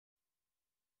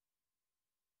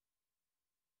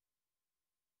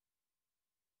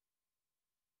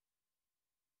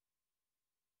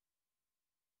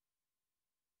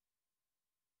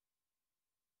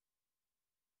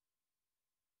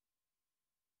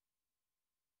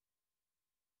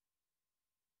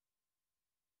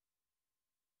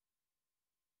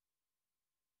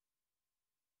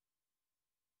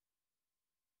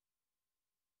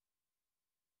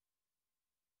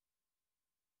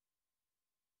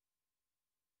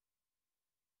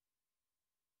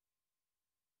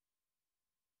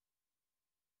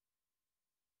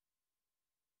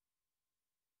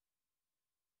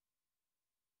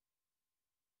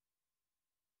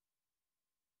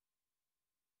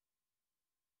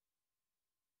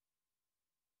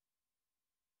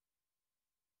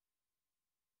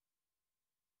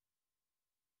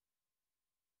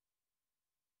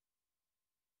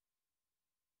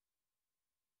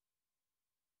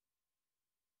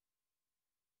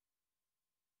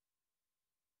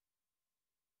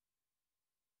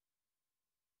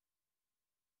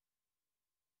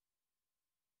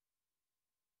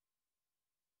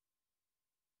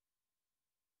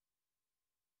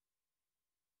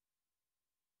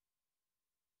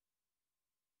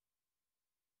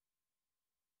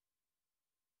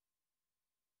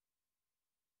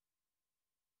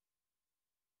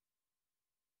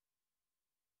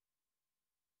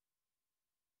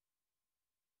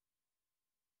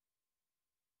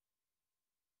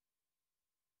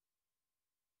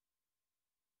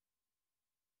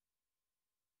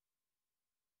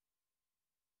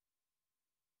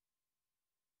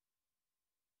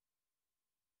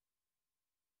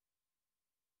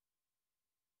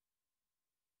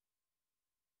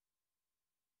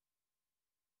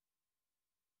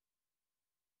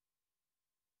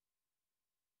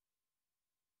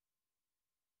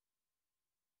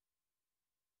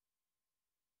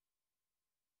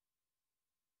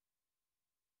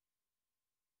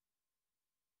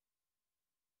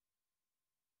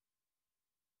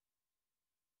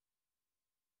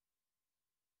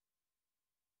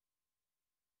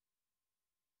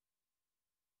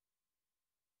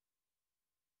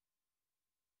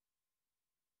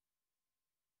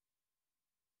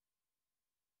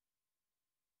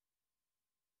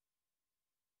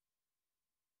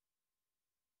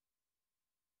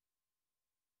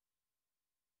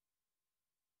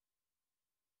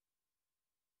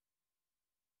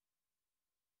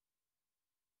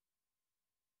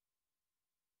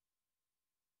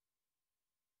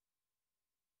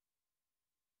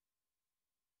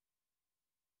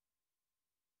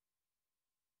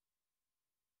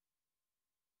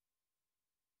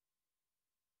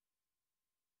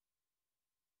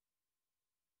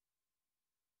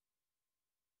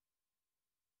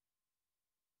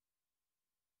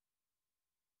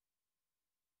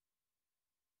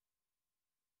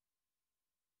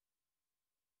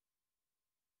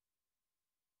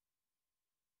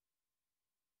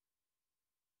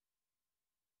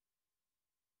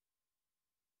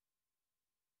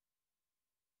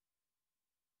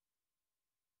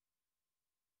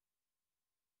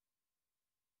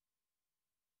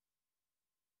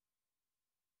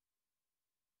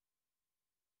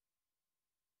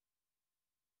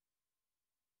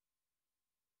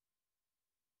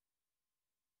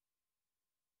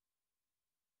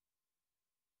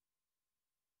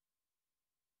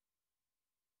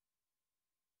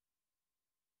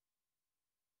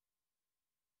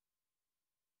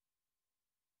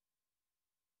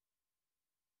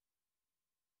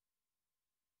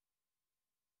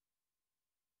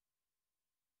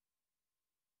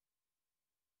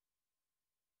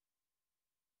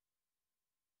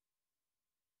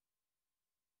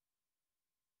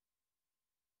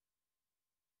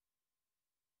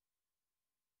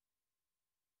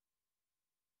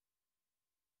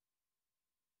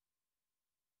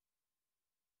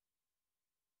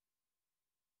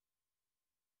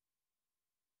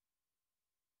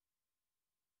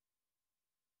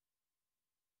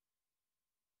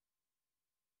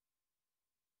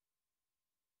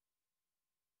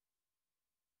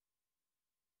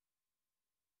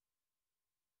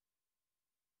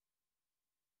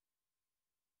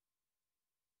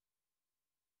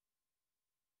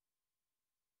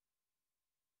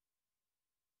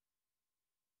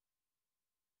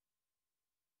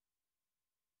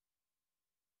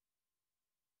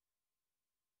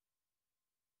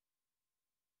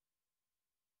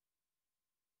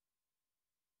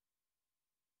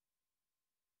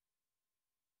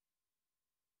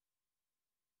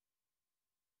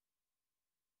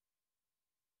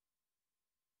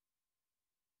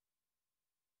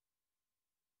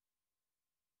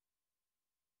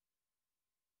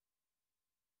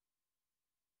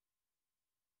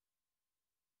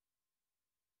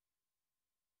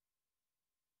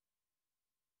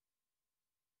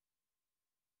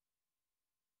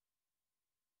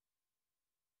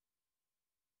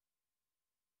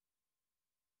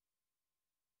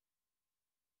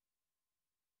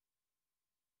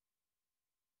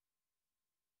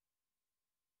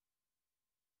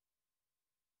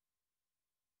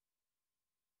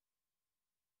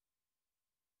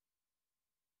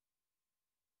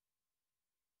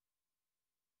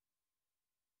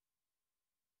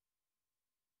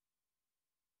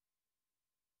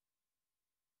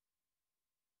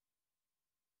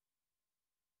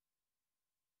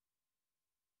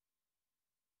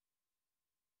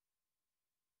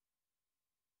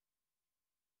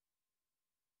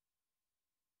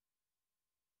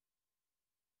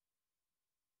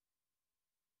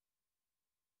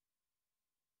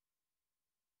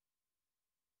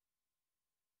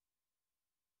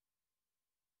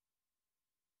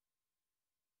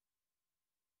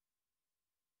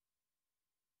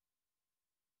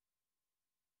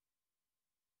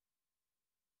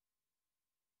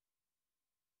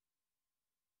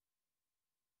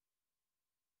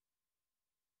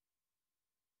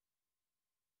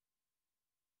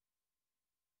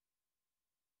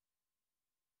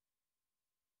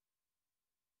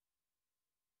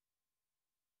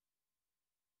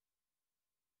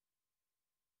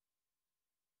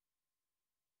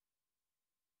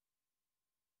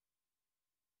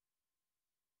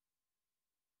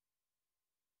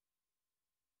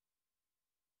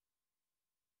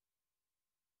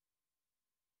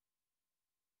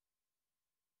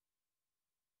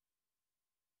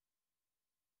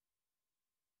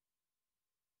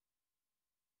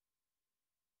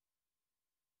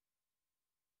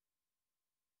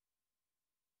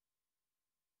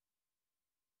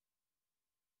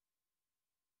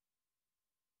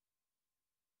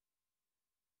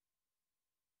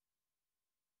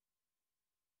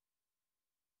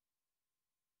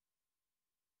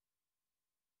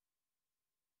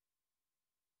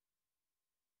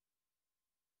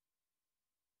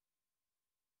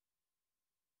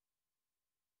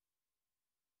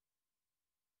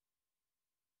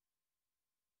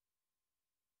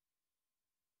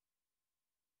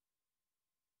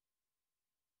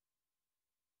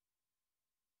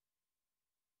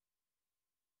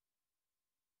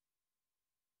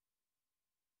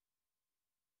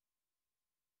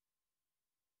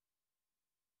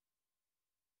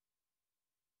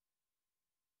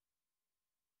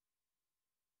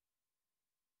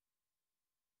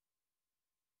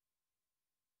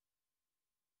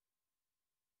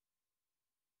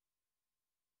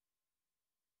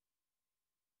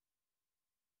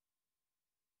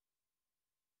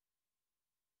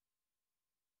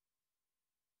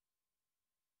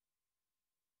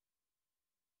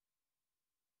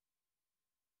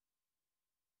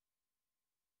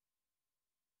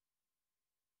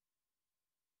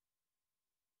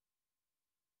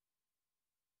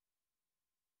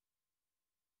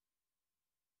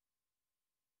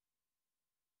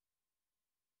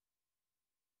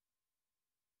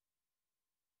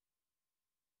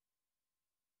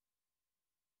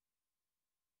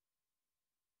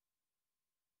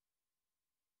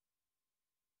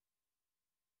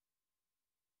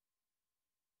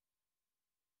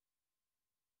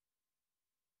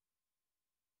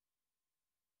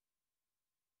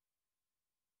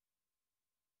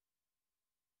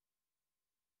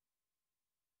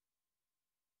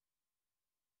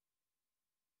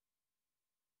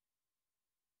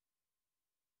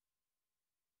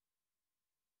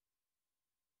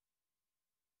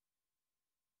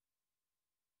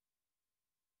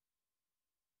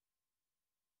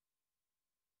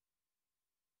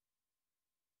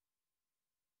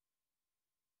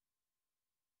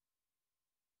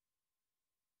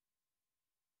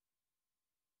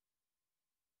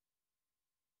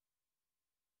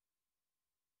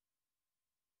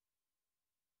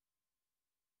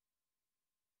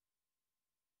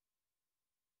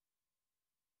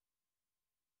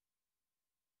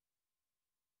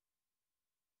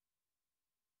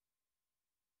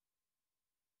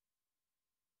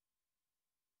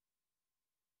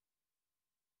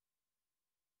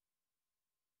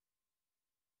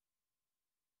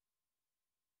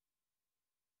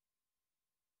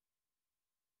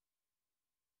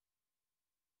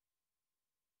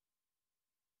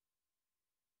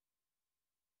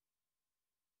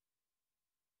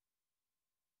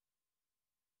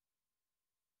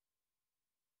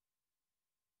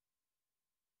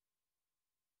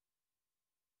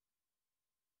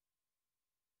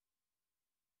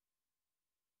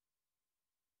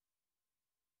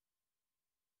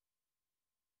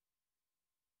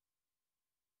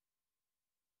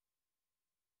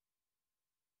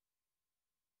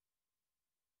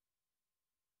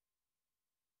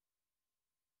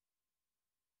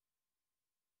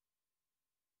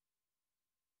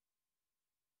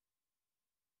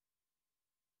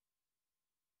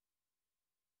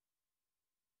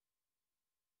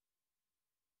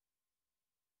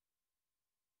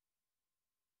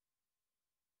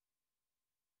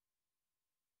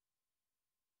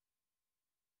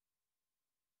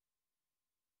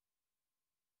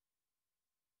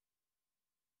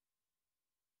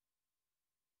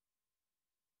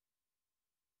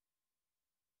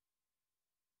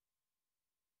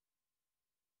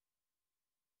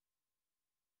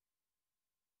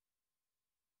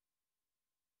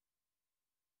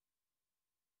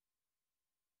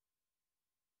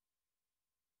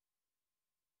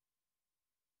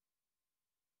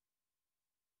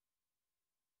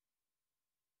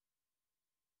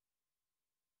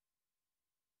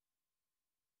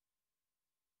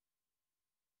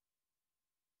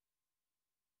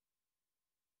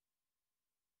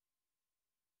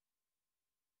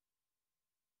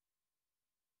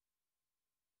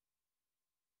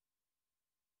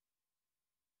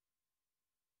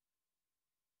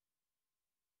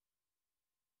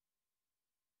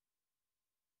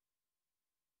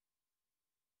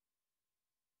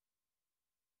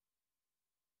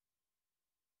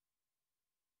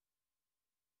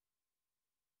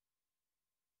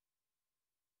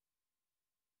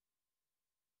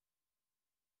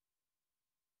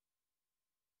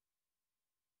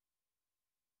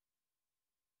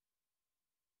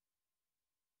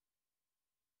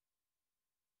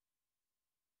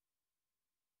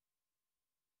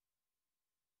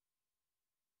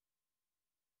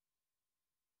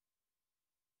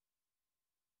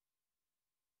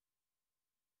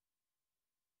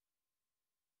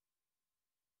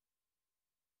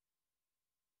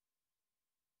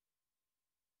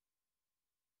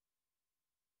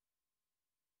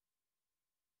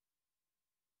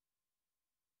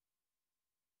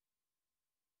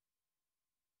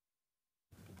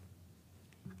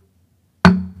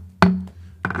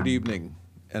Good evening,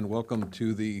 and welcome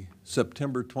to the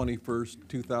September 21st,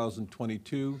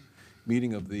 2022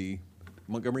 meeting of the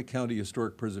Montgomery County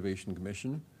Historic Preservation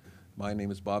Commission. My name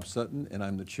is Bob Sutton, and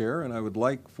I'm the chair, and I would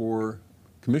like for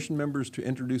commission members to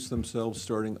introduce themselves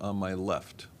starting on my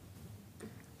left.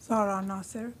 Zara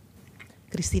Nasser.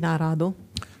 Cristina Arado.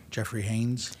 Jeffrey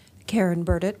Haynes. Karen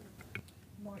Burdett.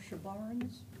 Marsha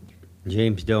Barnes.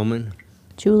 James Dillman.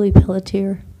 Julie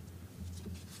Pelletier.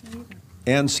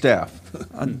 And staff.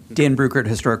 Dan Bruckert,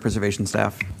 Historic Preservation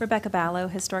Staff. Rebecca Ballo,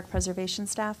 Historic Preservation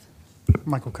Staff.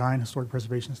 Michael Kine, Historic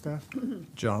Preservation Staff.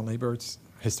 John Lieberts,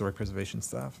 Historic Preservation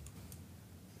Staff.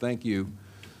 Thank you.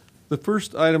 The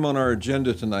first item on our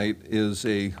agenda tonight is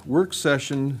a work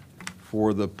session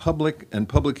for the public and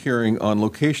public hearing on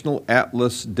locational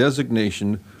atlas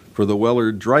designation for the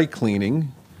Weller Dry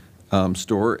Cleaning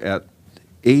store at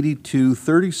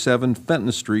 8237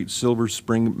 Fenton Street, Silver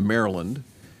Spring, Maryland.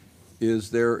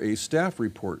 Is there a staff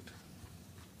report?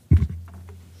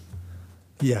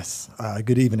 Yes.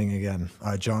 Good evening again.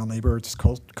 John Lieberts,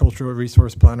 Cultural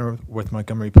Resource Planner with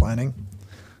Montgomery Planning.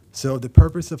 So the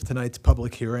purpose of tonight's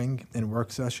public hearing and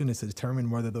work session is to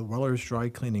determine whether the Weller's Dry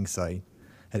Cleaning site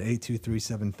at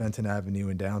 8237 Fenton Avenue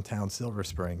in downtown Silver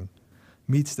Spring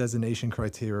meets designation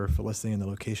criteria for listing in the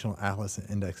Locational Atlas and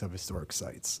Index of Historic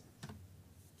Sites.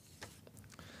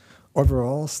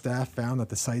 Overall, staff found that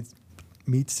the site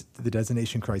meets the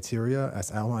designation criteria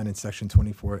as outlined in Section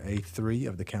 24A3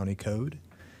 of the County Code,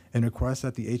 and requests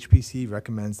that the HPC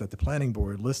recommends that the Planning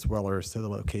Board list Wellers to the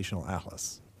Locational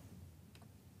Atlas.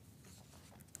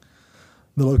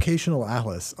 The Locational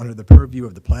Atlas, under the purview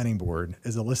of the Planning Board,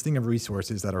 is a listing of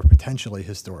resources that are potentially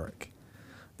historic.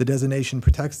 The designation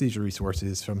protects these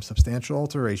resources from substantial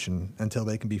alteration until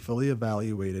they can be fully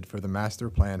evaluated for the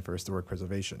Master Plan for Historic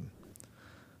Preservation.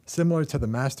 Similar to the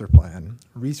master plan,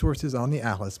 resources on the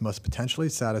atlas must potentially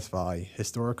satisfy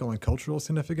historical and cultural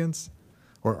significance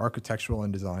or architectural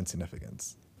and design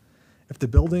significance. If the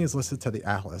building is listed to the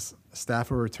atlas, staff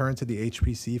will return to the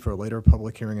HPC for a later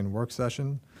public hearing and work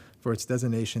session for its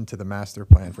designation to the master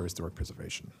plan for historic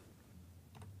preservation.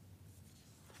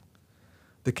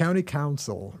 The County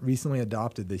Council recently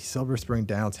adopted the Silver Spring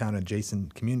Downtown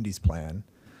Adjacent Communities Plan,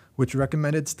 which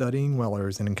recommended studying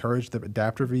Wellers and encouraged the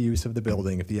adaptive reuse of the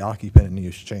building if the occupant and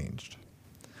use changed.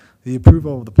 The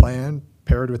approval of the plan,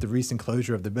 paired with the recent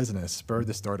closure of the business, spurred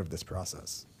the start of this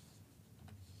process.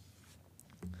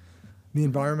 The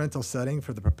environmental setting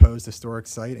for the proposed historic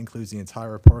site includes the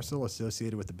entire parcel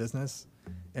associated with the business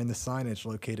and the signage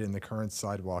located in the current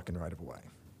sidewalk and right-of-way.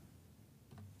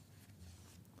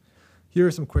 Here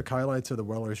are some quick highlights of the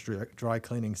Weller's Dry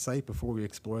Cleaning site before we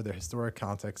explore the historic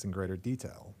context in greater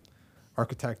detail.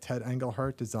 Architect Ted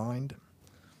Engelhardt designed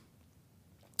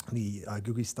the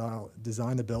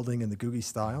designed the building in the Googie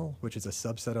style, which is a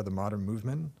subset of the modern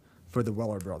movement, for the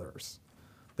Weller brothers.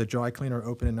 The dry cleaner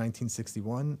opened in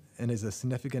 1961 and is a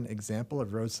significant example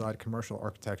of roadside commercial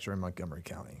architecture in Montgomery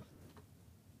County.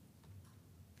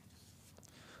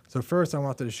 So first, I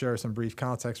wanted to share some brief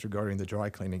context regarding the dry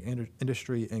cleaning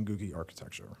industry and Googie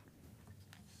architecture.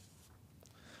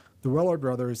 The Weller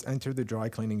brothers entered the dry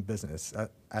cleaning business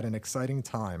at an exciting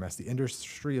time as the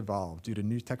industry evolved due to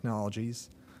new technologies,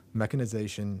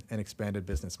 mechanization, and expanded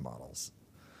business models.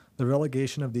 The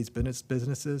relegation of these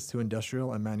businesses to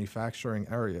industrial and manufacturing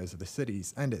areas of the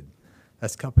cities ended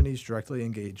as companies directly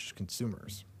engaged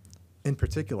consumers. In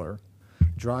particular,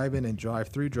 drive-in and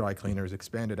drive-through dry cleaners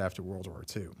expanded after World War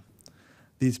II.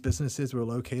 These businesses were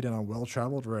located on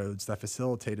well-traveled roads that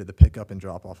facilitated the pickup and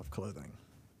drop-off of clothing.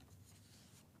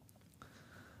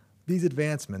 These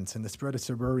advancements in the spread of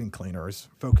suburban cleaners,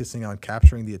 focusing on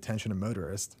capturing the attention of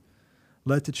motorists,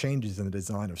 led to changes in the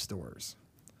design of stores.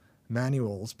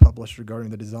 Manuals published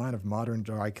regarding the design of modern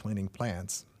dry cleaning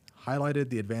plants highlighted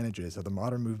the advantages of the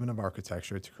modern movement of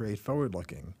architecture to create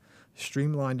forward-looking,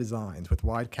 streamlined designs with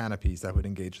wide canopies that would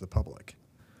engage the public.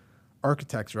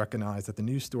 Architects recognized that the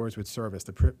new stores would serve as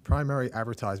the primary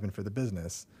advertisement for the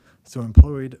business, so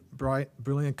employed bright,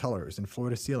 brilliant colors and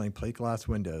floor-to-ceiling plate glass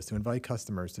windows to invite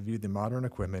customers to view the modern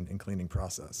equipment and cleaning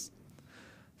process.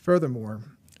 Furthermore,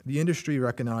 the industry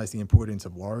recognized the importance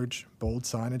of large, bold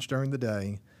signage during the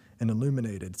day and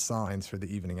illuminated signs for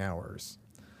the evening hours.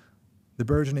 The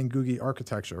burgeoning Googie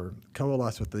architecture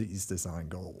coalesced with these design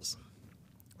goals.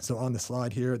 So on the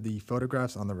slide here, the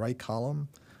photographs on the right column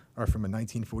are from a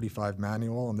 1945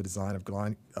 manual on the design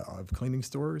of cleaning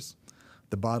stores.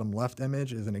 The bottom left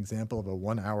image is an example of a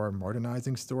one-hour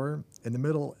modernizing store. And the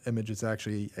middle image is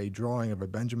actually a drawing of a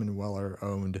Benjamin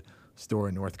Weller-owned store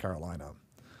in North Carolina.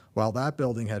 While that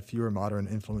building had fewer modern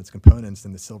influence components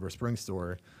than the Silver Spring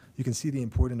store, you can see the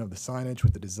importance of the signage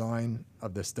with the design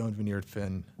of the stone veneered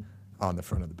fin on the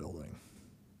front of the building.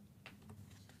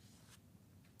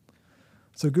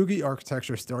 So Googie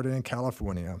architecture started in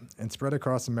California and spread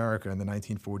across America in the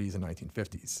 1940s and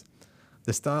 1950s.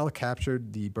 The style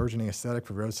captured the burgeoning aesthetic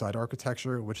for roadside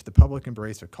architecture, which the public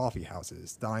embraced with coffee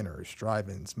houses, diners,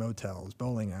 drive-ins, motels,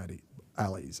 bowling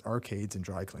alleys, arcades, and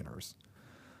dry cleaners.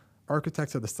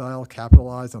 Architects of the style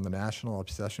capitalized on the national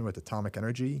obsession with atomic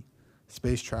energy,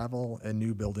 space travel, and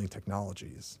new building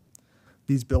technologies.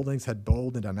 These buildings had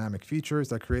bold and dynamic features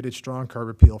that created strong curb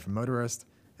appeal for motorists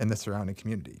and the surrounding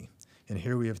community. And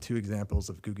here we have two examples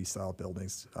of Googie-style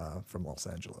buildings from Los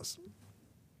Angeles.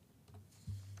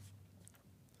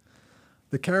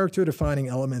 The character-defining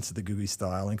elements of the Googie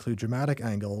style include dramatic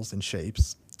angles and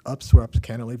shapes, upswept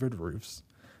cantilevered roofs,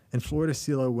 and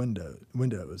floor-to-ceiling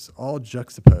windows, all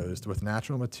juxtaposed with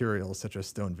natural materials such as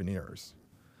stone veneers.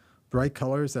 Bright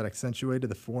colors that accentuated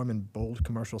the form and bold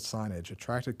commercial signage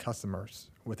attracted customers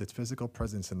with its physical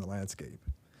presence in the landscape.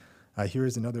 Here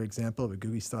is another example of a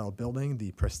Googie-style building,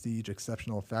 the Prestige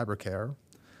Exceptional Fabricaire,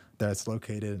 that's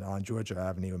located on Georgia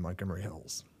Avenue in Montgomery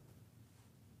Hills.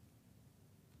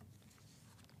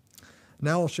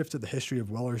 Now I'll shift to the history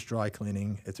of Weller's Dry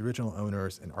Cleaning, its original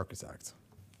owners, and architect.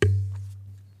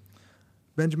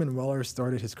 Benjamin Weller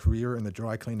started his career in the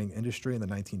dry cleaning industry in the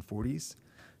 1940s.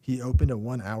 He opened a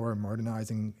one-hour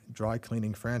modernizing dry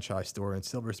cleaning franchise store in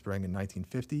Silver Spring in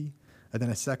 1950, and then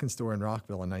a second store in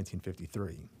Rockville in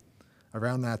 1953.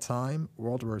 Around that time,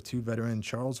 World War II veteran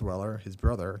Charles Weller, his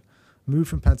brother, moved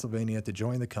from Pennsylvania to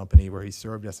join the company, where he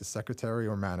served as the secretary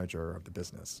or manager of the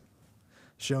business.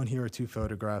 Shown here are two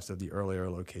photographs of the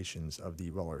earlier locations of the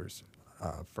Weller's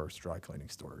first dry cleaning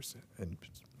stores in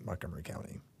Montgomery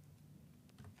County.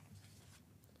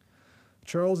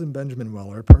 Charles and Benjamin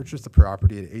Weller purchased the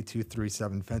property at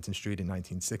 8237 Fenton Street in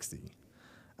 1960.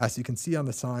 As you can see on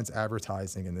the signs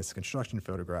advertising in this construction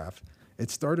photograph, it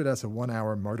started as a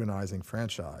one-hour modernizing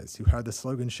franchise who had the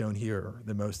slogan shown here,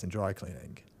 the most in dry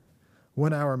cleaning.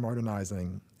 One-hour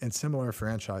modernizing and similar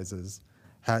franchises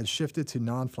had shifted to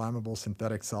non-flammable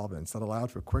synthetic solvents that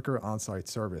allowed for quicker on-site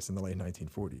service in the late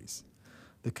 1940s.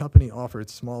 The company offered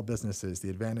small businesses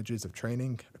the advantages of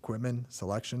training, equipment,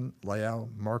 selection, layout,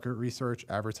 market research,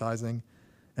 advertising,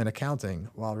 and accounting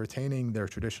while retaining their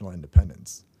traditional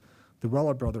independence. The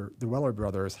Weller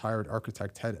brothers hired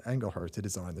architect Ted Engelhardt to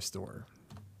design the store.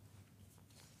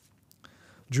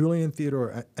 Julian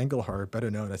Theodore Engelhardt, better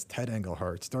known as Ted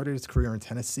Engelhardt, started his career in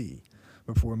Tennessee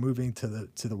before moving to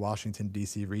the Washington,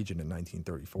 D.C. region in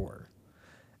 1934.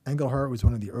 Engelhardt was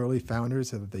one of the early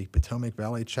founders of the Potomac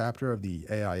Valley chapter of the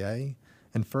AIA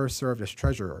and first served as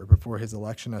treasurer before his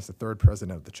election as the third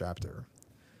president of the chapter.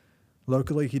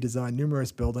 Locally, he designed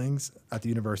numerous buildings at the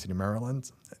University of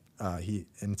Maryland.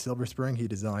 In Silver Spring, he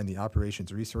designed the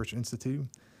Operations Research Institute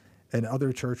and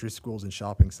other churches, schools, and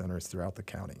shopping centers throughout the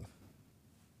county.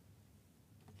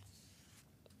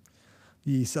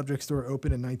 The subject store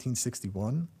opened in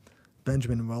 1961.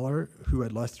 Benjamin Weller, who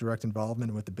had less direct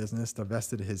involvement with the business,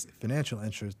 divested his financial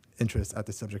interest at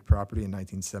the subject property in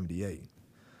 1978.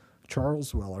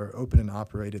 Charles Weller opened and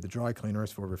operated the dry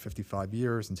cleaners for over 55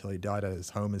 years until he died at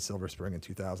his home in Silver Spring in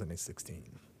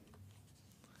 2016.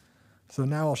 So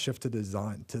now I'll shift to the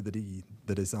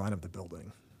design of the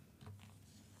building.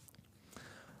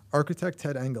 Architect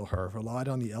Ted Engelhardt relied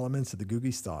on the elements of the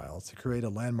Googie style to create a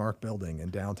landmark building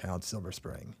in downtown Silver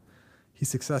Spring. He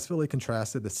successfully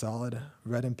contrasted the solid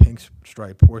red and pink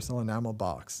striped porcelain enamel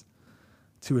box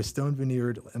to a stone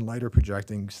veneered and lighter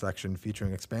projecting section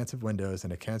featuring expansive windows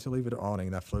and a cantilevered awning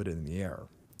that floated in the air.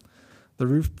 The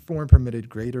roof form permitted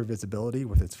greater visibility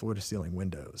with its floor-to-ceiling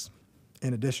windows.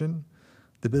 In addition,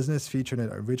 the business featured an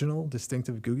original,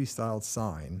 distinctive Googie-styled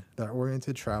sign that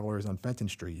oriented travelers on Fenton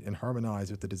Street and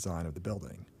harmonized with the design of the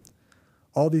building.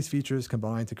 All these features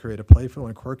combined to create a playful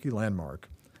and quirky landmark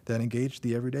that engaged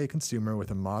the everyday consumer with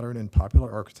a modern and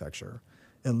popular architecture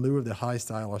in lieu of the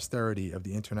high-style austerity of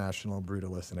the international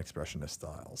brutalist and expressionist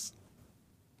styles.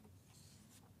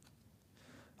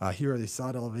 Here are the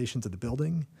side elevations of the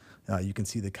building. You can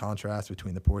see the contrast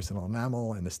between the porcelain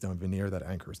enamel and the stone veneer that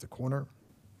anchors the corner.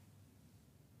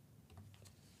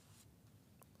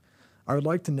 I would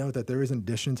like to note that there is an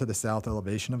addition to the south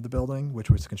elevation of the building, which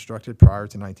was constructed prior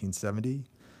to 1970.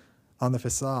 On the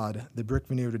facade, the brick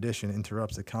veneered addition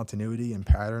interrupts the continuity and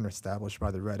pattern established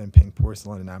by the red and pink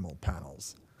porcelain enamel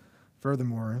panels.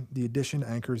 Furthermore, the addition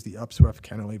anchors the upswept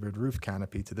cantilevered roof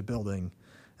canopy to the building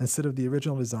instead of the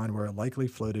original design where it likely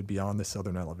floated beyond the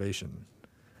southern elevation.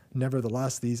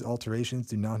 Nevertheless, these alterations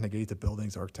do not negate the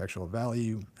building's architectural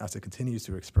value as it continues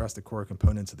to express the core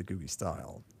components of the Googie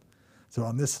style. So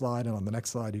on this slide and on the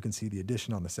next slide, you can see the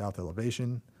addition on the south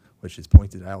elevation, which is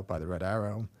pointed out by the red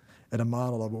arrow, and a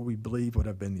model of what we believe would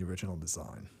have been the original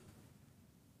design.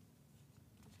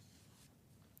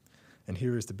 And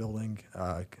here is the building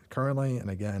currently, and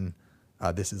again,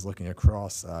 this is looking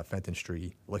across Fenton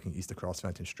Street, looking east across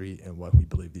Fenton Street, and what we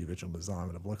believe the original design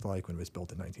would have looked like when it was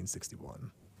built in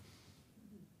 1961.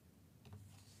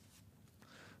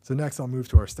 So next, I'll move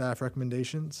to our staff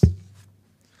recommendations.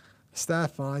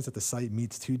 Staff finds that the site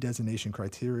meets 2 designation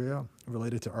criteria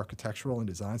related to architectural and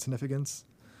design significance.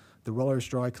 The Weller's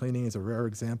Dry Cleaning is a rare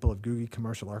example of Googie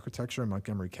commercial architecture in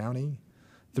Montgomery County.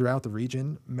 Throughout the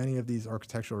region, many of these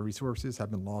architectural resources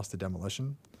have been lost to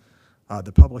demolition.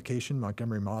 The publication,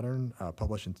 Montgomery Modern,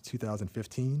 published in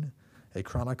 2015, a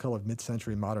chronicle of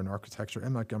mid-century modern architecture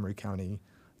in Montgomery County,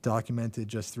 documented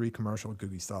just 3 commercial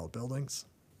Googie-style buildings.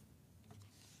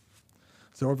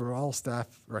 So overall,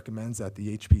 staff recommends that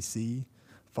the HPC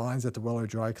finds that the Weller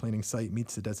Dry Cleaning site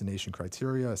meets the designation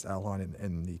criteria as outlined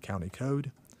in the county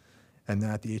code, and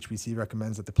that the HPC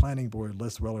recommends that the planning board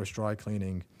list Weller's Dry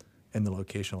Cleaning in the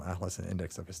locational atlas and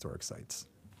index of historic sites.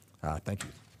 Thank you.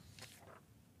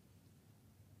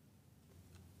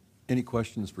 Any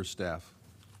questions for staff?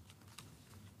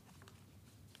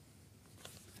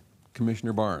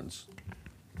 Commissioner Barnes.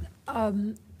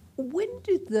 When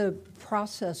did the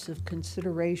process of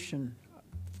consideration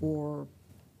for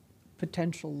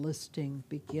potential listing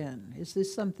begin? Is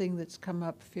this something that's come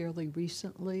up fairly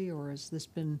recently, or has this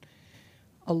been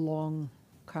a long,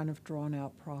 kind of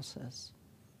drawn-out process?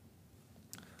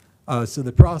 So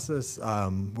the process,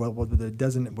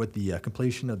 with the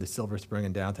completion of the Silver Spring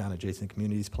and Downtown Adjacent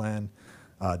Communities Plan,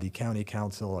 the County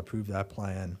Council approved that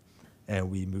plan, and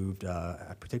we moved,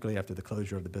 particularly after the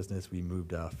closure of the business, we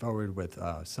moved forward with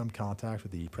some contact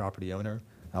with the property owner.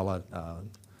 I'll let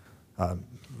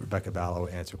Rebecca Ballo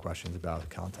answer questions about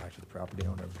contact with the property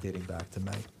owner dating back to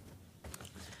May.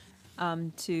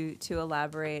 To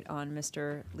elaborate on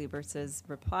Mr. Liebert's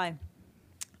reply,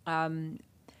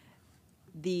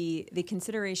 the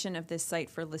consideration of this site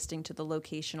for listing to the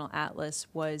locational atlas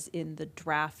was in the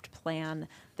draft plan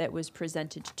that was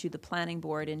presented to the planning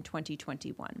board in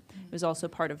 2021. It was also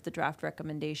part of the draft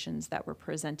recommendations that were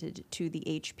presented to the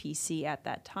HPC at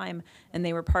that time, and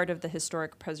they were part of the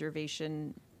historic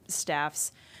preservation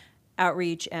staff's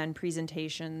outreach and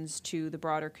presentations to the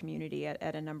broader community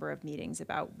at a number of meetings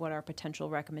about what our potential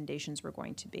recommendations were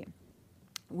going to be.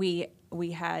 We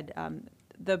had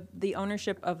the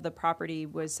ownership of the property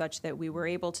was such that we were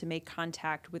able to make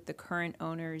contact with the current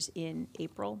owners in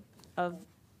April of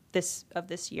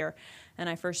this year, and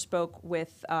I first spoke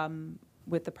with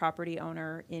the property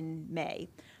owner in May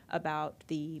about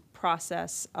the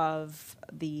process of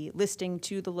the listing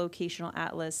to the locational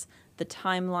atlas, the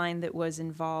timeline that was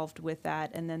involved with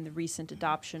that, and then the recent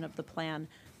adoption of the plan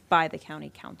by the county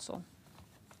council.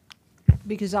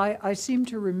 Because I seem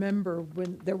to remember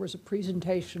when there was a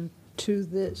presentation to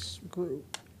this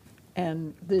group,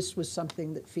 and this was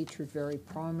something that featured very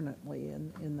prominently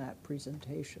in that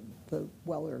presentation, the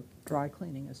Weller Dry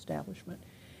Cleaning establishment.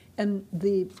 And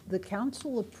the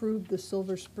council approved the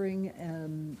Silver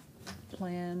Spring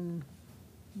plan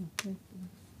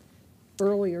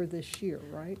earlier this year,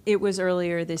 right? It was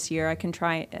earlier this year. I can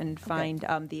try and find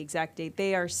the exact date.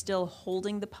 They are still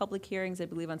holding the public hearings, I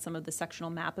believe, on some of the sectional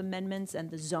map amendments and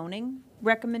the zoning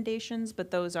recommendations, but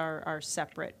those are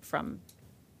separate from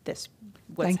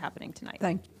what's happening tonight.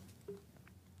 Thank you.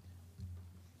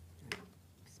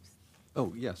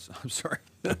 Oh, yes, I'm sorry.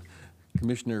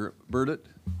 Commissioner Burdett?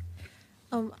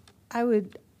 I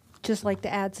would just like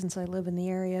to add, since I live in the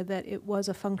area, that it was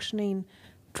a functioning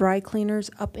dry cleaners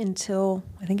up until,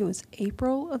 I think it was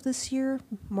April of this year,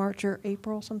 March or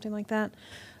April, something like that.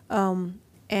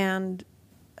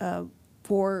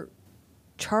 For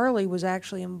Charlie was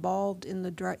actually involved in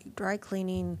the dry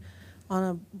cleaning on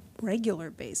a regular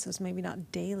basis, maybe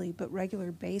not daily, but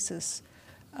regular basis,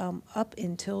 up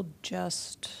until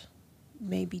just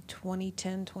maybe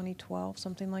 2010, 2012,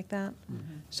 something like that.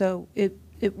 Mm-hmm. So it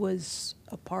was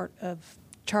a part of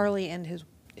Charlie, and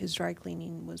his dry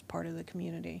cleaning was part of the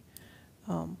community,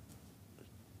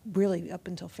 really up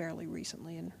until fairly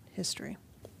recently in history.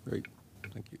 Great,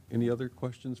 thank you. Any other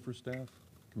questions for staff?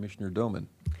 Commissioner Doman?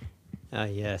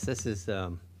 Yes, this is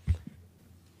kind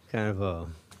of a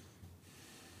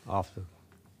off the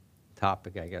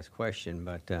topic, I guess, question,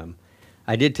 but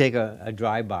I did take a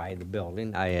drive-by the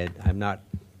building. I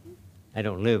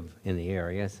don't live in the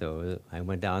area, so I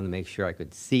went down to make sure I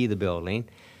could see the building.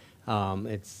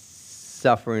 It's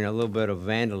suffering a little bit of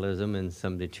vandalism and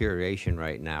some deterioration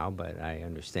right now, but I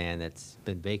understand that's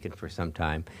been vacant for some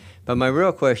time. But my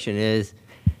real question is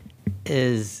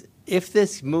if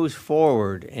this moves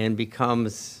forward and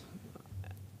becomes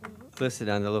listed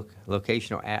on the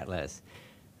locational atlas,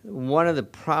 one of the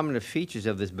prominent features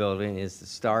of this building is the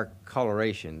stark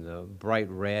coloration, the bright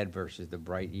red versus the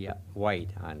bright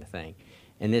white on the thing.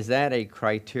 And is that a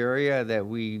criteria that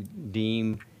we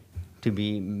deem to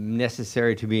be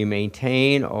necessary to be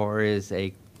maintained, or is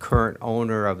a current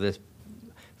owner of this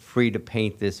free to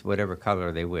paint this whatever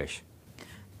color they wish?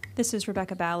 This is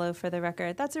Rebecca Ballo for the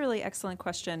record. That's a really excellent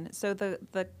question. So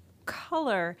the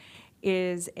color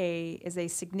is a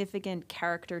significant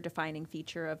character defining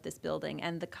feature of this building,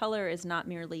 and the color is not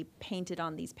merely painted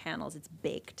on these panels, it's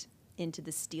baked into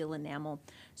the steel enamel.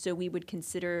 So we would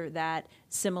consider that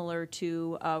similar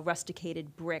to a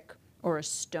rusticated brick or a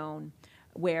stone,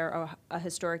 where a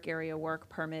historic area work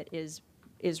permit is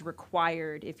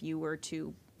required if you were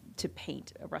to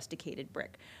paint a rusticated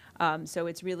brick. So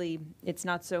it's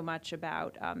not so much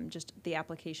about just the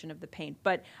application of the paint.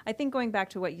 But I think going back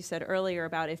to what you said earlier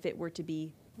about if it were to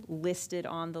be listed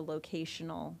on the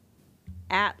locational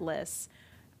atlas,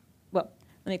 well,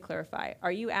 let me clarify.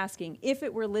 Are you asking if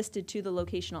it were listed to the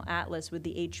locational atlas, would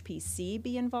the HPC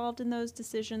be involved in those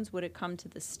decisions? Would it come to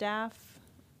the staff?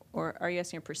 Or are you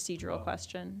asking a procedural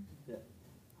question?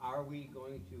 Are we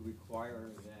going to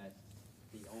require that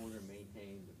the owner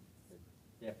maintain the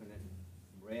definite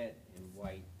red and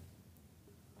white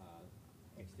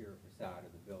exterior facade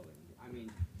of the building? I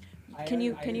mean, Can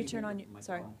you turn on your,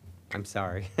 sorry. I'm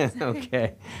sorry.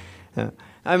 Okay.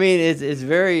 I mean, it's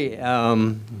very. I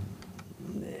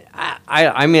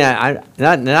mean,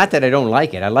 not that I don't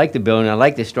like it. I like the building. I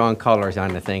like the strong colors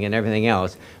on the thing and everything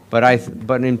else.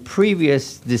 But in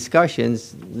previous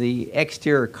discussions, the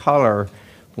exterior color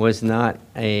was not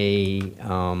a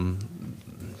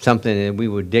something that we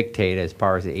would dictate as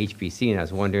far as the HPC. And I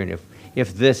was wondering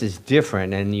if this is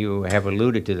different, and you have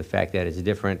alluded to the fact that it's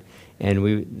different,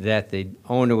 and that the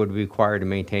owner would be required to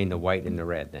maintain the white and the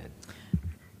red then.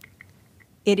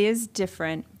 It is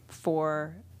different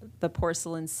for the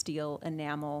porcelain steel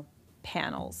enamel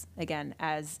panels, again,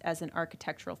 as an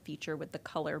architectural feature with the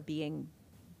color being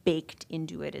baked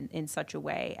into it in such a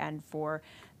way, and for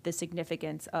the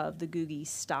significance of the Googie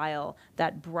style,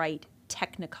 that bright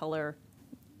technicolor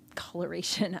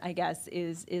coloration, I guess,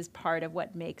 is part of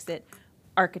what makes it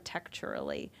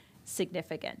architecturally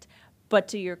significant. But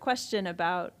to your question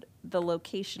about the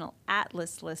locational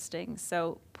atlas listing,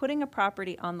 so putting a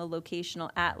property on the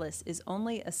locational atlas is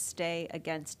only a stay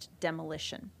against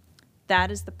demolition. That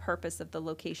is the purpose of the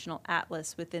locational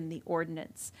atlas within the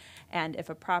ordinance. And if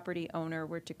a property owner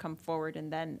were to come forward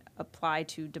and then apply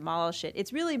to demolish it,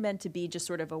 it's really meant to be just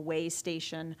sort of a way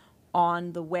station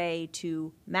on the way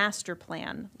to master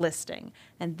plan listing.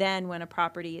 And then when a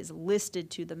property is listed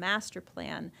to the master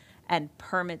plan and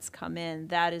permits come in,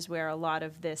 that is where a lot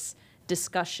of this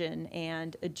discussion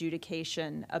and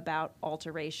adjudication about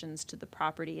alterations to the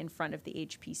property in front of the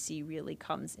HPC really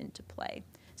comes into play.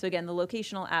 So again, the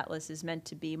locational atlas is meant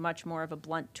to be much more of a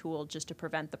blunt tool just to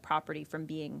prevent the property from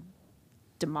being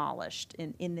demolished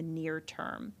in the near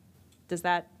term. Does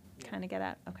that kind of get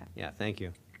at? Okay. Yeah, thank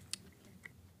you.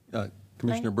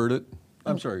 Commissioner Burdett?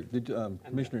 I'm sorry,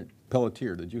 Commissioner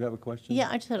Pelletier, did you have a question? Yeah,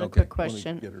 I just had a Okay, quick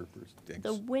question. Let me get her first. Thanks.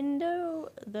 The window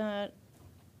that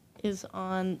is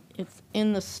it's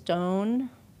in the stone,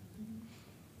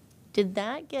 did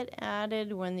that get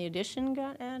added when the addition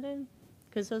got added?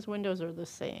 Because those windows are the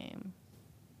same.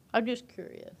 I'm just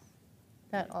curious,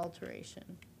 that alteration.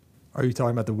 Are you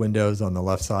talking about the windows on the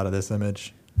left side of this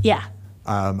image? Yeah.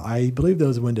 I believe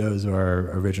those windows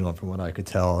are original from what I could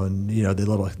tell, and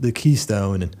the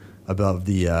keystone above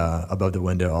the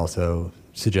window also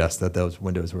suggests that those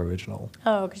windows were original.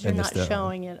 Oh, because you're in the not stone.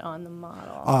 showing it on the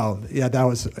model. Oh, yeah, that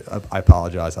was. I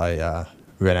apologize. I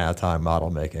ran out of time model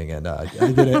making, and I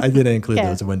didn't include Okay.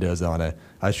 those windows on it.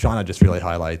 I was trying to just really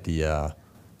highlight the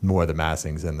more of the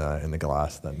massings in the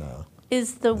glass than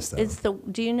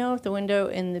Do you know if the window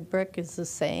in the brick is the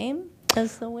same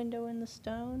as the window in the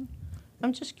stone?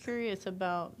 I'm just curious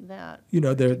about that.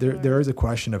 There is a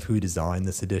question of who designed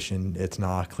this addition. It's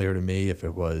not clear to me if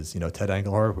it was, Ted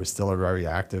Engelhart was still very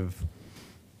active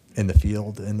in the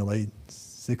field in the late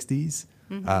 60s.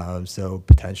 Mm-hmm. So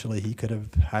potentially he could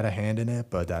have had a hand in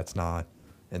it, but that's not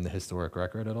in the historic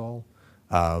record at all.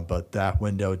 But that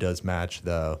window does match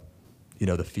the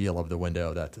feel of the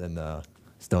window that's in the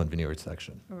stone veneered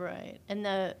section. Right. And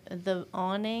the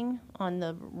awning on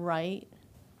the right,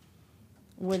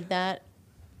 would that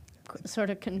sort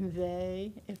of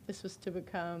convey if this was to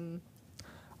become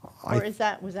Or was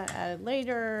that added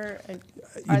later? You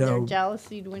Are there know,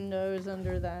 jalousied windows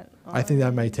under that? I think that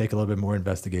awning? might take a little bit more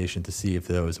investigation to see if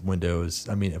those windows,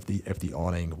 I mean, if the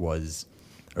awning was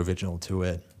original to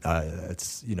it.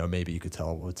 It's, you know, maybe you could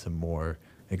tell with some more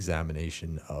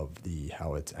examination of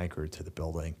how it's anchored to the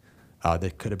building.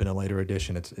 That could have been a later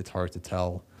addition. It's hard to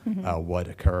tell what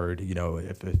occurred, you know,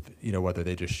 if you know, whether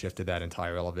they just shifted that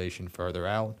entire elevation further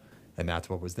out and that's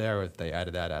what was there, or if they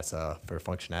added that as for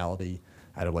functionality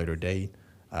at a later date.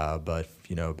 But,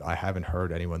 you know, I haven't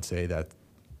heard anyone say that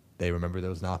they remember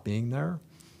those not being there.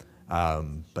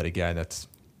 But again, that's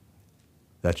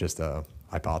just a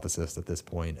hypothesis at this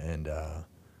point, and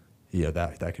you know,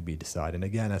 that could be decided. And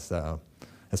again, as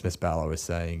Ms. Ballo was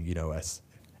saying, you know, if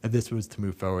this was to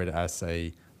move forward as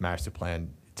a master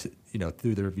plan, you know,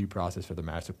 through the review process for the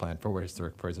master plan for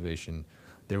historic preservation,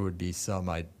 there would be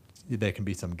there can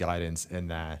be some guidance in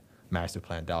that master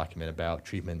plan document about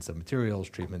treatments of materials,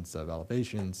 treatments of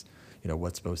elevations, you know,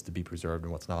 what's supposed to be preserved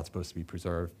and what's not supposed to be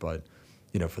preserved. But,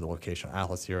 you know, for the locational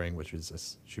atlas hearing, which is,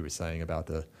 as she was saying, about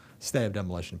the stay of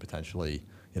demolition potentially,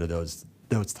 you know, those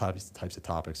types of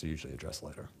topics are usually addressed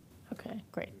later. Okay,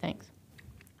 great, thanks.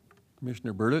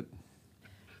 Commissioner Burdett?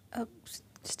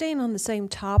 Staying on the same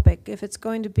topic, if it's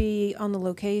going to be on the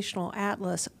locational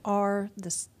atlas, are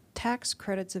the tax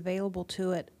credits available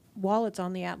to it while it's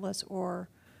on the atlas, or,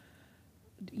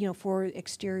 you know, for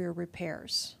exterior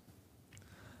repairs?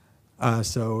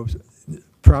 So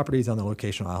properties on the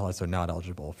locational atlas are not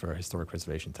eligible for historic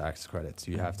preservation tax credits.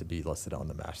 You have to be listed on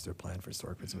the master plan for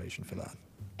historic preservation for that.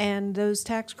 And those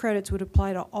tax credits would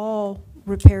apply to all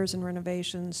repairs and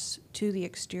renovations to the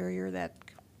exterior that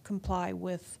comply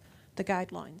with the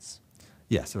guidelines?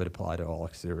 Yes, it would apply to all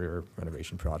exterior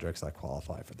renovation projects that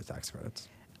qualify for the tax credits.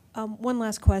 One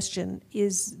last question.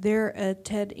 Is there a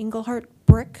Ted Engelhart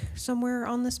brick somewhere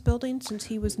on this building, since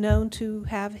he was known to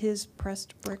have his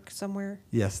pressed brick somewhere?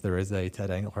 Yes, there is a Ted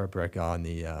Engelhart brick on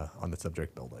the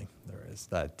subject building. There is,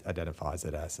 that identifies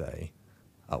it as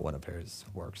one of his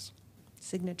works.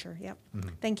 Signature, yep. Mm-hmm.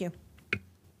 Thank you.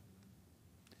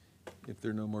 If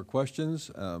there are no more questions,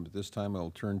 at this time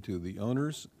I'll turn to the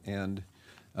owners. And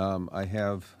I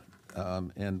have,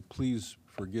 and please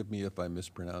forgive me if I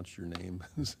mispronounce your name.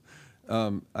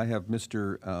 I have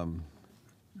Mr.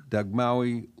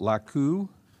 Dagmawi Laku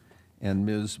and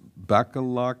Ms.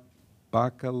 Bakalek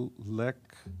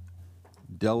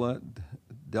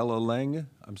Delaleng.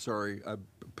 I'm sorry, I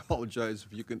apologize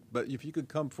if you can, but if you could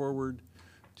come forward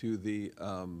to the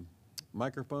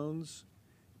microphones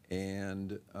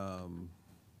and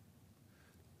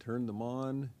turn them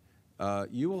on.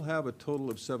 You will have a total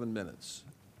of 7 minutes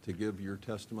to give your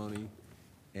testimony,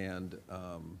 and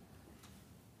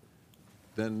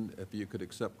then if you could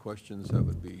accept questions, that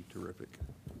would be terrific.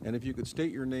 And if you could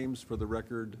state your names for the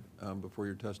record before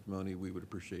your testimony, we would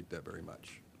appreciate that very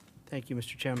much. Thank you,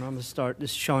 Mr. Chairman. I'm going to start.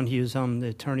 This is Sean Hughes. I'm the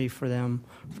attorney for them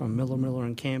from Miller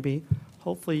and Canby.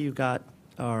 Hopefully you got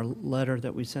our letter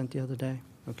that we sent the other day.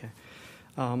 Okay.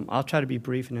 I'll try to be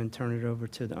brief and then turn it over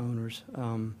to the owners.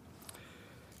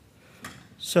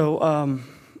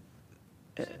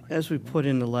 As we put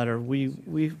in the letter,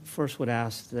 we first would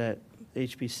ask that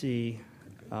HBC.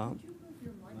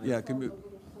 Yeah, can we,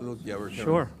 yeah, we're coming.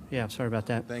 Sure. Yeah, sorry about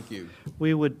that. Thank you.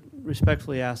 We would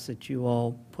respectfully ask that you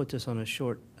all put this on a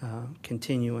short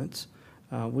continuance.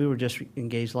 We were just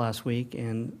engaged last week,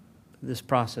 and this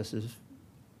process is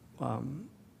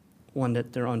one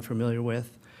that they're unfamiliar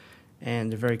with,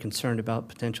 and they're very concerned about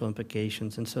potential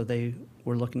implications. And so they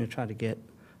were looking to try to get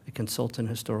a consultant,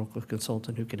 historical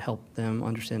consultant, who could help them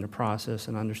understand the process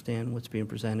and understand what's being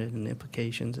presented and the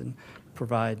implications, and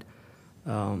provide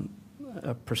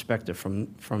a perspective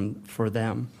for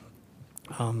them.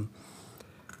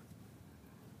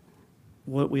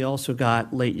 What we also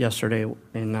got late yesterday,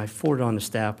 and I forwarded on to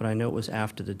staff, but I know it was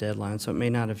after the deadline, so it may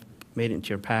not have made it into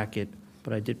your packet,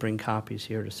 but I did bring copies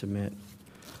here to submit.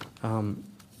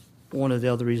 One of the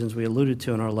other reasons we alluded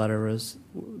to in our letter is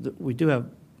that we do have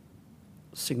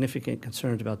significant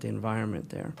concerns about the environment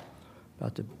there,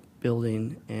 about the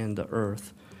building and the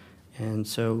earth. And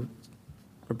so,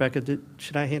 Rebecca,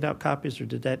 should I hand out copies, or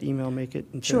did that email make it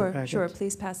into the packet? Sure,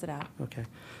 please pass it out. Okay.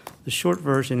 The short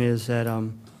version is that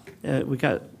we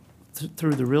got,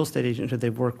 through the real estate agent who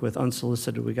they've worked with,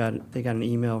 unsolicited, they got an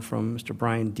email from Mr.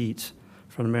 Brian Dietz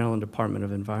from the Maryland Department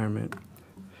of Environment.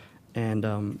 And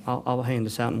I'll hand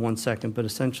this out in 1 second, but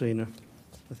essentially,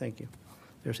 thank you.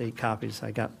 There's 8 copies.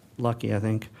 I got lucky, I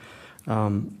think.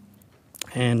 And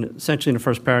essentially in the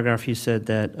first paragraph, he said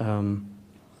that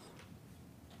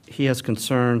he has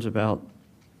concerns about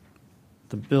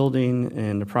the building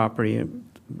and the property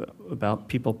about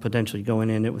people potentially going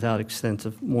in it without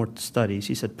extensive more studies.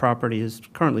 He said property is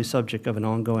currently subject of an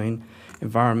ongoing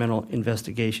environmental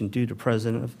investigation due to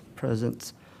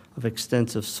presence of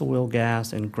extensive soil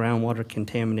gas and groundwater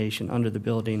contamination under the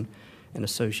building and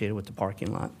associated with the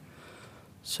parking lot.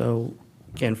 So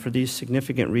again, for these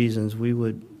significant reasons, we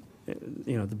would,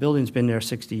 the building's been there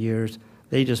 60 years.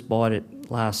 They just bought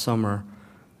it last summer.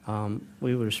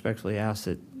 We would respectfully ask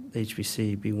that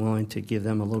HBC be willing to give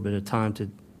them a little bit of time to,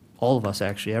 all of us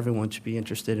actually, everyone should be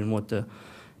interested in what the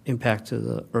impact to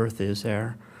the earth is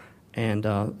there. And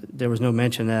there was no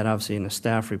mention of that, obviously, in the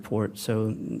staff report,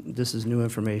 so this is new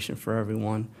information for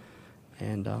everyone.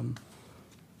 And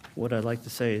what I'd like to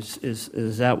say is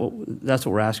that's what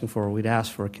we're asking for. We'd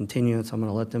ask for a continuance, I'm going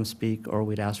to let them speak, or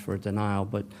we'd ask for a denial,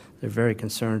 but they're very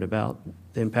concerned about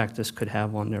the impact this could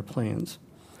have on their plans.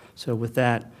 So with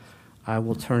that, I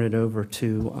will turn it over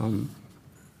to,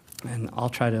 and I'll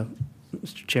try to,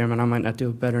 Mr. Chairman, I might not do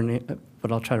a better name,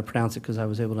 but I'll try to pronounce it because I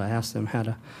was able to ask them how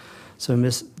to. So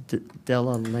Ms.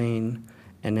 Della Lane,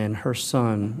 and then her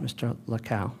son, Mr.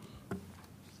 Lacau.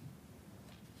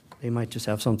 They might just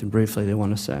have something briefly they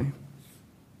want to say.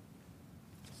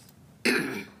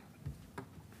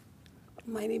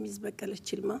 My name is Bekalech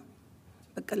Chilma,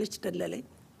 Bekalech Della.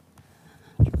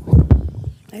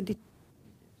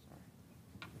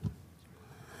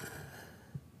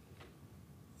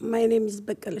 My name is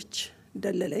Bekalech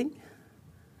Della.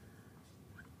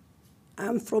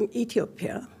 I'm from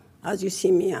Ethiopia. As you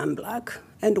see me, I'm black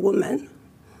and woman.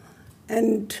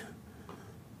 And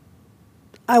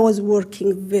I was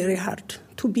working very hard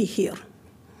to be here.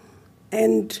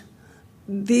 And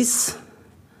these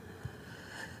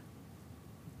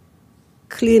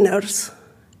cleaners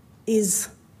is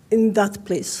in that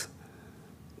place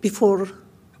before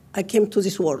I came to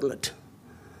this world.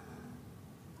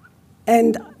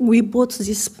 And we bought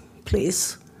this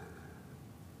place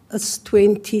as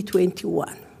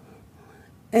 2021.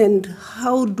 And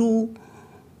how do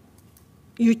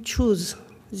you choose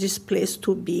this place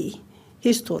to be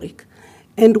historic?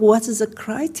 And what is the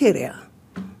criteria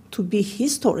to be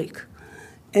historic?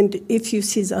 And if you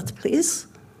see that place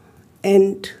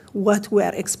and what we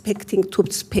are expecting to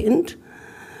spend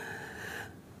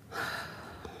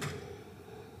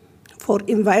for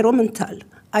environmental,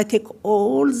 I take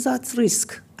all that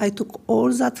risk. I took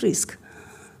all that risk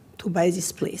to buy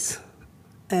this place.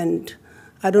 And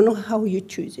I don't know how you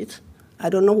choose it. I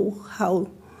don't know how,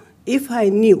 if I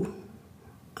knew,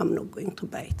 I'm not going to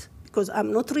buy it. Because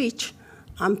I'm not rich,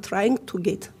 I'm trying to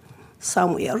get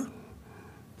somewhere,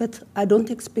 but I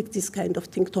don't expect this kind of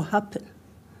thing to happen.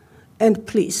 And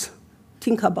please,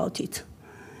 think about it.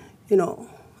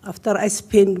 After I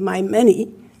spend my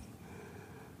money,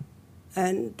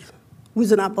 and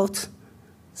within about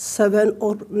 7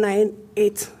 or 9,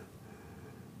 8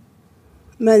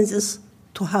 months,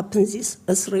 to happen this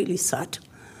is really sad.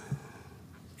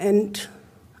 And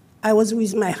I was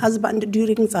with my husband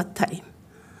during that time.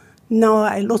 Now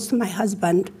I lost my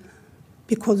husband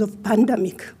because of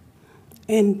pandemic.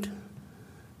 And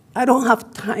I don't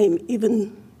have time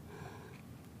even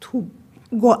to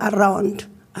go around.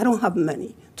 I don't have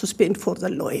money to spend for the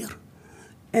lawyer.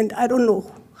 And I don't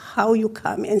know how you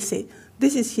come and say,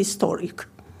 this is historic.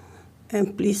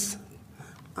 And please,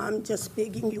 I'm just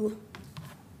begging you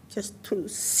just to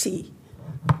see.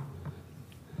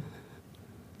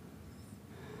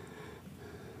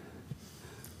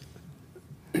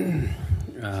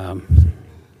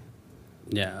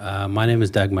 My name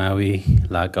is Dagmawi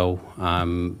Lako.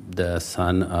 I'm the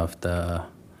son of the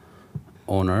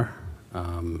owner.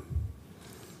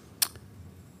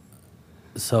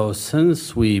 So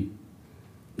since the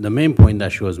main point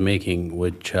that she was making,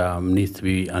 which needs to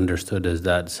be understood, is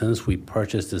that since we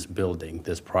purchased this building,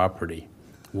 this property,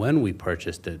 when we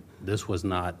purchased it, this was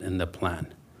not in the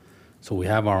plan. So we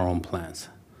have our own plans.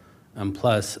 And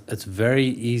plus, it's very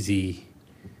easy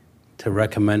to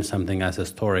recommend something as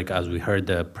historic, as we heard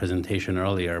the presentation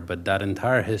earlier, but that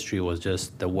entire history was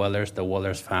just the Wellers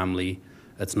family.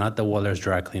 It's not the Wellers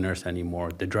dry cleaners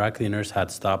anymore. The dry cleaners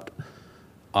had stopped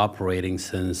operating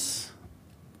since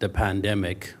the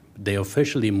pandemic. They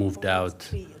officially moved out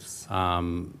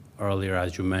earlier,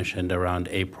 as you mentioned, around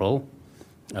April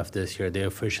of this year. They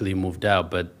officially moved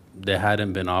out, but they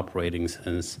hadn't been operating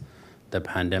since the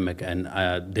pandemic. And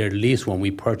their lease when we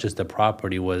purchased the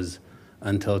property was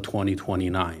until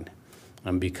 2029.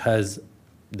 And because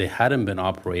they hadn't been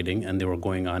operating and they were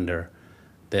going under,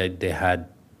 they had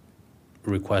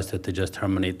requested to just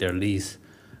terminate their lease.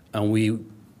 And we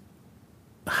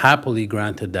happily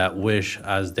granted that wish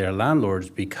as their landlords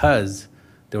because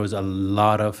there was a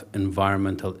lot of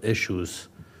environmental issues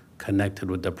connected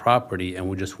with the property, and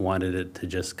we just wanted it to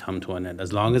just come to an end.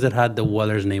 As long as it had the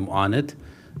Weller's name on it,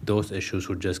 those issues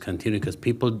would just continue, because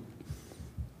people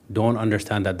don't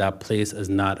understand that that place is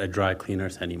not a dry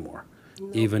cleaners anymore.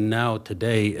 Even now,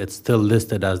 today, it's still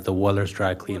listed as the Weller's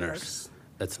Dry Cleaners.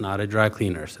 It's not a dry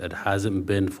cleaners. It hasn't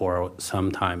been for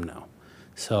some time now.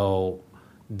 So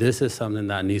this is something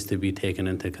that needs to be taken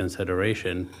into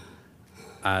consideration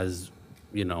as,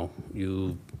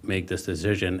 you make this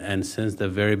decision. And since the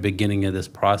very beginning of this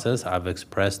process, I've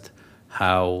expressed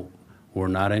how we're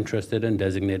not interested in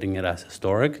designating it as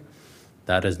historic.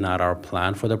 That is not our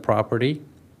plan for the property.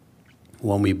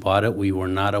 When we bought it, we were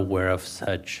not aware of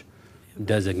such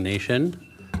designation.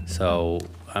 So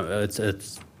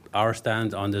it's our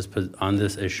stance on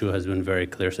this issue has been very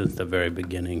clear since the very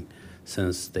beginning,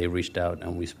 since they reached out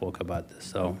and we spoke about this.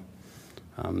 So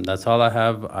that's all I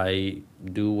have. I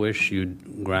do wish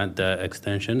you'd grant the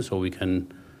extension so we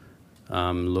can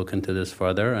look into this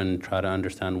further and try to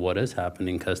understand what is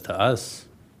happening, because to us,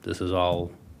 this is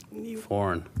all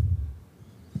foreign.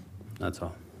 That's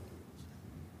all.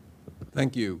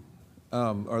 Thank you.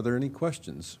 Are there any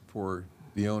questions for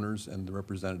the owners and the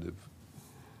representative?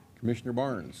 Commissioner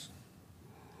Barnes.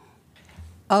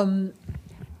 I'm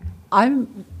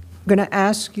going to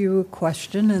ask you a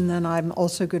question, and then I'm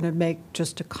also going to make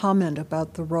just a comment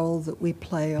about the role that we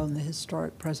play on the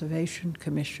Historic Preservation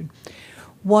Commission.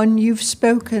 One, you've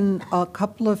spoken a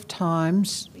couple of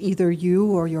times, either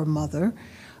you or your mother,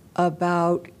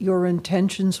 about your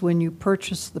intentions when you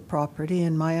purchased the property,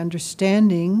 and my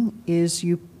understanding is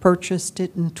you purchased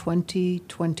it in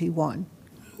 2021,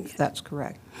 if that's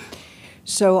correct.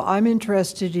 So I'm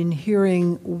interested in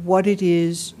hearing what it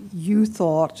is you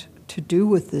thought to do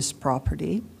with this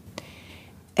property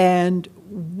and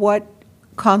what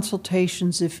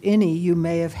consultations, if any, you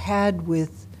may have had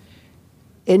with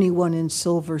anyone in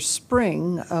Silver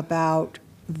Spring about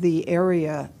the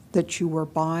area that you were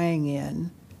buying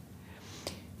in.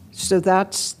 So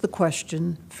that's the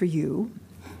question for you.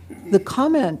 The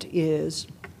comment is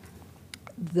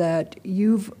that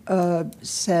you've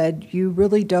said you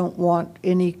really don't want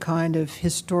any kind of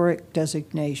historic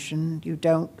designation. You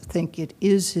don't think it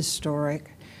is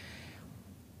historic.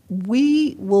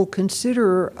 We will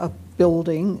consider a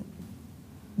building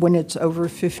when it's over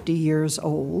 50 years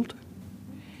old,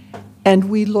 and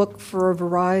we look for a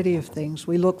variety of things.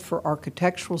 We look for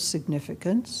architectural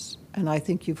significance, and I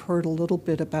think you've heard a little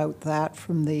bit about that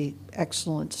from the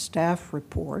excellent staff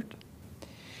report.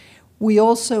 We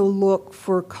also look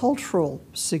for cultural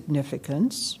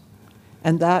significance,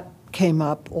 and that came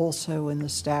up also in the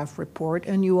staff report,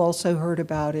 and you also heard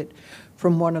about it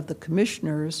from one of the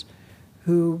commissioners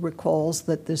who recalls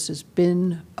that this has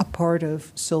been a part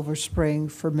of Silver Spring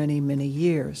for many, many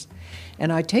years.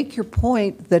 And I take your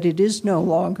point that it is no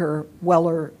longer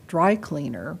Weller Dry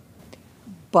Cleaner,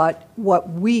 but what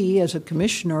we as a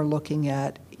commission are looking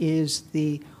at is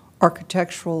the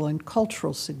architectural and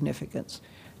cultural significance.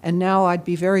 And now I'd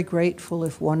be very grateful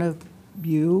if one of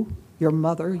you, your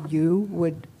mother, you,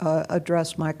 would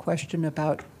address my question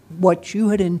about what you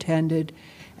had intended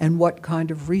and what kind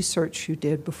of research you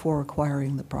did before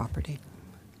acquiring the property.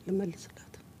 I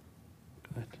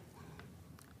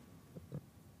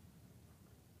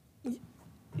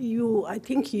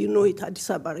think you know it,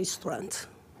 Addis Ababa restaurant.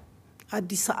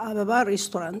 Addis Ababa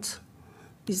restaurant,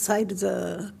 beside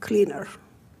the cleaner,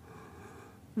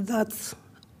 that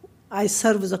I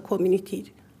serve the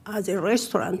community as a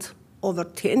restaurant over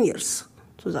 10 years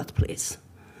to that place.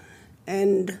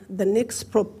 And the next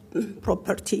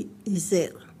property is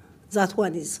there. That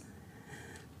one is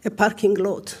a parking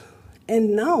lot.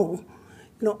 And now,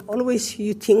 always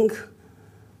you think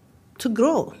to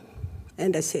grow.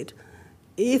 And I said,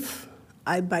 if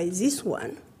I buy this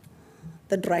one,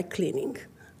 the dry cleaning,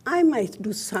 I might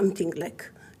do something like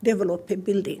develop a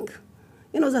building.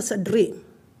 That's a dream.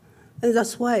 And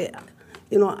that's why,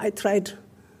 I tried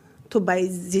to buy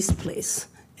this place.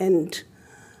 And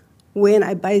when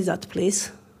I buy that place,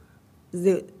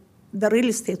 the real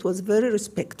estate was very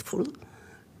respectful.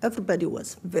 Everybody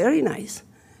was very nice.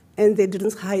 And they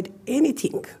didn't hide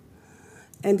anything.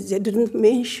 And they didn't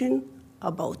mention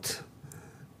about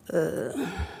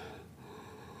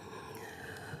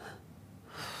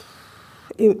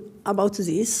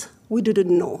this. We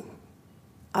didn't know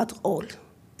at all.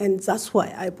 And that's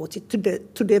why I bought it to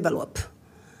develop.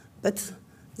 But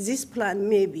this plan,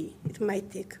 maybe it might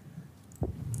take,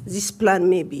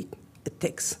 it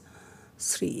takes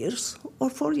 3 years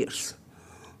or 4 years.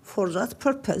 For that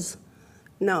purpose,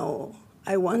 now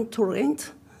I want to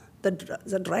rent the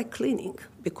dry cleaning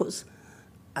because,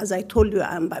 as I told you,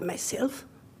 I'm by myself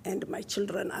and my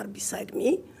children are beside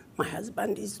me. my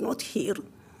husband is not here.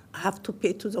 I have to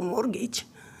pay to the mortgage.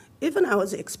 Even I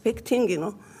was expecting,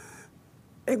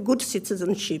 a good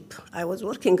citizenship. I was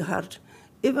working hard.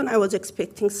 Even I was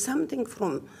expecting something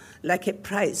from, like a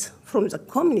prize from the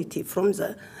community, from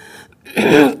the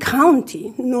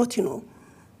county, not,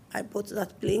 I bought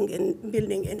that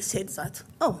building and said that,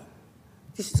 oh,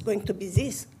 this is going to be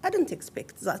this. I didn't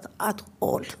expect that at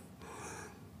all.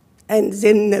 And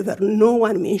then never, no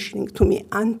one mentioning to me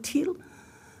until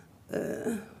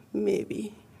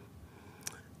maybe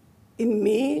in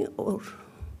May or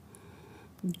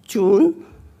June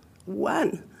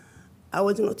 1, I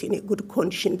was not in a good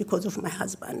condition because of my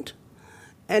husband.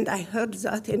 And I heard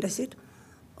that and I said,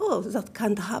 oh, that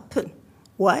can't happen.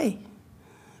 Why?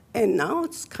 And now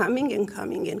it's coming and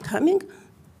coming and coming.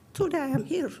 Today I am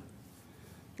here.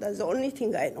 That's the only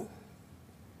thing I know.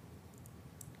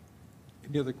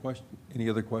 Any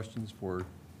other questions for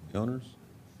the owners?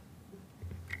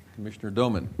 Commissioner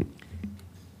Doman.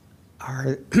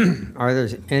 Are there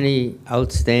any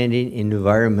outstanding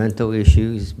environmental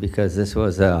issues? Because this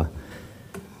was a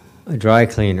dry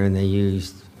cleaner and they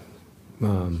used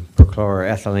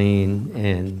perchloroethylene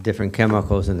and different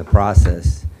chemicals in the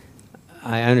process.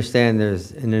 I understand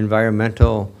there's an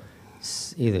environmental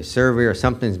either survey or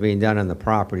something's being done on the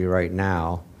property right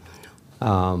now.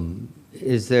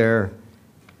 Is there,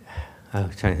 I'm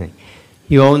trying to think,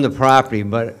 you own the property,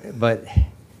 but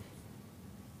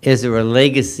is there a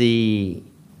legacy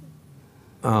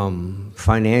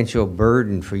financial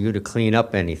burden for you to clean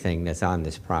up anything that's on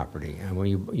this property? And when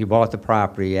you bought the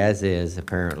property as is,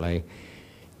 apparently,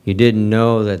 you didn't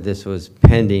know that this was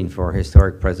pending for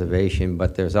historic preservation,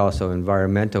 but there's also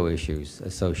environmental issues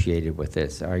associated with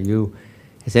this.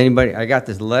 Has anybody, I got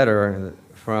this letter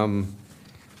from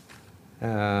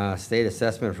State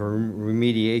Assessment for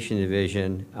Remediation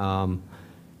Division.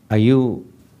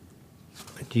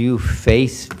 Do you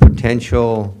face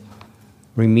potential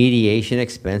remediation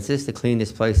expenses to clean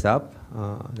this place up?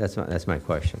 That's my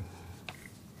question.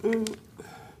 I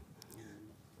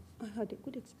had a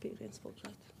good experience for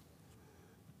that.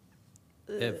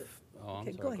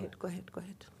 Go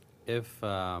ahead. If,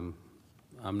 I'm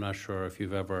not sure if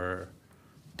you've ever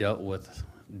dealt with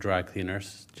dry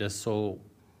cleaners, just so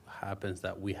happens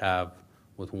that we have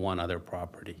with one other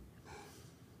property.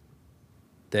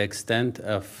 The extent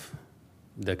of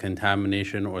the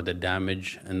contamination or the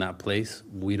damage in that place,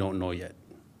 we don't know yet.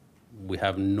 We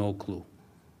have no clue.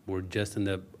 We're just in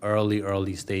the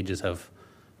early stages of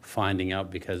finding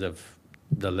out because of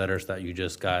the letters that you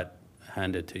just got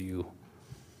handed to you.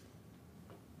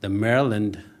 The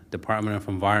Maryland Department of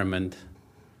Environment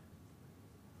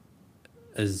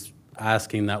is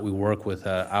asking that we work with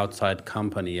an outside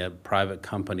company, a private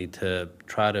company, to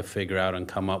try to figure out and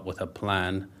come up with a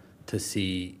plan to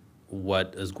see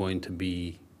what is going to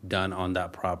be done on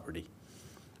that property.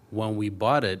 When we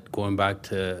bought it, going back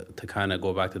to kind of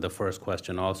go back to the first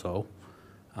question also,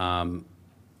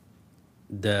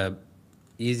 the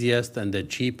easiest and the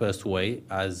cheapest way,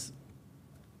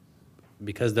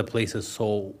 because the place is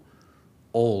so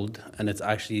old and it's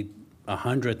actually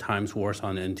 100 times worse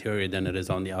on the interior than it is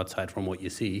on the outside from what you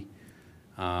see,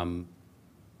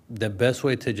 the best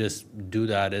way to just do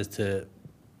that is to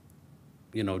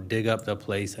dig up the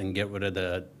place and get rid of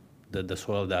the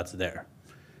soil that's there.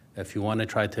 If you want to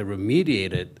try to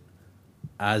remediate it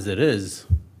as it is,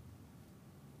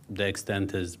 the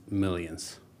extent is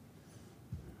millions.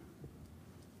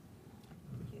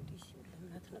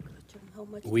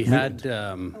 We had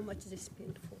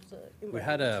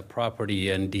a property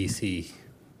in DC.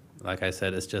 Like I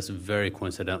said, it's just very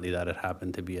coincidentally that it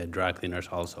happened to be a dry cleaners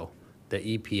also. The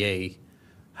EPA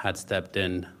had stepped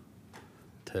in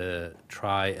to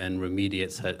try and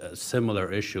remediate a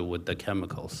similar issue with the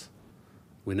chemicals.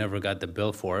 We never got the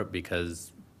bill for it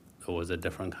because it was a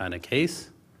different kind of case,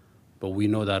 but we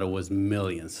know that it was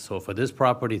millions. So for this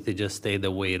property to just stay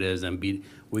the way it is and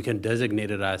we can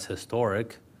designate it as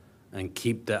historic and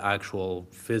keep the actual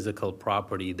physical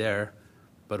property there,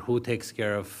 but who takes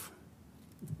care of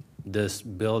this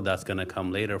bill that's gonna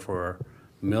come later for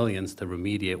millions to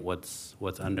remediate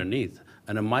what's underneath?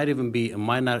 And it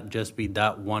might not just be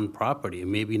that one property, it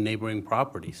may be neighboring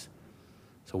properties.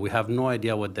 So we have no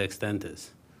idea what the extent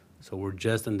is. So we're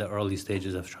just in the early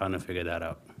stages of trying to figure that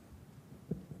out.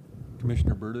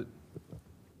 Commissioner Burdett?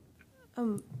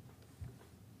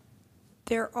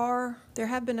 There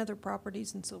have been other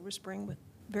properties in Silver Spring with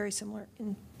very similar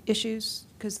issues,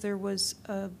 because there was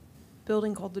a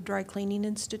building called the Dry Cleaning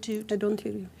Institute. I don't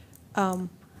hear you.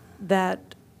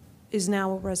 That is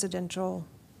now a residential,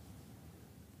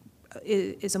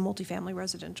 is a multifamily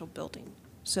residential building.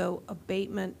 So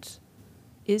abatement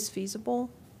is feasible.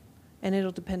 and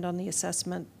it'll depend on the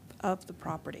assessment of the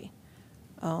property.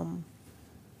 And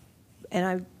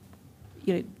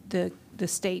the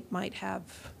state might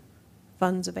have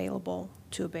funds available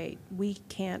to abate. We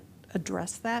can't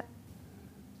address that.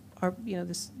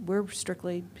 We're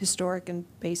strictly historic and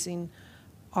basing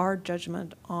our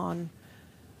judgment on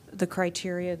the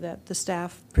criteria that the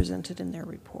staff presented in their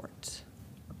reports.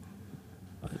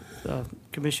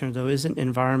 Commissioner, though, isn't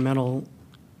environmental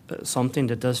something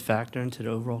that does factor into the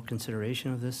overall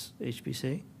consideration of this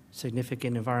HPC?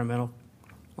 Significant environmental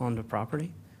on the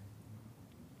property?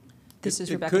 This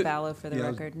is It Rebecca could- Ballo for the yeah.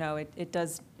 record. No, it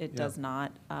does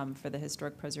not. For the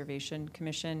Historic Preservation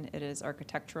Commission, it is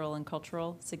architectural and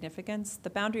cultural significance.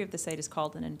 The boundary of the site is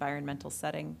called an environmental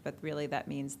setting, but really that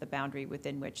means the boundary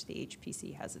within which the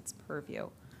HPC has its purview.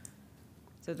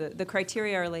 So the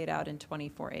criteria are laid out in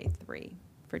 24A3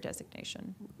 for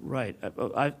designation. Right.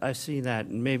 I see that.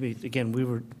 And maybe, again, we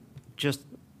were just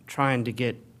trying to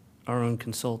get our own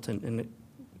consultant, and the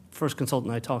first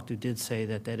consultant I talked to did say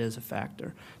that that is a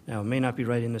factor. Now, it may not be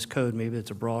right in this code, maybe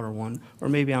it's a broader one, or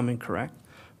maybe I'm incorrect,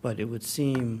 but it would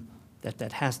seem that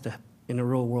that has to, in the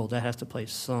real world, that has to play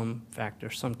some factor,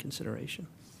 some consideration.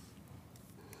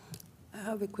 I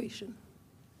have a question.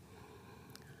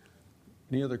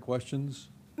 Any other questions?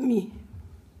 Me.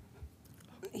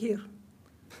 Here.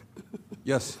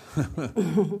 Yes.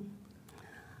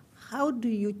 How do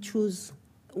you choose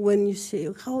when you say,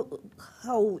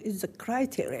 how is the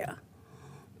criteria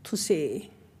to say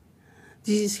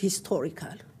this is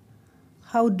historical?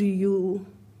 How do you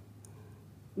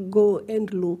go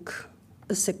and look,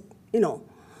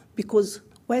 because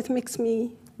what makes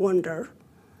me wonder,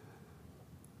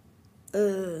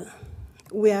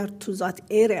 we are to that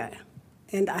area,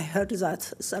 and I heard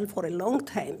that for a long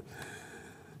time,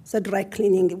 the dry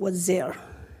cleaning was there.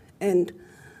 And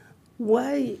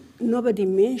why nobody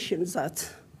mentions that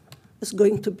it's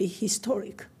going to be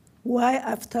historic? Why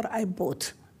after I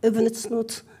bought, even it's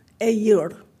not a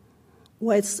year,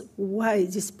 why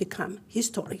this become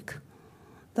historic?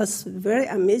 That's very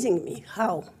amazing me.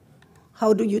 How?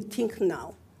 How do you think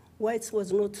now? Why it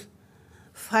was not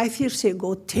 5 years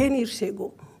ago, 10 years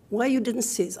ago? Why you didn't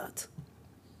say that?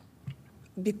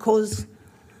 Because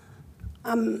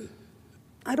I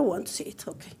don't want to say it,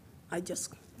 okay. I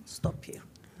just stop here.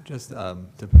 Just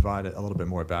to provide a little bit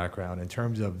more background, in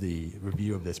terms of the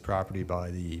review of this property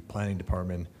by the planning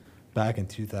department, back in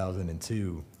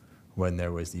 2002, when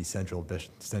there was the central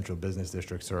business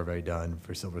district survey done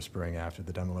for Silver Spring after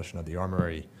the demolition of the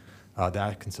armory,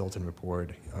 that consultant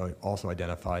report also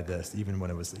identified this, even when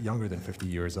it was younger than 50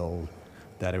 years old,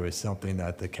 that it was something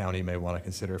that the county may want to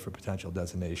consider for potential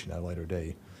designation at a later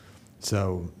date.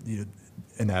 So,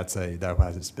 and that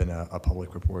has been a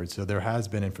public report. So there has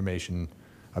been information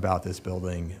about this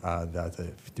building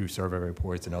through survey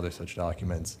reports and other such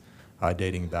documents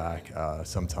dating back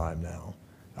some time now.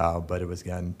 But it was,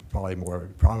 again, probably more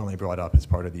prominently brought up as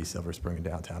part of the Silver Spring and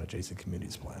Downtown Adjacent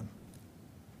Communities Plan.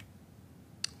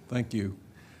 Thank you.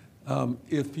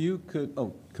 If you could,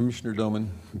 Commissioner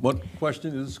Doman, what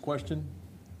question is this question?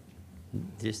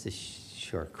 Just a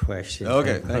short question.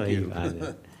 Okay, thank you.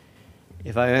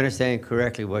 If I understand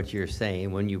correctly what you're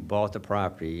saying, when you bought the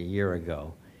property a year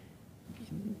ago,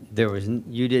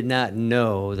 you did not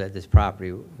know that this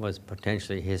property was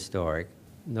potentially historic.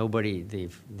 Nobody,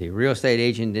 the real estate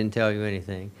agent didn't tell you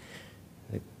anything.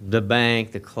 The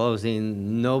bank, the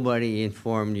closing, nobody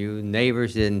informed you.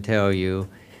 Neighbors didn't tell you.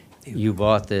 You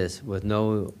bought this with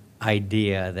no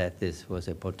idea that this was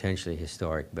a potentially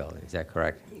historic building. Is that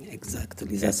correct?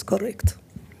 Exactly, that's correct.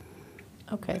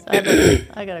 Okay, so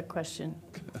I got a question.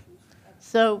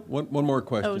 So. One more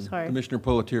question. Oh, sorry. Commissioner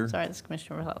Pelletier. Sorry, this is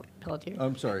Commissioner Pelletier.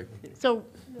 I'm sorry. So.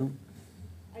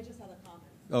 I just had a comment.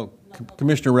 Oh,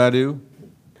 Commissioner Radu.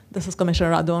 This is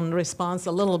Commissioner Radu in response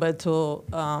a little bit to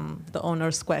the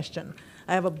owner's question.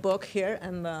 I have a book here,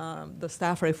 and the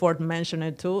staff report mentioned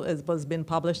it too. It was been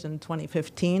published in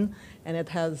 2015, and it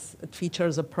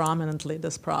features prominently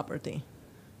this property.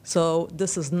 So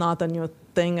this is not a new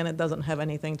thing, and it doesn't have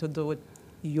anything to do with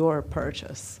your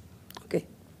purchase. Okay,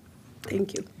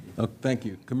 thank you. Oh, thank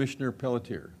you. Commissioner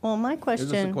Pelletier. Well, my question.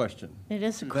 Is this a question? It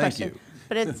is a Thank question. you.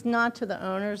 But it's not to the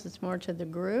owners, it's more to the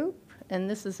group, and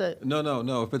this is a.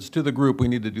 No. If it's to the group, we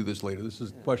need to do this later. This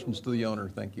is questions to the owner.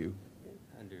 Thank you.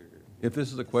 If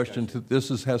this is a question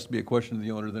has to be a question to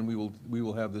the owner, then we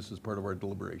will have this as part of our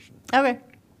deliberation. Okay.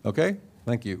 Okay?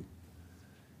 Thank you.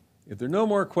 If there are no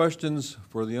more questions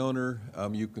for the owner,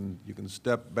 you can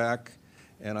step back.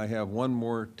 And I have one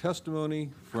more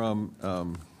testimony from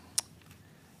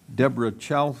Deborah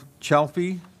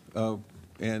Chalfie,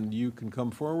 and you can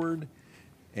come forward,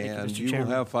 and Mr. you will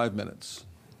Chairman. have 5 minutes.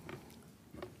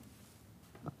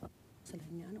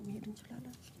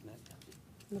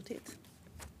 Not it.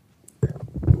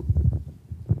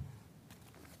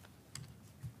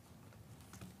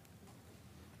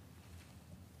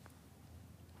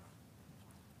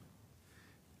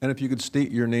 And if you could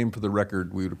state your name for the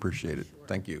record, we would appreciate it.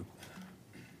 Thank you.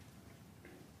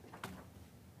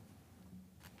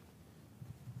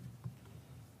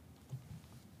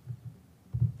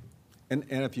 And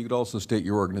if you could also state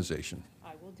your organization.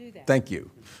 I will do that. Thank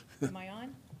you. Am I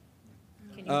on?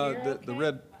 Can you hear The okay?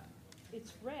 red,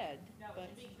 It's red, but,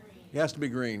 it has to be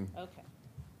green. okay.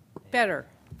 Better.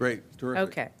 Great, terrific.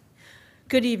 Okay.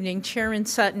 Good evening, Chairman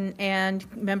Sutton and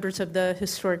members of the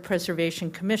Historic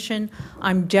Preservation Commission.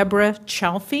 I'm Deborah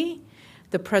Chalfie,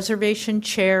 the Preservation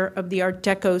Chair of the Art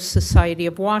Deco Society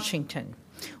of Washington.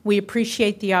 We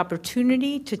appreciate the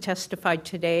opportunity to testify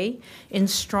today in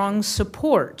strong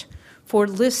support for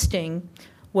listing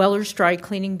Weller's Dry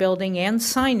Cleaning Building and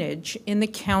signage in the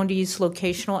county's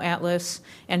locational atlas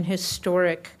and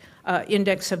historic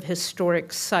index of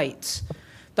historic sites.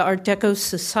 The Art Deco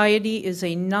Society is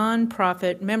a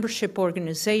nonprofit membership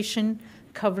organization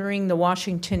covering the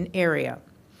Washington area.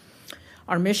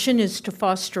 Our mission is to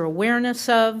foster awareness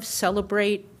of,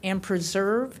 celebrate, and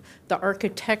preserve the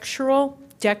architectural,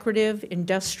 decorative,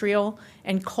 industrial,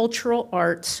 and cultural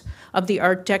arts of the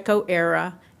Art Deco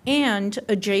era and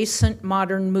adjacent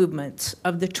modern movements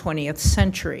of the 20th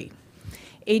century.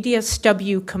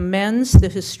 ADSW commends the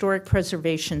historic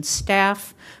preservation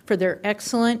staff for their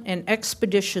excellent and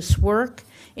expeditious work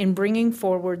in bringing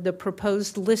forward the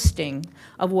proposed listing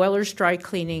of Weller's Dry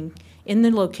Cleaning in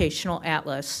the locational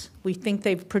atlas. We think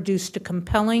they've produced a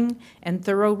compelling and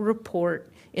thorough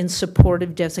report in support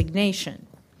of designation.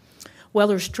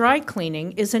 Weller's Dry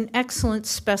Cleaning is an excellent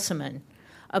specimen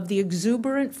of the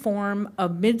exuberant form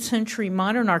of mid-century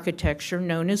modern architecture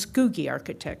known as Googie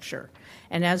architecture.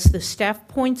 And as the staff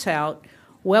points out,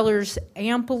 Weller's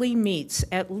amply meets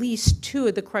at least two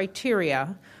of the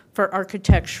criteria for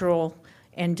architectural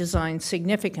and design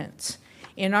significance.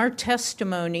 In our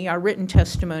testimony, our written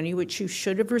testimony, which you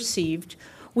should have received,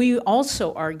 we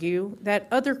also argue that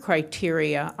other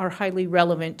criteria are highly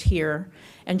relevant here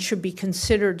and should be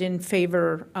considered in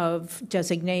favor of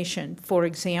designation. For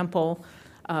example,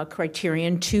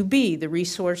 criterion 2B, the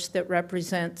resource that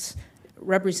represents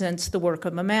the work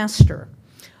of a master.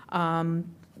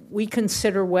 We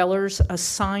consider Weller's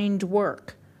assigned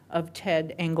work of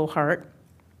Ted Engelhart,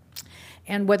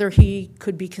 and whether he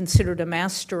could be considered a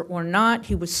master or not,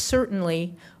 he was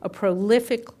certainly a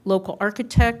prolific local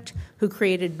architect who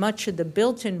created much of the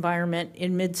built environment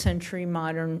in mid-century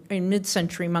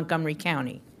Montgomery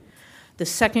County. The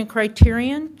second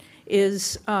criterion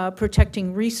is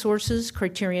protecting resources,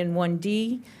 criterion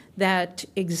 1D, that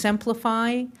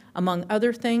exemplify, among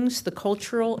other things, the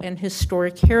cultural and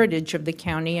historic heritage of the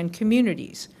county and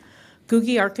communities.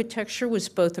 Googie architecture was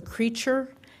both a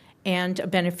creature and a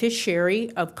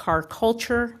beneficiary of car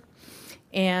culture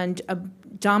and a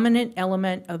dominant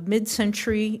element of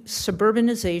mid-century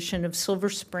suburbanization of Silver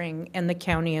Spring and the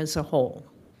county as a whole.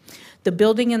 The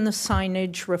building and the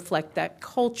signage reflect that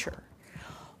culture.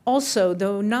 Also,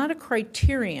 though not a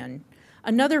criterion,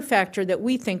 another factor that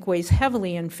we think weighs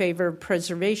heavily in favor of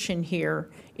preservation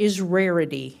here is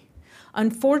rarity.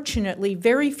 Unfortunately,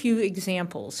 very few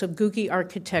examples of Googie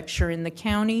architecture in the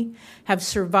county have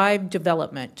survived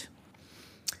development.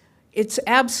 It's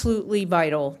absolutely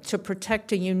vital to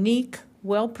protect a unique,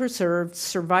 well-preserved,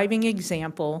 surviving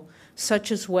example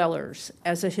such as Weller's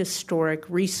as a historic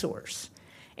resource.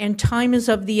 And time is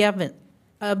of the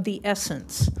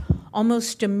essence.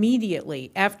 Almost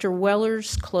immediately after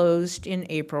Weller's closed in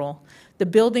April, the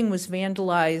building was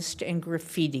vandalized and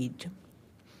graffitied.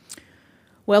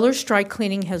 Weller's Dry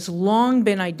Cleaning has long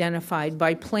been identified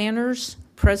by planners,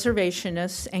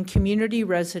 preservationists, and community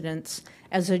residents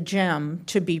as a gem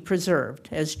to be preserved.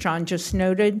 As John just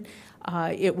noted,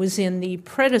 it was in the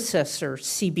predecessor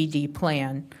CBD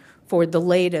plan for the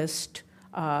latest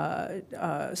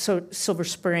Silver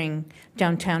Spring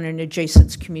downtown and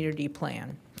adjacent community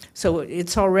plan. So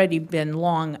it's already been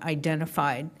long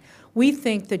identified. We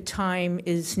think the time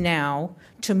is now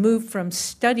to move from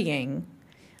studying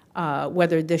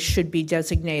whether this should be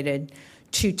designated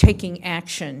to taking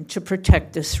action to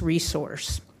protect this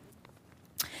resource.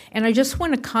 And I just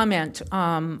want to comment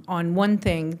on one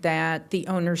thing that the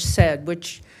owner said,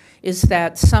 which is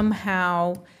that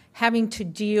somehow having to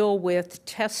deal with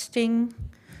testing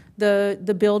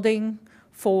the building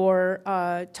for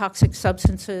toxic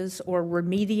substances or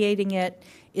remediating it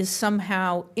is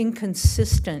somehow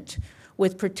inconsistent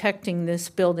with protecting this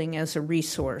building as a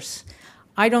resource.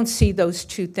 I don't see those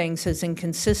two things as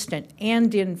inconsistent.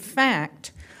 And in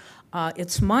fact,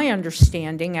 It's my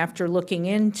understanding, after looking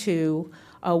into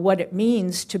what it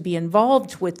means to be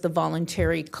involved with the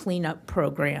voluntary cleanup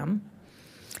program,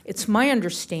 it's my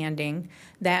understanding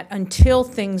that until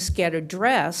things get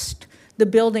addressed, the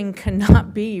building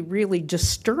cannot be really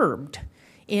disturbed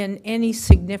in any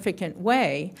significant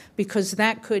way, because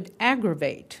that could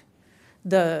aggravate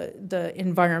the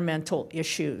environmental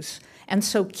issues. And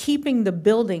so keeping the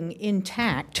building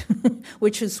intact,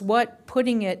 which is what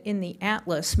putting it in the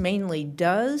atlas mainly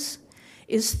does,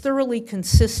 is thoroughly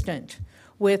consistent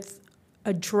with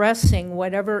addressing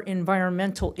whatever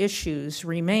environmental issues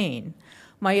remain.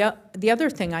 The other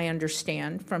thing I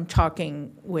understand from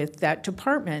talking with that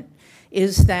department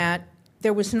is that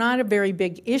there was not a very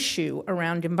big issue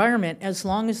around environment as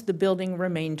long as the building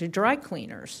remained to dry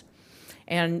cleaners,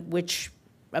 and which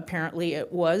apparently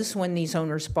it was when these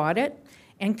owners bought it,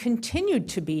 and continued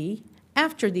to be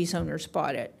after these owners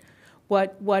bought it.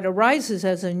 What arises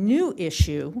as a new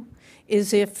issue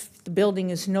is if the building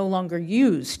is no longer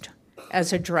used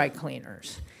as a dry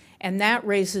cleaners. And that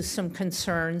raises some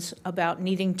concerns about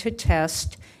needing to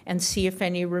test and see if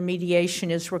any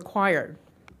remediation is required.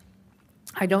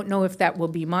 I don't know if that will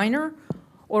be minor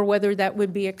or whether that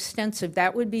would be extensive.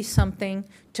 That would be something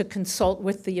to consult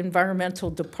with the environmental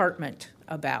department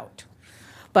about.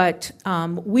 But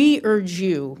we urge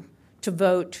you to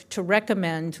vote to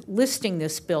recommend listing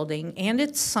this building and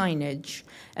its signage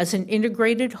as an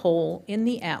integrated whole in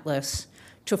the atlas,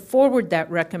 to forward that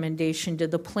recommendation to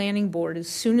the planning board as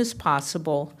soon as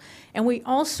possible. And we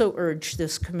also urge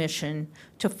this commission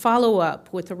to follow up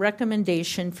with a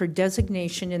recommendation for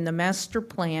designation in the master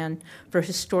plan for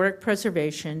historic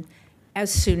preservation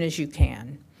as soon as you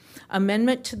can.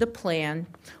 Amendment to the plan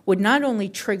would not only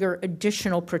trigger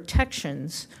additional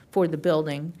protections for the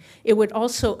building, it would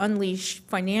also unleash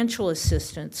financial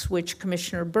assistance, which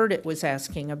Commissioner Burdett was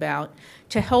asking about,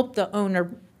 to help the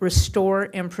owner restore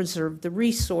and preserve the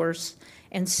resource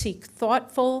and seek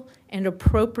thoughtful and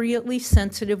appropriately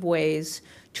sensitive ways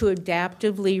to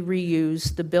adaptively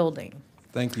reuse the building.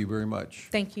 Thank you very much.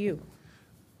 Thank you.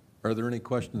 Are there any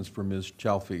questions for Ms.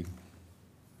 Chalfie?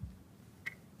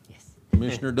 Yes.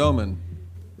 Commissioner Doman.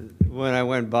 When I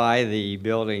went by the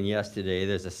building yesterday,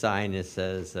 there's a sign that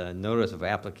says, notice of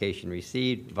application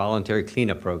received, voluntary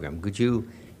cleanup program. Could you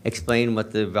explain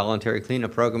what the voluntary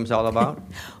cleanup program is all about?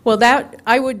 Well, that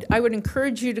I would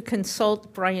encourage you to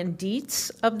consult Brian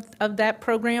Dietz of that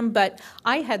program, but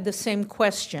I had the same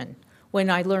question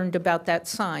when I learned about that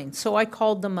sign. So I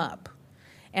called them up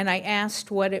and I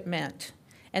asked what it meant.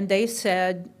 And they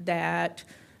said that,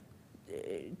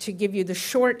 to give you the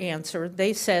short answer,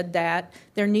 they said that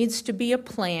there needs to be a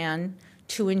plan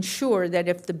to ensure that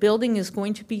if the building is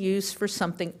going to be used for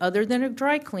something other than a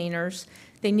dry cleaners,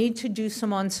 they need to do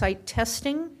some on-site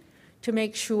testing to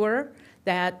make sure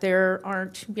that there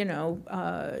aren't,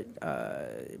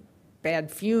 bad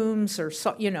fumes or,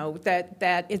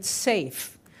 that it's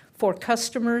safe for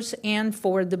customers and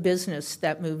for the business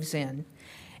that moves in.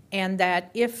 And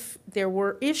that if there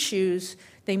were issues,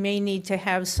 they may need to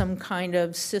have some kind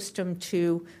of system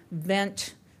to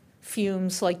vent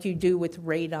fumes like you do with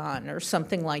radon or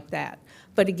something like that.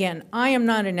 But again, I am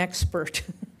not an expert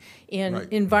in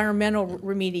environmental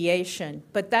remediation,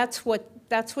 but that's what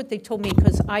they told me,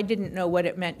 because I didn't know what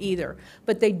it meant either.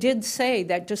 But they did say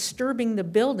that disturbing the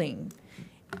building,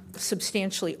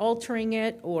 substantially altering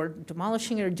it or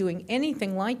demolishing it or doing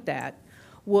anything like that,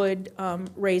 would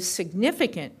raise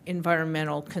significant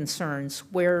environmental concerns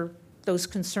where those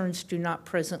concerns do not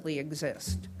presently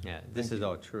exist. Yeah, this is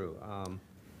all true.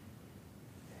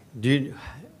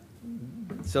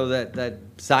 So that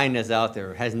sign that's out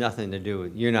there has nothing to do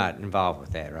with, you're not involved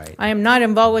with that, right? I am not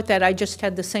involved with that. I just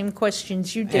had the same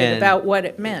questions you did And about what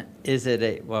it meant. Is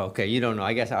it well, okay, you don't know.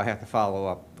 I guess I'll have to follow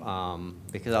up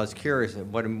because I was curious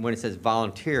when it says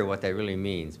volunteer, what that really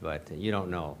means, but you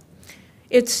don't know.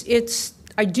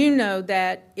 I do know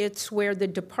that it's where the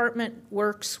department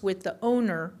works with the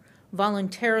owner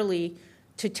voluntarily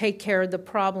to take care of the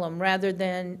problem rather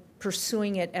than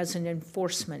pursuing it as an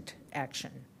enforcement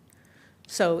action.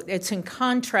 So it's in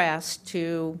contrast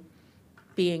to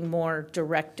being more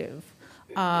directive.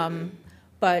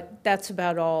 But that's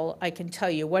about all I can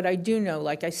tell you. What I do know,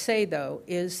 like I say, though,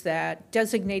 is that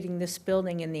designating this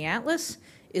building in the atlas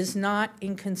is not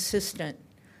inconsistent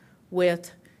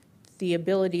with the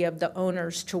ability of the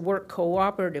owners to work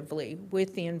cooperatively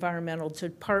with the environmental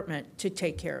department to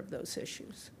take care of those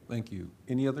issues. Thank you.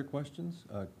 Any other questions?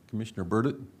 Commissioner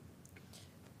Burdett?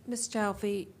 Ms.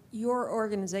 Chalfie, your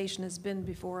organization has been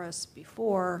before us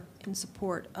before in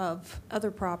support of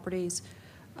other properties.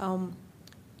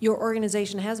 Your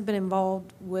organization has been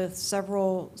involved with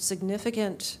several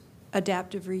significant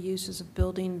adaptive reuses of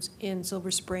buildings in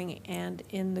Silver Spring and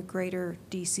in the greater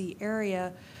DC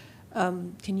area.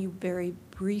 Can you very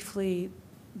briefly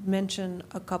mention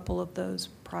a couple of those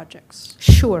projects?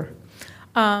 Sure.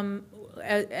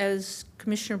 As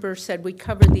Commissioner Burr said, we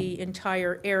cover the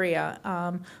entire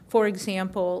area. For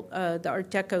example, the Art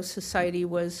Deco Society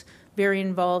was very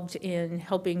involved in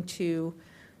helping to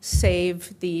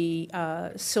save the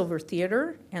Silver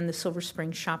Theater and the Silver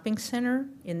Spring Shopping Center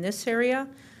in this area.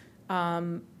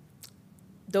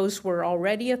 Those were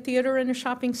already a theater and a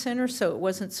shopping center, so it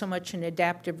wasn't so much an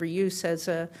adaptive reuse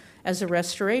as a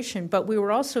restoration. But we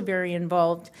were also very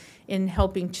involved in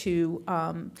helping to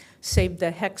save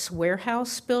the Hex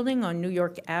Warehouse building on New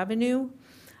York Avenue.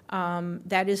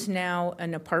 That is now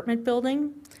an apartment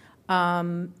building.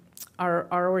 Our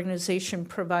organization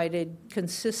provided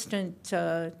consistent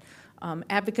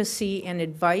advocacy and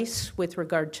advice with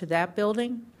regard to that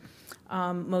building.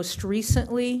 Most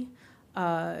recently,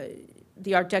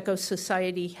 the Art Deco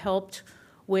Society helped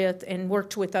with and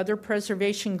worked with other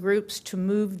preservation groups to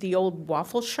move the old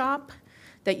waffle shop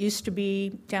that used to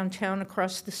be downtown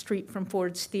across the street from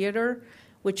Ford's Theater,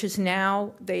 which is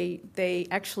now, they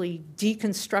actually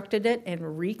deconstructed it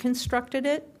and reconstructed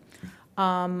it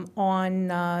on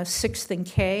 6th and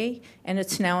K, and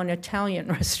it's now an Italian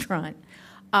restaurant.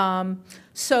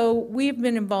 So we've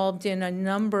been involved in a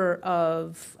number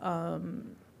of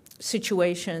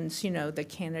situations, you know, the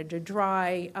Canada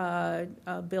Dry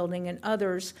building and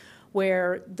others,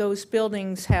 where those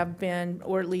buildings have been,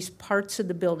 or at least parts of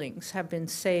the buildings have been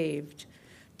saved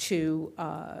to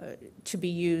be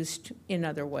used in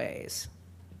other ways.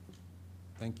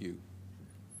 Thank you.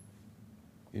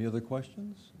 Any other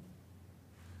questions?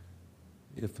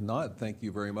 If not, thank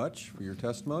you very much for your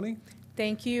testimony.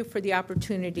 Thank you for the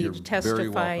opportunity You're to very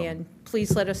testify, welcome. and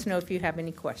please let us know if you have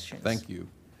any questions. Thank you.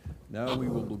 Now we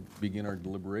will begin our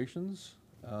deliberations.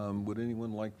 Would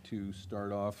anyone like to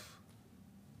start off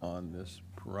on this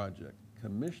project?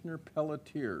 Commissioner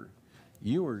Pelletier,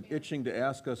 you were itching to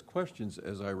ask us questions,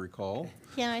 as I recall.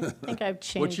 Yeah, I think I've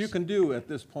changed. What you can do at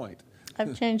this point.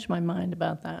 I've changed my mind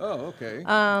about that. Oh, okay.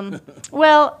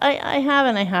 Well, I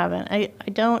haven't. I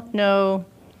don't know.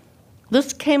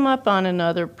 This came up on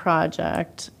another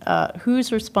project,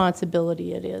 whose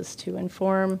responsibility it is to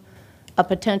inform a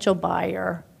potential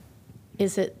buyer.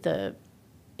 Is it the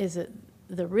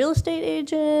real estate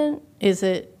agent? Is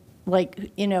it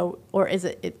like, you know, or is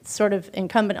it sort of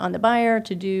incumbent on the buyer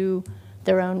to do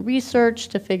their own research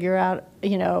to figure out,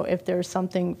 you know, if there's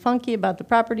something funky about the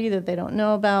property that they don't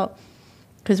know about?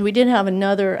 Because we did have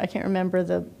another, I can't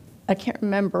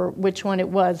remember which one it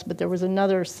was, but there was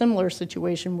another similar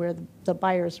situation where the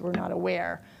buyers were not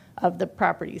aware of the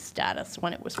property status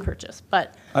when it was purchased.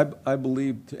 But I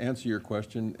believe, to answer your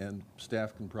question, and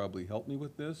staff can probably help me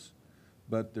with this,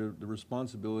 but the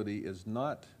responsibility is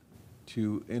not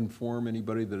to inform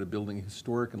anybody that a building is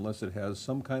historic unless it has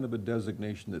some kind of a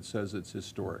designation that says it's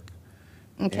historic.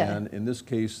 Okay. And in this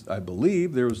case, I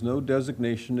believe there was no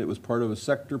designation. It was part of a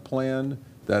sector plan,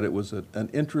 that it was an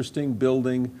interesting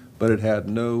building, but it had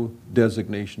no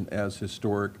designation as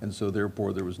historic, and so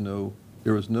therefore there was no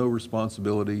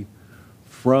responsibility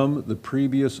from the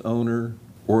previous owner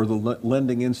or the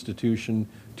lending institution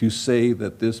to say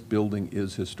that this building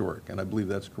is historic. And I believe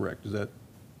that's correct. Is that?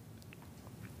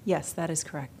 Yes, that is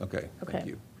correct. Okay, thank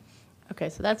you. Okay,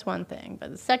 so that's one thing.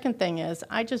 But the second thing is,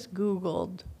 I just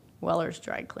Googled Weller's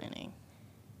Dry Cleaning,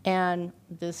 and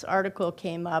this article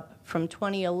came up from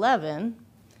 2011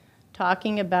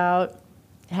 talking about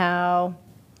how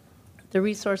the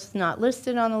resource is not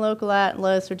listed on the local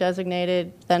atlas or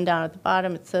designated. Then down at the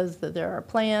bottom, it says that there are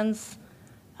plans.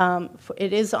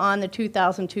 It is on the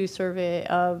 2002 survey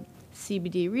of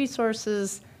CBD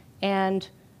resources, and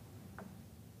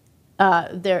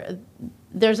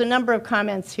there's a number of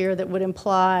comments here that would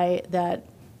imply that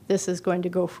this is going to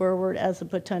go forward as a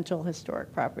potential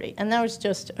historic property. And that was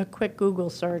just a quick Google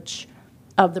search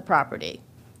of the property.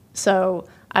 So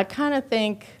I kind of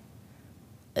think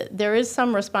there is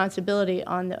some responsibility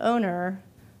on the owner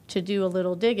to do a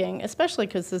little digging, especially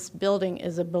because this building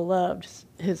is a beloved,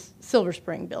 his Silver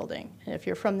Spring building. And if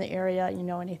you're from the area, you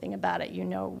know anything about it, you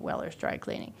know Weller's Dry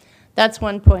Cleaning. That's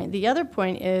one point. The other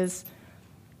point is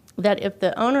that if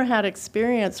the owner had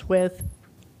experience with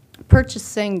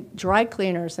purchasing dry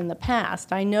cleaners in the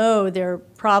past, I know they're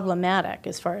problematic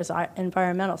as far as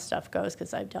environmental stuff goes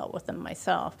because I've dealt with them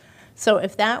myself. So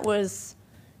if that was,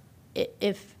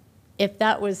 if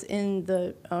that was in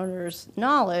the owner's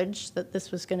knowledge that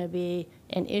this was going to be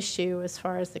an issue as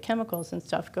far as the chemicals and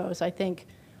stuff goes, I think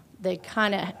they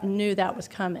kind of knew that was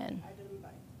coming. I didn't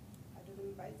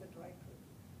buy the dry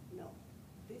cleaner. No,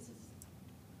 this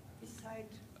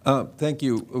Thank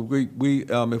you.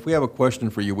 If we have a question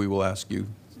for you, we will ask you.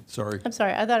 Sorry. I'm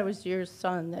sorry, I thought it was your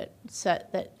son that said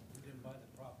that. We didn't buy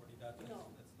the property, that's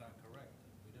not correct.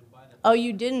 We didn't buy the. Oh,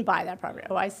 you didn't buy that property.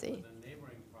 Oh, I see. It was a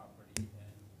neighboring property, and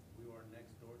we were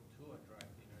next door to a dry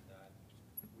cleaner that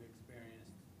we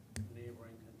experienced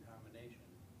neighboring contamination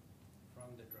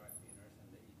from the dry cleaners,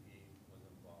 and the EPA was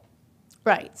involved.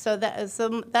 Right, so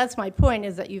that's my point,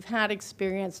 is that you've had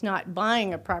experience not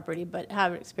buying a property, but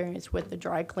have experience with the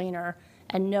dry cleaner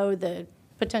and know the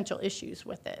potential issues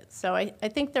with it. So I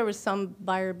think there was some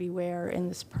buyer beware in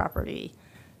this property.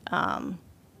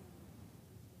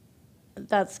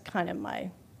 That's kind of my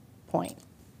point.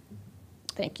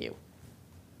 Thank you.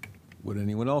 Would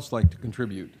anyone else like to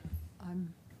contribute?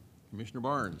 Commissioner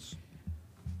Barnes.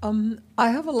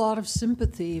 I have a lot of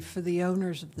sympathy for the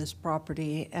owners of this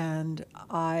property, and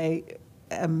I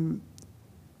am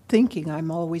thinking, I'm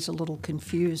always a little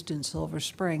confused in Silver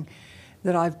Spring,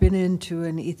 that I've been into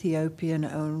an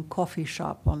Ethiopian-owned coffee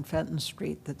shop on Fenton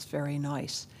Street that's very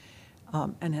nice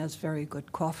and has very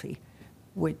good coffee,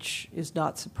 which is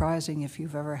not surprising if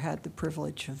you've ever had the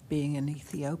privilege of being in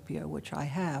Ethiopia, which I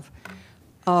have.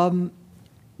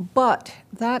 But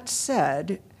that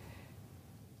said,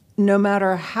 no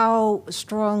matter how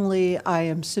strongly I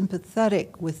am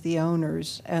sympathetic with the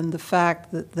owners and the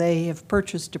fact that they have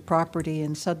purchased a property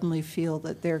and suddenly feel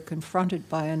that they're confronted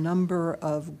by a number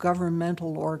of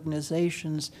governmental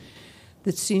organizations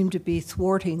that seem to be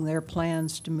thwarting their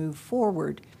plans to move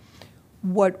forward,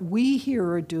 what we here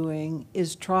are doing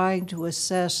is trying to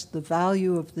assess the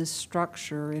value of this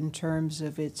structure in terms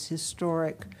of its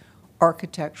historic,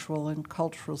 architectural, and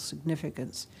cultural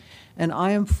significance. And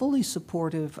I am fully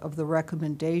supportive of the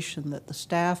recommendation that the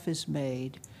staff has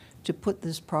made to put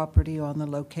this property on the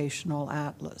locational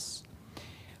atlas.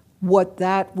 What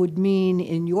that would mean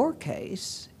in your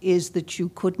case is that you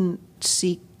couldn't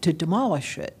seek to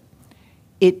demolish it.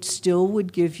 It still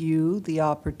would give you the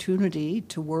opportunity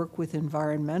to work with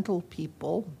environmental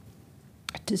people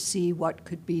to see what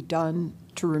could be done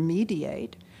to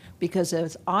remediate, because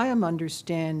as I am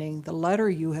understanding the letter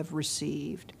you have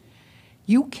received,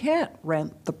 you can't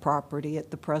rent the property at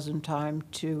the present time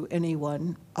to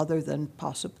anyone other than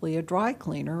possibly a dry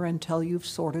cleaner until you've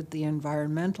sorted the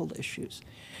environmental issues.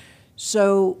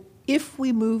 So if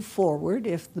we move forward,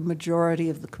 if the majority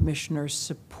of the commissioners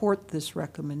support this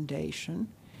recommendation,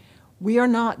 we are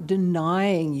not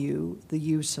denying you the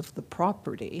use of the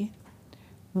property.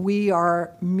 We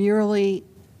are merely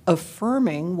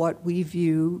affirming what we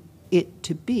view it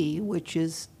to be, which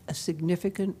is a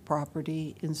significant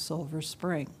property in Silver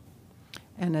Spring.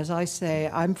 And as I say,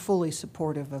 I'm fully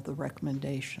supportive of the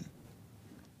recommendation.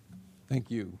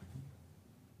 Thank you.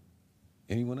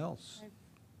 Anyone else?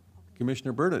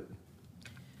 Commissioner Burdett.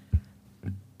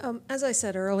 As I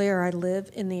said earlier, I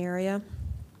live in the area,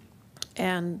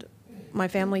 and my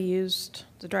family used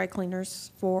the dry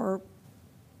cleaners for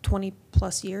 20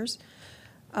 plus years.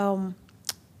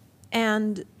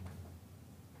 And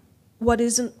what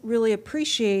isn't really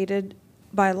appreciated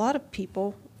by a lot of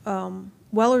people,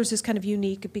 Weller's is kind of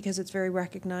unique because it's very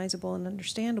recognizable and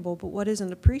understandable, but what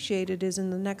isn't appreciated is in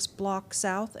the next block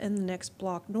south and the next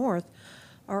block north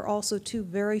are also two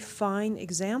very fine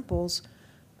examples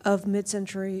of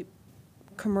mid-century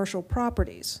commercial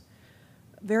properties.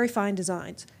 Very fine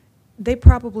designs. They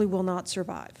probably will not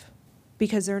survive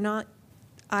because they're not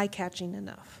eye-catching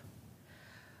enough.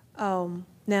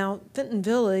 Now, Fenton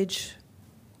Village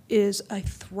is a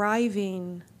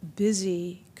thriving,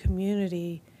 busy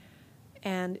community,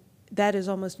 and that is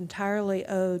almost entirely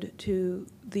owed to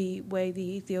the way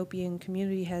the Ethiopian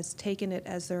community has taken it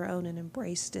as their own and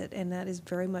embraced it, and that is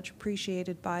very much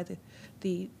appreciated by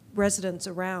the residents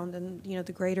around and, you know,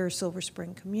 the greater Silver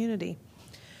Spring community.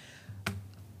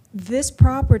 This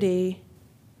property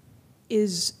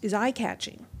is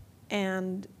eye-catching,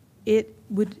 and it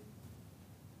would,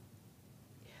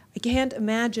 I can't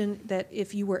imagine that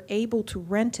if you were able to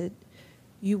rent it,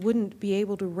 you wouldn't be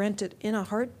able to rent it in a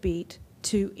heartbeat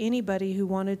to anybody who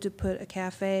wanted to put a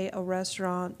cafe, a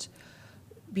restaurant,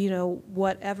 you know,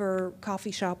 whatever, coffee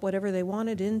shop, whatever they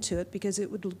wanted into it, because it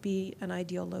would be an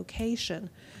ideal location.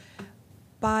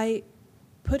 By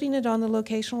putting it on the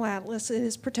locational atlas, it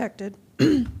is protected.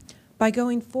 By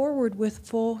going forward with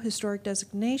full historic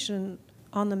designation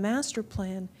on the master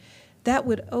plan, that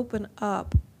would open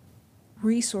up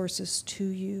resources to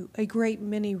you, a great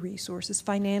many resources,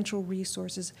 financial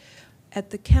resources,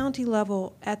 at the county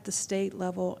level, at the state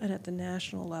level, and at the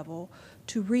national level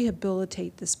to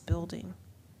rehabilitate this building.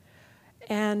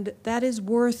 And that is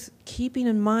worth keeping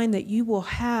in mind, that you will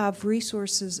have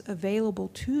resources available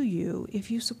to you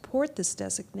if you support this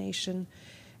designation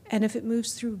and if it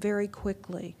moves through very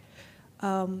quickly.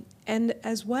 And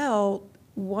as well,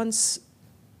 once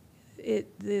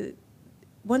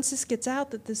this gets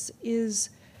out that this is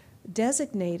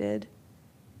designated,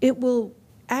 it will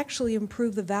actually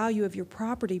improve the value of your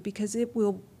property, because it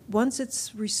will, once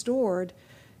it's restored,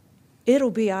 it'll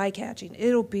be eye-catching.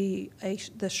 It'll be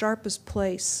the sharpest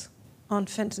place on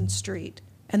Fenton Street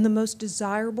and the most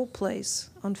desirable place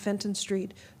on Fenton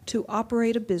Street to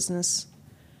operate a business,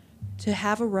 to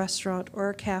have a restaurant or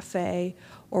a cafe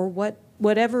or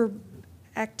whatever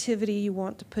activity you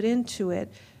want to put into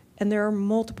it. And there are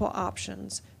multiple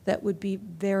options that would be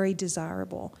very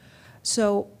desirable.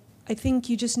 So I think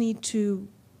you just need to,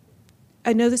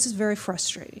 I know this is very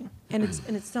frustrating, and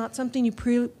it's not something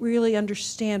you really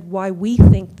understand why we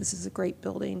think this is a great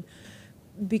building,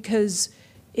 because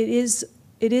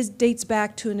it dates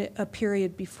back to a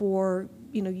period before,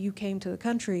 you know, you came to the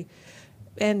country,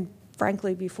 and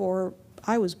frankly before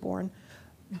I was born.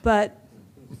 But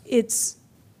it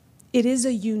is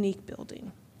a unique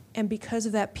building, and because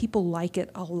of that, people like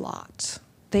it a lot.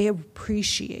 They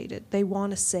appreciate it. They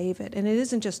want to save it, and it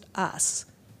isn't just us.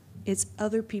 It's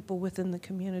other people within the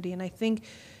community. And I think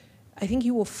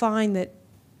you will find that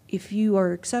if you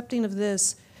are accepting of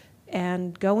this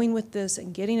and going with this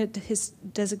and getting it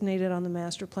designated on the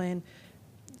master plan,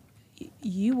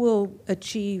 you will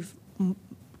achieve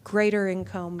greater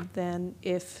income than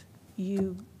if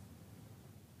you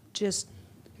just,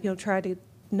 you know, try to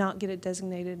not get it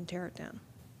designated and tear it down.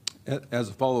 As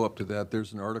a follow-up to that,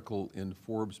 there's an article in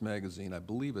Forbes magazine, I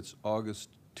believe it's August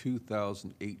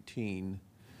 2018,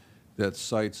 that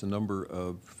cites a number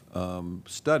of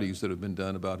studies that have been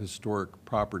done about historic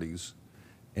properties.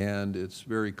 And it's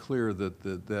very clear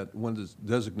that when it's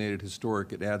designated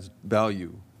historic, it adds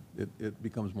value. It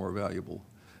becomes more valuable,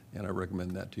 and I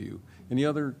recommend that to you. Any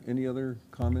other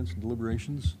comments,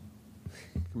 deliberations?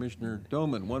 Commissioner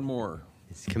Doman, one more.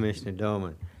 It's Commissioner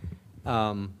Doman.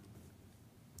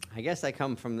 I guess I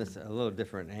come from this a little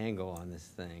different angle on this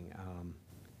thing.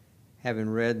 Having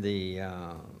read the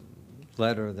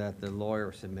letter that the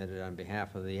lawyer submitted on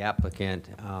behalf of the applicant,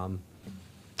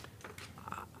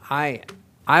 I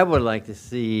would like to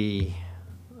see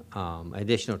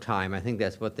additional time. I think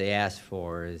that's what they asked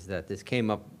for, is that this came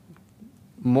up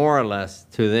more or less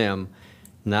to them,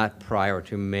 not prior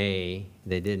to May.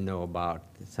 They didn't know about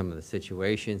some of the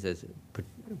situations as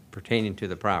pertaining to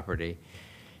the property.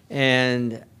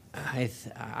 And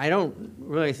I don't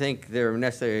really think they're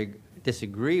necessarily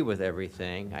disagree with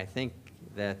everything. I think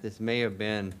that this may have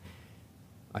been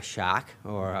a shock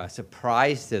or a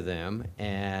surprise to them,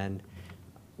 and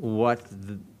what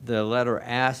the letter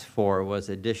asked for was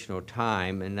additional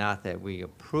time, and not that we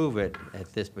approve it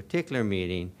at this particular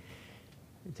meeting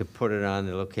to put it on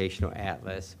the locational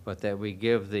atlas, but that we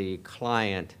give the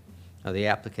client, or the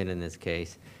applicant in this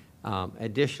case,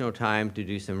 additional time to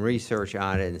do some research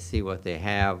on it and see what they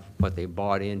have, what they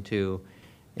bought into.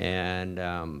 And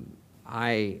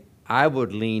I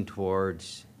would lean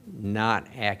towards not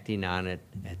acting on it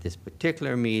at this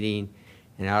particular meeting,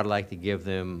 and I would like to give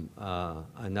them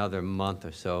another month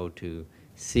or so to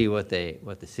see what the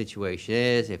situation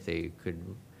is, if they could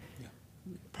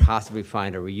possibly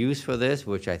find a reuse for this,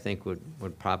 which I think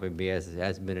would probably be, as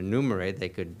has been enumerated, they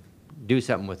could do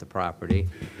something with the property.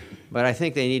 But I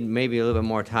think they need maybe a little bit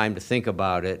more time to think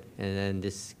about it and then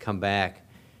just come back.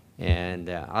 And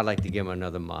I'd like to give them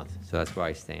another month. So that's where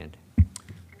I stand.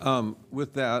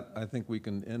 With that, I think we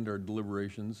can end our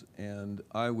deliberations, and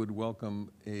I would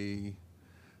welcome a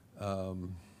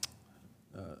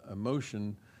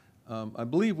motion. I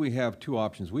believe we have two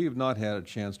options. We have not had a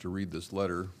chance to read this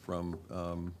letter from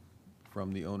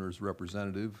the owner's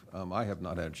representative. I have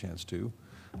not had a chance to.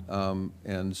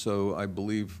 And so I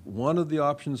believe one of the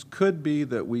options could be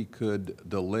that we could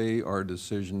delay our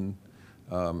decision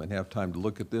and have time to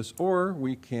look at this, or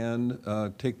we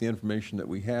can take the information that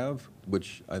we have,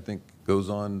 which I think goes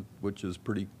on, which is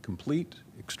pretty complete,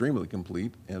 extremely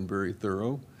complete, and very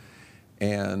thorough,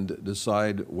 and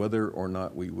decide whether or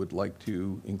not we would like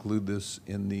to include this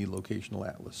in the locational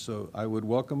atlas. So I would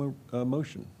welcome a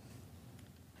motion.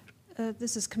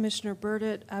 This is Commissioner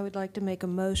Burdett. I would like to make a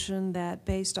motion that,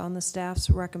 based on the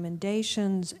staff's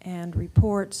recommendations and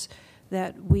reports,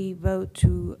 that we vote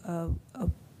to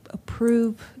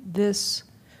approve this.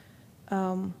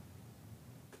 I'm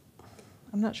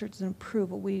not sure it's an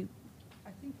approval. I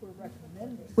think we're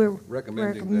recommending. We're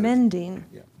recommending.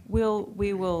 Yeah.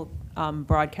 We will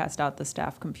broadcast out the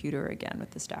staff computer again with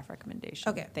the staff recommendation.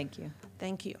 Okay. Thank you.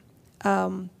 Thank you.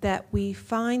 that we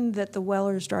find that the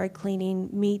Weller's Dry Cleaning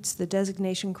meets the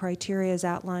designation criteria as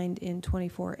outlined in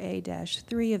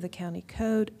 24A-3 of the County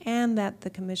Code, and that the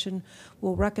Commission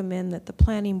will recommend that the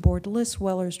Planning Board list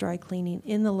Weller's Dry Cleaning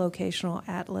in the Locational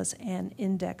Atlas and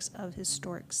Index of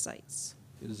Historic Sites.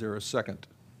 Is there a second?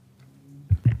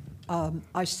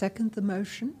 I second the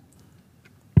motion.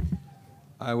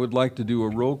 I would like to do a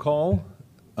roll call,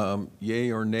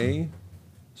 yay or nay,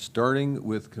 starting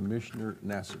with Commissioner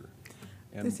Nasser.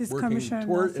 And This is working Commissioner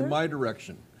toward in Nasser. my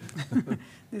direction.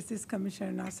 This is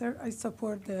Commissioner Nasser. I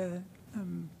support the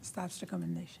staff's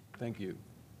recommendation. Thank you.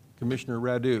 Commissioner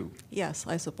Radu, Yes,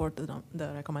 I support the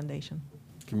recommendation.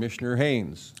 Commissioner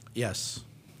Haynes, Yes.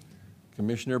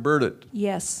 Commissioner Burdett,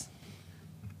 Yes.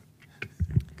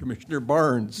 Commissioner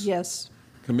Barnes. Yes.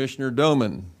 Commissioner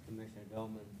Doman, Commissioner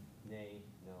Doman, nay,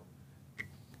 no.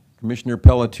 Commissioner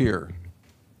Pelletier,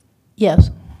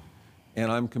 Yes.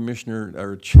 and I'm Commissioner,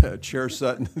 or Chair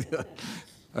Sutton.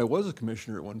 I was a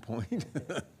commissioner at one point.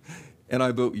 And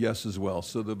I vote yes as well.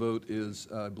 So the vote is,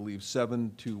 I believe,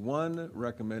 7-1,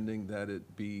 recommending that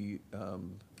it be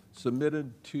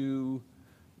submitted to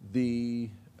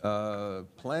the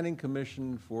Planning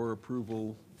Commission for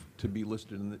approval to be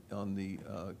listed on the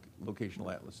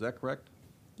locational atlas. Is that correct?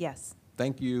 Yes.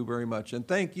 Thank you very much, and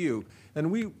thank you.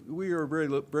 And we are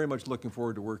very much looking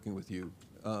forward to working with you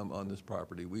on this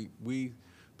property. We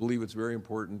believe it's very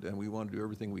important, and we want to do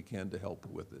everything we can to help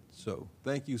with it. So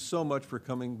thank you so much for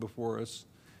coming before us,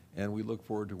 and we look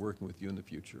forward to working with you in the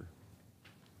future.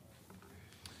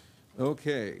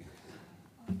 Okay.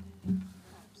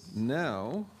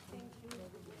 Now,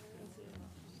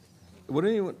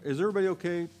 is everybody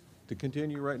okay to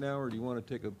continue right now, or do you want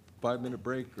to take a 5-minute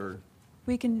break, or?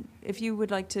 We can, if you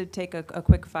would like to take a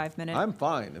quick 5-minute. I'm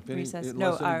fine, recess.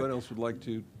 unless anybody else would like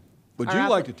to. Would our you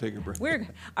like to take a break?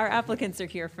 Our applicants are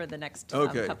here for the next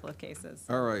Okay. couple of cases.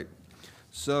 All right.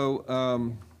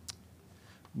 So,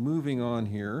 moving on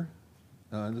here,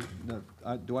 do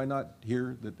I not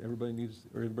hear that everybody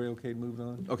okay to move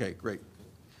on? Okay, great.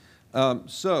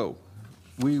 So,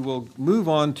 we will move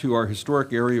on to our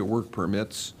historic area work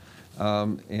permits,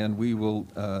 and we will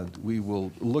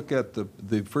look at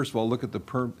first of all, look at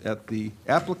the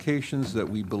applications that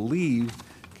we believe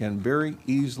can very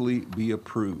easily be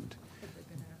approved.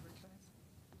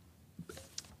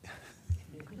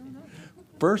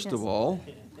 First of all,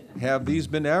 have these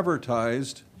been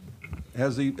advertised?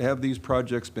 Have these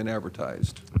projects been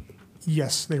advertised?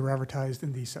 Yes, they were advertised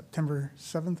in the September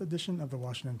 7th edition of the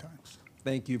Washington Times.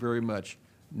 Thank you very much.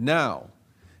 Now,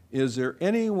 is there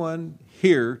anyone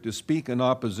here to speak in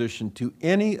opposition to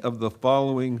any of the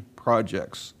following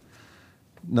projects?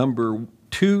 Number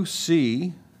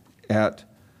 2C at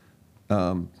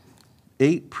 8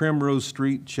 Primrose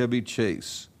Street, Chevy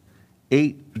Chase.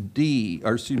 2D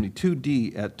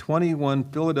at 21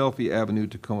 Philadelphia Avenue,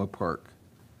 Tacoma Park.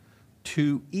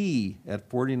 2E at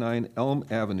 49 Elm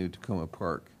Avenue, Tacoma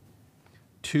Park.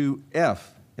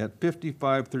 2F at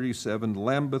 5537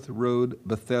 Lambeth Road,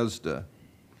 Bethesda.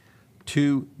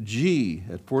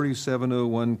 2G at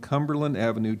 4701 Cumberland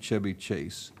Avenue, Chevy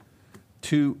Chase.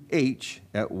 2H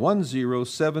at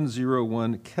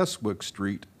 10701 Keswick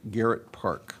Street, Garrett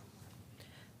Park.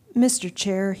 Mr.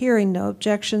 Chair, hearing no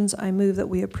objections, I move that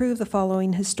we approve the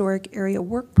following historic area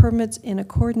work permits in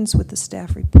accordance with the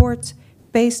staff reports,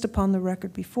 based upon the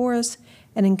record before us,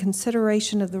 and in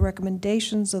consideration of the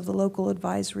recommendations of the local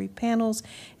advisory panels,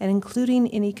 and including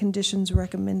any conditions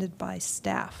recommended by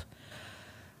staff.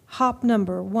 HOP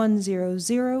number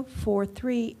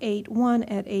 1004381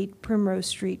 at 8 Primrose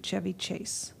Street, Chevy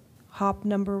Chase. HOP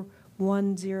number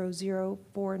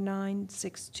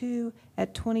 1004962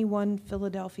 at 21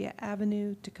 Philadelphia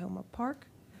Avenue, Tacoma Park.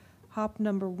 HOP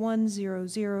number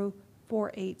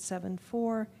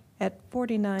 1004874 at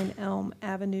 49 Elm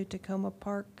Avenue, Tacoma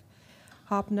Park.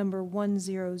 HOP number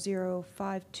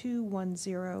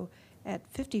 1005210 at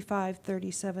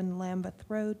 5537 Lambeth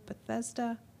Road,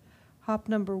 Bethesda. HOP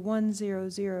number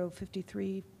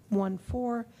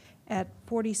 1005314 at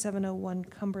 4701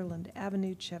 Cumberland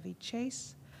Avenue, Chevy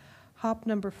Chase. HOP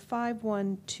number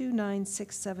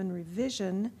 512967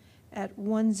 revision at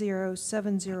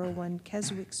 10701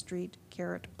 Keswick Street,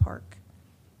 Garrett Park.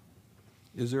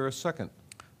 Is there a second?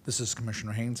 This is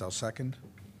Commissioner Haynes. I'll second.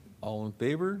 All in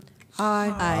favor?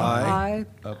 Aye. Aye.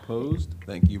 Opposed?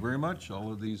 Thank you very much.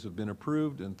 All of these have been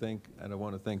approved, and I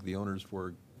want to thank the owners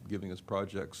for giving us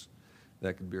projects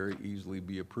that could very easily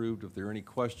be approved. If there are any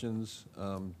questions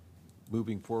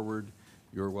moving forward,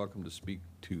 you're welcome to speak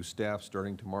to staff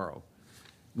starting tomorrow.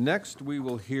 Next, we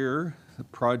will hear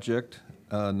project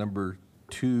number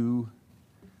 2A,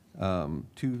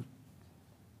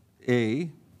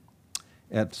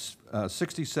 at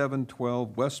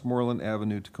 6712 Westmoreland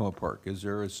Avenue, Tacoma Park. Is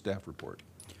there a staff report?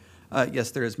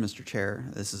 Yes, there is, Mr. Chair.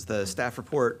 This is the staff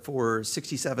report for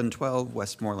 6712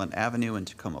 Westmoreland Avenue in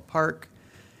Tacoma Park.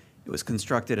 It was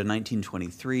constructed in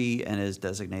 1923 and is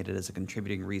designated as a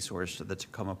contributing resource to the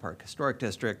Tacoma Park Historic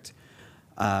District.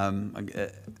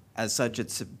 As such,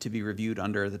 it's to be reviewed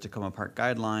under the Tacoma Park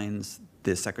Guidelines,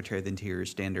 the Secretary of the Interior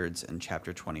Standards, and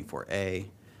Chapter 24A.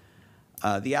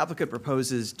 The applicant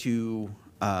proposes to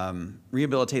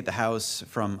rehabilitate the house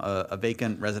from a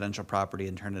vacant residential property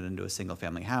and turn it into a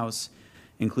single-family house,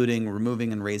 including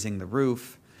removing and raising the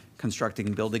roof,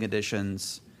 constructing building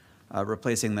additions,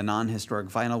 replacing the non-historic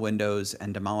vinyl windows,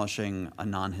 and demolishing a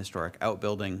non-historic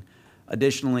outbuilding.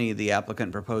 Additionally, the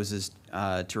applicant proposes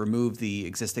to remove the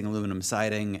existing aluminum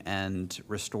siding and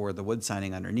restore the wood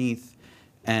siding underneath,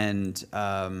 and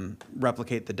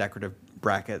replicate the decorative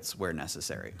brackets where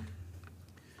necessary.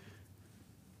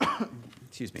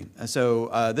 Excuse me.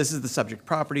 So this is the subject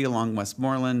property along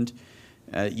Westmoreland.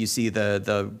 You see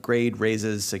the grade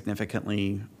raises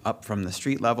significantly up from the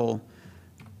street level.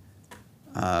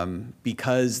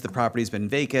 Because the property's been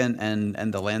vacant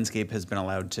and the landscape has been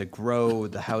allowed to grow,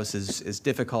 the house is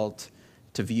difficult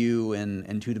to view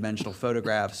in two-dimensional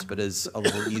photographs, but is a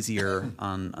little easier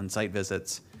on site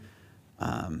visits.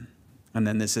 And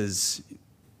then this is,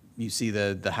 you see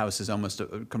the house is almost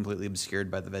completely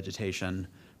obscured by the vegetation,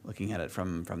 looking at it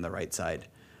from the right side.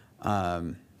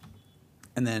 And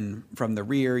then from the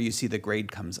rear, you see the grade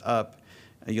comes up.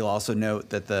 You'll also note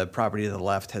that the property to the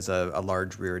left has a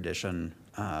large rear addition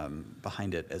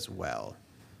behind it as well.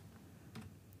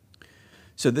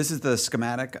 So this is the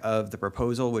schematic of the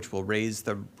proposal, which will raise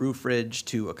the roof ridge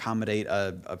to accommodate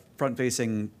a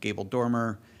front-facing gable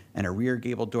dormer and a rear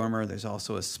gable dormer. There's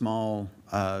also a small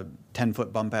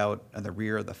 10-foot bump out at the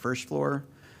rear of the first floor.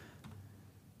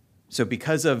 So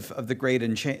because of the grade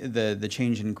and the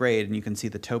change in grade, and you can see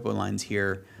the topo lines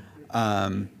here,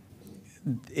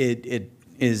 it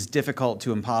is difficult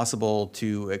to impossible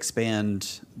to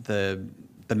expand the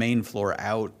main floor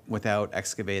out without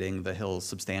excavating the hill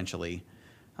substantially,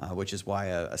 which is why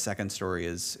a second story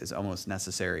is almost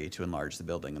necessary to enlarge the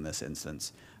building in this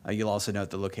instance. You'll also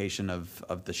note the location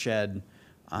of the shed,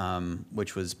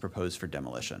 which was proposed for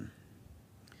demolition.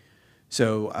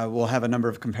 So we'll have a number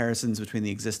of comparisons between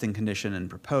the existing condition and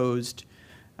proposed.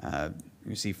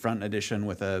 You see front addition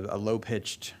with a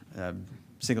low-pitched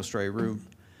single-story roof.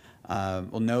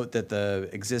 We'll note that the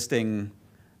existing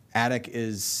attic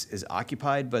is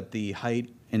occupied, but the height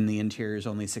in the interior is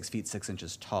only 6 feet 6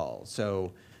 inches tall.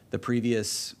 So the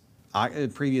previous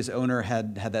owner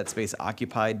had that space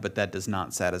occupied, but that does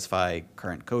not satisfy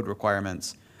current code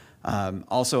requirements.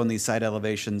 Also on these side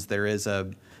elevations, there is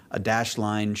a dashed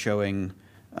line showing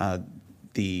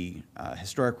the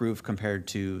historic roof compared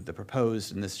to the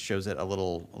proposed, and this shows it a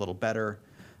little better.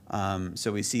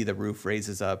 So we see the roof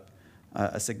raises up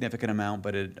a significant amount,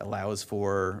 but it allows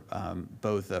for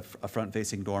both a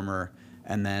front-facing dormer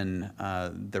and then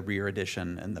the rear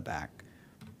addition in the back.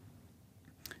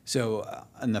 So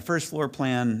on the first floor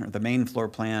plan, or the main floor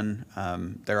plan,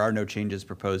 there are no changes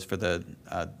proposed for the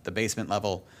basement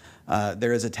level.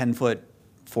 There is a 10-foot,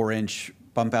 4-inch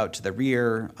bump out to the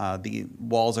rear. The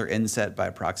walls are inset by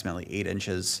approximately 8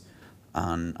 inches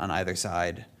on either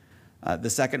side. The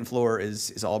second floor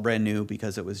is all brand new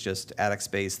because it was just attic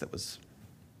space that was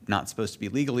not supposed to be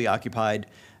legally occupied.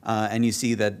 And you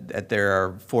see that there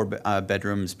are 4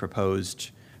 bedrooms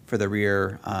proposed for the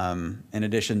rear, in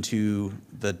addition to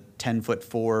the 10-foot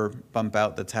 4 bump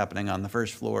out that's happening on the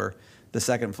first floor. The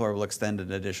second floor will extend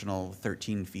an additional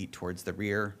 13 feet towards the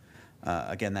rear.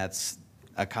 Again, that's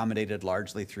accommodated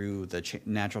largely through the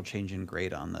natural change in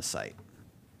grade on the site.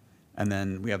 And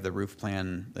then we have the roof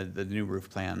plan, the new roof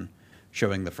plan,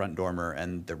 showing the front dormer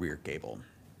and the rear gable.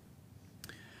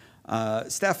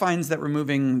 Staff finds that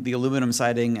removing the aluminum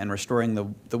siding and restoring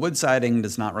the wood siding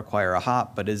does not require a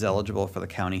HOP, but is eligible for the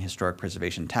County Historic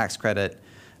Preservation Tax Credit.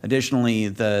 Additionally,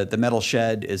 the metal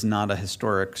shed is not a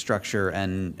historic structure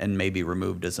and may be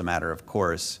removed as a matter of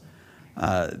course.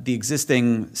 The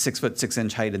existing 6 foot 6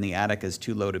 inch height in the attic is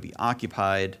too low to be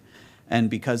occupied, and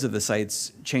because of the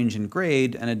site's change in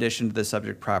grade, an addition to the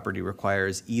subject property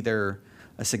requires either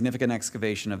a significant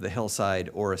excavation of the hillside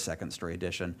or a second-story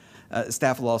addition.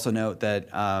 Staff will also note that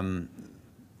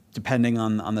depending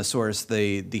on the source,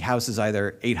 the house is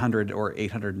either 800 or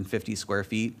 850 square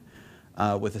feet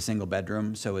with a single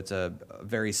bedroom, so it's a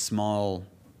very small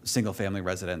single-family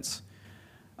residence.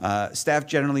 Staff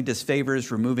generally disfavors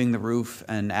removing the roof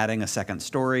and adding a second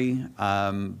story,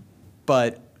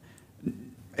 but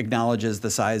acknowledges the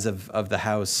size of the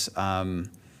house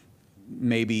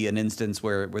may be an instance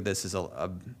where this is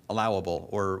allowable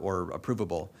or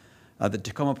approvable. The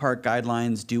Tacoma Park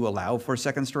guidelines do allow for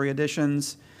second-story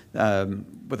additions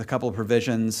with a couple of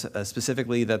provisions,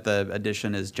 specifically that the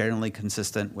addition is generally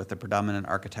consistent with the predominant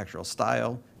architectural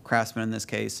style, craftsman in this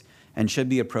case, and should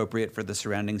be appropriate for the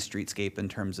surrounding streetscape in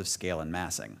terms of scale and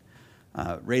massing.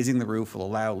 Raising the roof will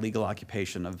allow legal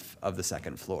occupation of the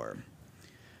second floor.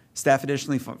 Staff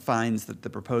additionally finds that the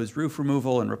proposed roof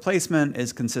removal and replacement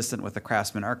is consistent with the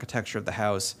craftsman architecture of the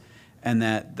house, and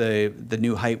that the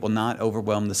new height will not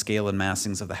overwhelm the scale and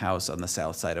massings of the house on the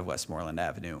south side of Westmoreland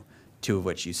Avenue, two of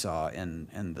which you saw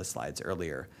in the slides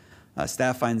earlier.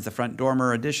 Staff finds the front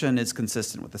dormer addition is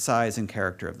consistent with the size and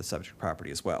character of the subject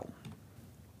property as well.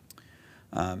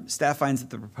 Staff finds that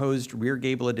the proposed rear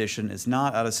gable addition is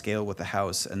not out of scale with the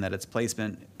house, and that its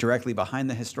placement directly behind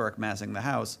the historic massing of the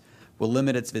house will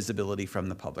limit its visibility from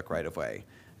the public right-of-way.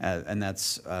 And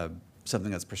that's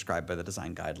something that's prescribed by the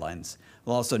design guidelines.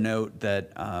 We'll also note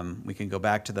that we can go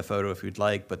back to the photo if you'd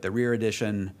like, but the rear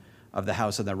addition of the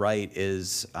house on the right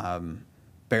is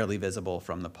barely visible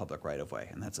from the public right-of-way,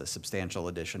 and that's a substantial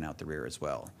addition out the rear as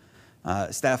well.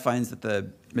 Staff finds that the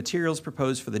materials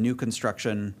proposed for the new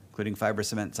construction, including fiber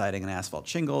cement siding and asphalt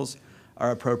shingles,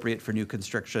 are appropriate for new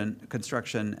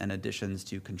construction and additions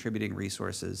to contributing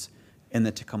resources in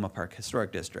the Tacoma Park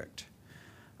Historic District.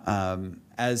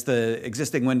 As the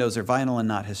existing windows are vinyl and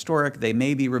not historic, they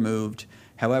may be removed.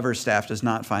 However, staff does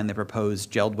not find the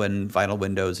proposed gelled-win vinyl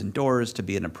windows and doors to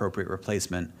be an appropriate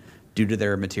replacement due to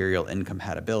their material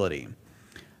incompatibility.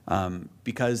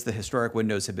 Because the historic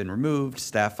windows have been removed,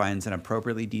 staff finds an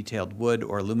appropriately detailed wood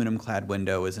or aluminum-clad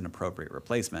window is an appropriate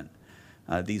replacement.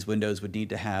 These windows would need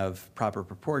to have proper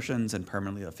proportions and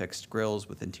permanently affixed grills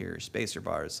with interior spacer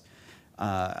bars.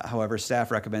 However, staff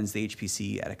recommends the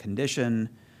HPC at a condition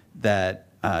that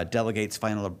delegates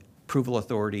final approval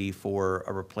authority for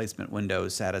a replacement window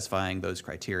satisfying those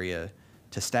criteria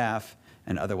to staff,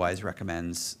 and otherwise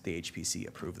recommends the HPC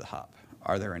approve the HOP.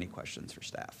 Are there any questions for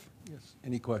staff? Yes.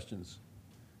 Any questions?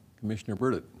 Commissioner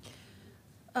Burdett.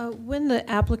 When the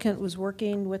applicant was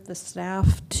working with the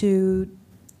staff to,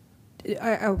 let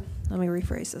me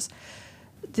rephrase this.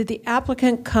 Did the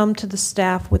applicant come to the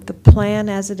staff with the plan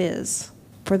as it is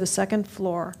for the second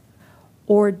floor,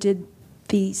 or did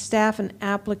the staff and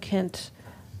applicant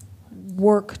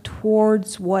work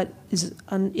towards what is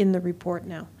in the report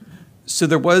now? So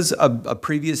there was a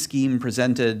previous scheme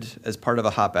presented as part of a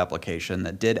HOP application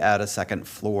that did add a second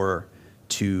floor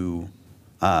to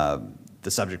the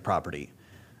subject property.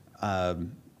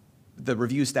 The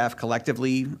review staff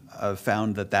collectively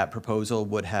found that that proposal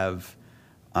would have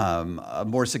a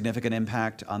more significant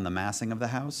impact on the massing of the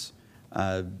house,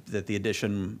 that the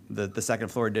addition, the second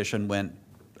floor addition went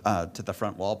to the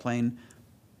front wall plane,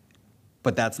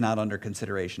 but that's not under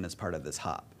consideration as part of this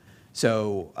HOP.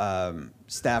 So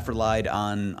staff relied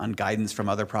on guidance from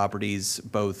other properties,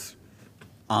 both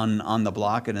on the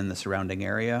block and in the surrounding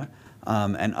area,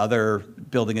 and other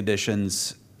building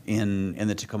additions in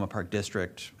the Tacoma Park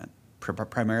District,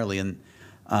 primarily in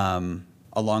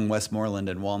along Westmoreland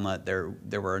and Walnut.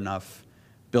 There were enough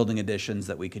building additions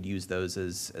that we could use those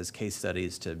as case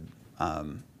studies to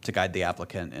guide the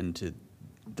applicant into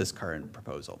this current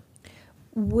proposal.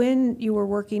 When you were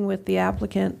working with the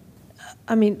applicant,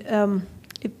 I mean,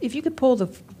 if you could pull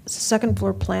the second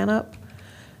floor plan up,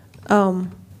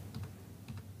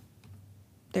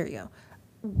 there you go.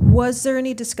 Was there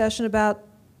any discussion about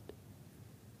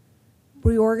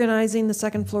reorganizing the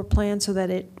second floor plan so that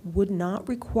it would not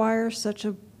require such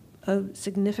a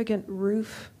significant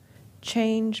roof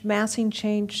change, massing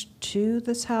change to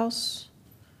this house?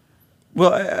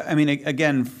 Well, I mean,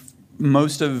 again,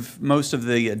 most of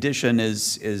the addition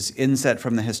is inset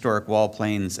from the historic wall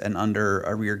planes and under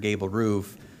a rear gable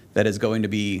roof that is going to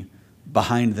be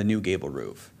behind the new gable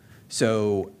roof.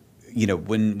 So, you know,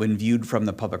 when viewed from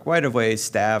the public right-of-way,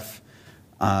 staff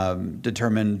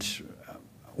determined,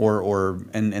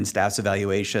 and staff's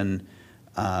evaluation,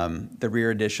 the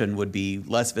rear addition would be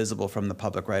less visible from the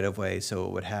public right-of-way, so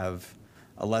it would have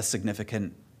a less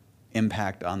significant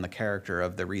impact on the character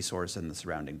of the resource in the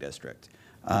surrounding district.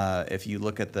 If you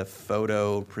look at the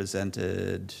photo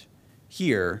presented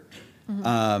here,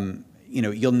 you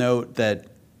know, you'll note that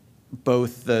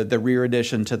both the rear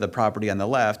addition to the property on the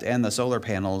left and the solar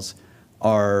panels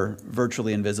are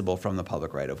virtually invisible from the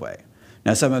public right-of-way.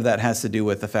 Now, some of that has to do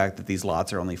with the fact that these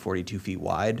lots are only 42 feet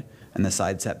wide and the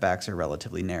side setbacks are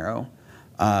relatively narrow.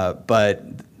 But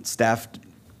staff,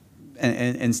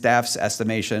 in staff's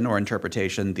estimation or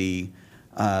interpretation, the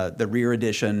rear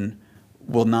addition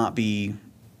will not be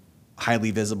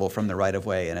highly visible from the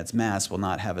right-of-way, and its mass will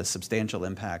not have a substantial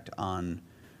impact on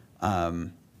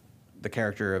the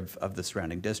character of the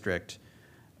surrounding district,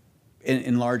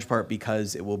 in large part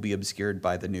because it will be obscured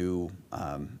by the new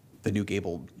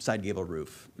side gable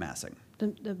roof massing.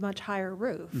 The much higher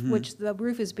roof, Mhm. which the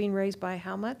roof is being raised by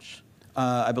how much?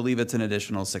 I believe it's an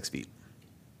additional 6 feet.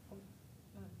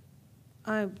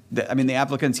 I, I mean, the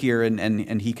applicant's here,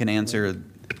 and he can answer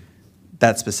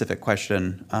that specific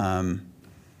question.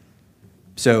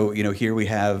 So, here we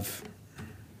have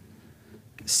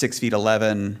 6 feet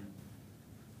 11.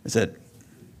 Is it,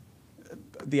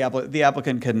 the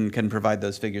applicant can provide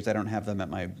those figures. I don't have them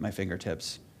at my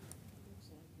fingertips.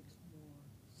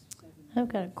 I've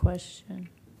got a question.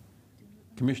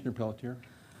 Commissioner Pelletier?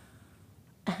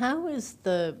 How is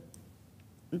the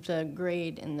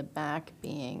grade in the back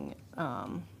being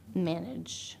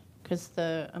managed? Because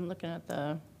I'm looking at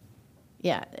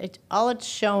all it's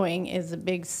showing is a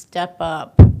big step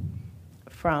up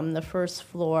from the first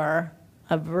floor,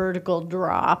 a vertical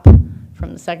drop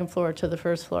from the second floor to the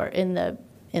first floor in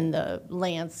the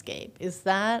landscape. Is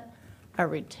that a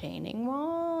retaining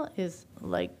wall?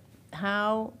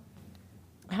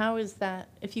 How is that?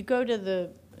 If you go to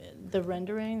the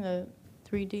rendering, the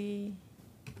 3D.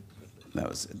 That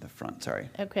was in the front, sorry.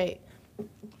 Okay.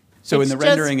 So in the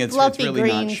rendering, it's fluffy really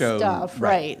green not shown. stuff,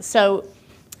 right? So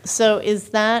is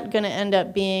that going to end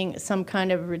up being some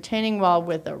kind of retaining wall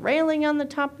with a railing on the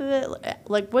top of it?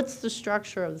 Like, what's the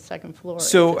structure of the second floor?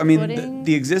 So, Is it I mean, footing?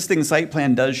 the existing site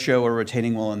plan does show a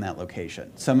retaining wall in that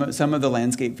location. Some of the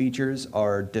landscape features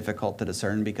are difficult to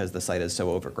discern because the site is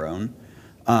so overgrown.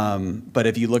 But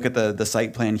if you look at the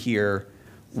site plan here,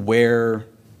 where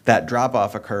that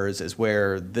drop-off occurs is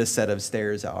where this set of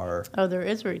stairs are. Oh, there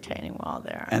is a retaining wall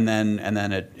there. And then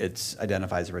it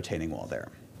identifies a retaining wall there.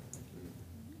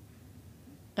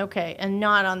 Okay, and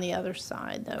not on the other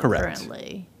side, though, Correct.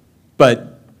 currently.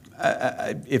 But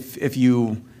if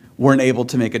you weren't able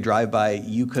to make a drive-by,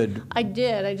 you could. I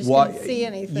did, I just walk- didn't see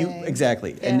anything.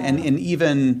 Exactly.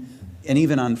 Yeah. And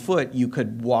even on foot, you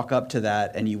could walk up to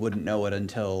that and you wouldn't know it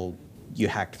until you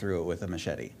hacked through it with a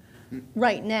machete.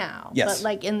 Right now. Yes. But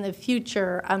like in the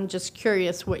future, I'm just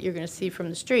curious what you're going to see from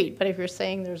the street. But if you're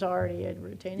saying there's already a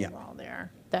retaining Yeah. wall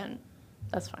there, then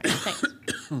that's fine, thanks.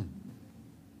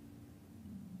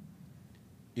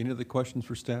 Any other questions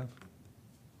for staff?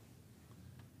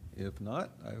 If not,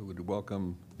 I would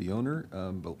welcome the owner,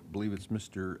 believe it's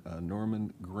Mr.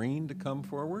 Norman Green, to come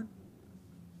forward.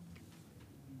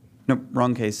 Nope,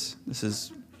 wrong case. This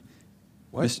is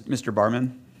What? Mr.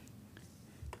 Barman.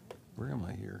 Where am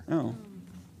I here? Oh.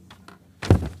 I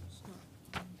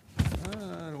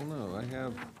don't know.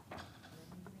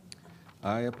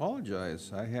 I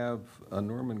apologize. I have a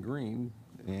Norman Green,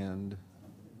 and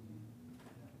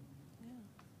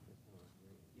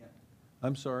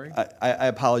I'm sorry. I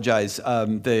apologize.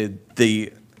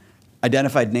 The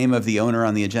identified name of the owner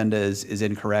on the agenda is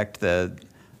incorrect. The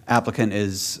applicant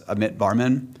is Amit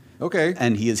Barman. Okay.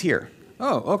 And he is here.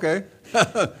 Oh, okay.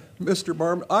 Mr.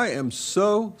 Barman, I am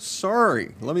so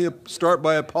sorry. Let me start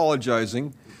by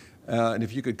apologizing. And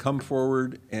if you could come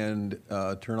forward and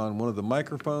turn on one of the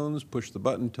microphones, push the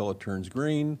button till it turns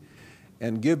green,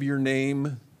 and give your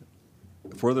name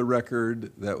for the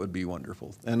record, that would be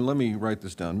wonderful. And let me write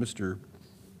this down. Mr.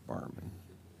 Barman.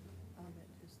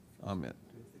 Amit.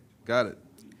 Got it.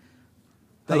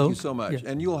 Thank Hello. you so much. Yeah.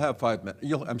 And you'll have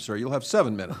you'll have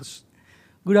 7 minutes.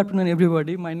 Good afternoon,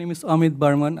 everybody. My name is Amit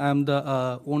Barman. I'm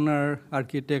the owner,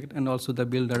 architect, and also the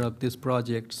builder of this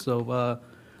project. So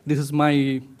this is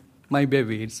my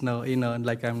baby. It's now,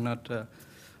 like I'm not.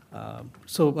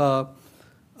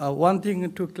 One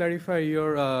thing to clarify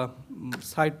your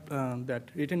site, that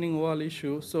retaining wall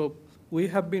issue. So we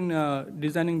have been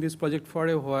designing this project for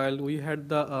a while. We had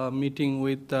the meeting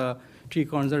with tree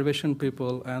conservation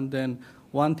people, and then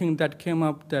one thing that came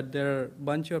up that there are a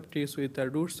bunch of trees with the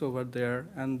roots over there,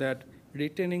 and that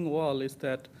retaining wall is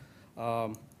that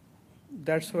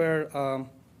that's where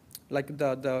like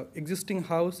the existing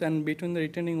house and between the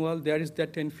retaining wall there is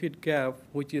that 10 feet gap,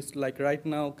 which is like right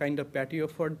now kind of patio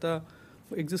for the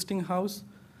existing house.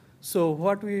 So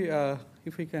what we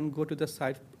if we can go to the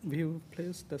side view,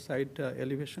 please, the side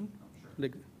elevation.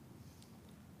 Like,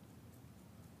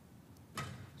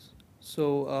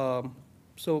 so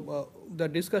the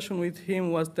discussion with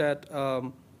him was that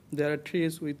there are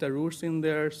trees with the roots in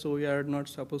there, so we are not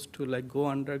supposed to like go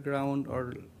underground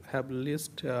or have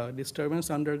least disturbance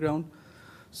underground.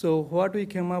 So what we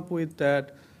came up with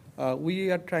that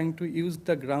we are trying to use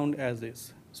the ground as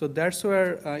is. So that's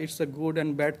where it's a good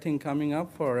and bad thing coming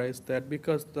up for us, that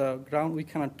because the ground, we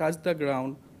cannot touch the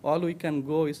ground, all we can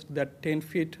go is that 10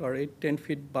 feet or 10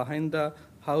 feet behind the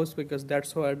house because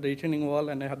that's where the retaining wall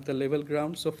and I have the level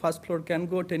ground. So first floor can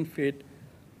go 10 feet.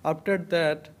 After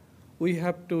that, we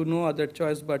have to no other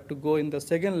choice but to go in the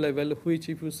second level, which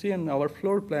if you see in our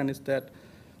floor plan is that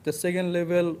the second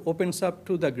level opens up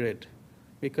to the grade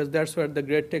because that's where the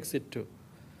grade takes it to.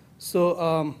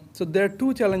 So, so there are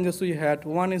two challenges we had.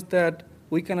 One is that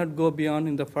we cannot go beyond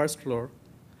in the first floor.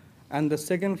 And the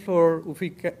second floor, if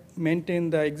we maintain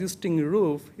the existing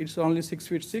roof, it's only 6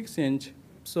 feet 6 inch.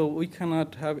 So we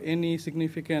cannot have any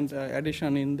significant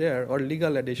addition in there or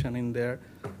legal addition in there.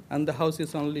 And the house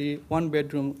is only 1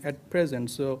 bedroom at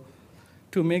present. So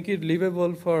to make it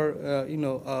livable for,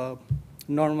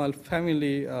 normal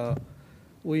family,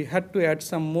 we had to add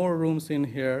some more rooms in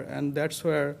here. And that's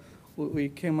where we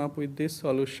came up with this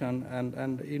solution.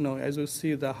 And as you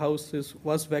see, the house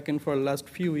was vacant for the last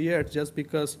few years just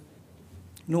because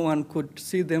no one could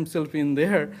see themselves in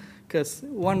there because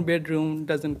 1 bedroom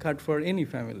doesn't cut for any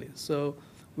family. So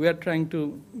we are trying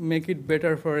to make it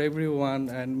better for everyone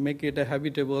and make it a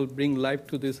habitable, bring life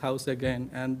to this house again.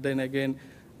 And then again,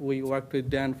 we worked with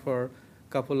Dan for a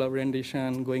couple of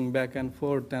rendition, going back and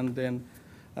forth, and then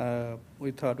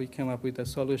we thought we came up with a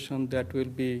solution that will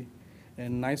be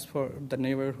nice for the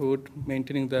neighborhood,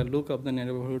 maintaining the look of the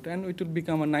neighborhood, and it will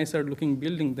become a nicer looking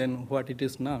building than what it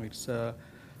is now. It's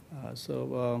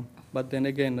but then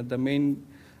again, the main,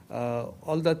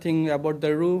 all the thing about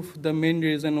the roof, the main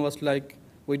reason was like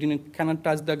we cannot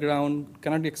touch the ground,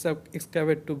 cannot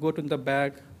excavate to go to the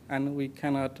back, and we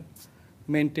cannot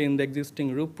maintain the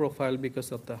existing roof profile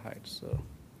because of the height. So.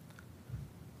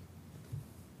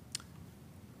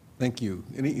 Thank you.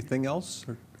 Anything else?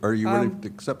 Are you ready to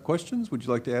accept questions? Would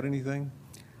you like to add anything?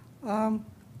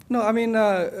 No, I mean,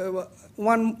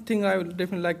 one thing I would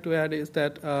definitely like to add is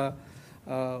that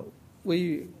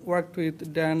we worked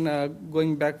with Dan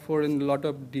going back for in a lot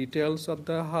of details of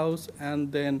the house,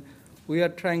 and then we are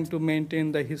trying to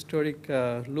maintain the historic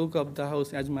look of the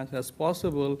house as much as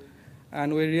possible.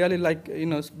 And we really like,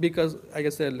 because like I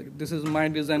said, this is my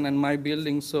design and my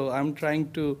building, so I'm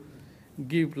trying to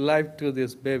give life to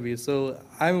this baby. So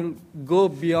I will go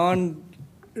beyond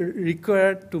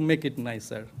required to make it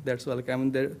nicer. That's all. I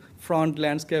mean, the front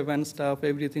landscape and stuff,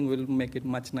 everything will make it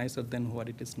much nicer than what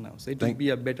it is now. So it will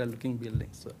be a better looking building.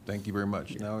 So thank you very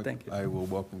much. Yeah, now thank you. I will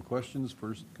welcome questions.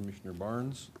 First, Commissioner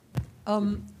Barnes.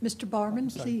 Mr. Barman,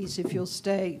 please, if you'll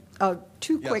stay.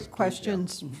 Two Yes, quick please,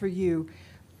 questions for you.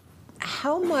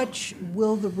 How much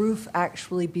will the roof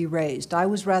actually be raised? I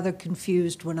was rather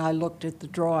confused when I looked at the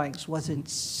drawings. Was it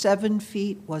 7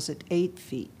 feet? Was it 8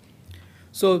 feet?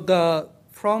 So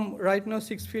from right now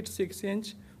 6 feet 6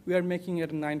 inch, we are making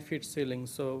it a 9 feet ceiling.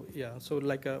 So yeah, so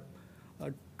like a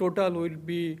total will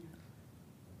be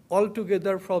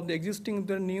altogether from the existing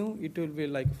to the new, it will be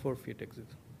like 4 feet exit.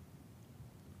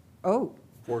 Oh.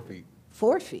 4 feet.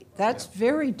 4 feet. That's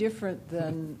very different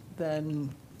than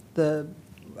the,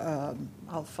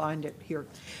 I'll find it here.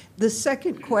 The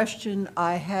second question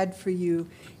I had for you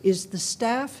is the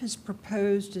staff has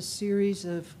proposed a series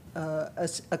of,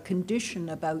 a condition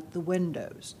about the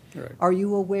windows. Right. Are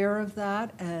you aware of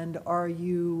that, and are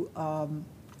you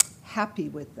happy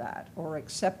with that or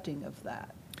accepting of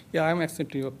that? Yeah, I'm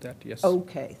accepting of that, yes.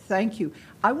 Okay, thank you.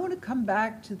 I want to come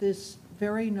back to this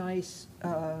very nice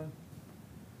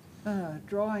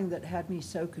drawing that had me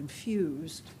so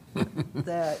confused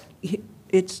that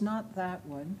it's not that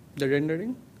one. The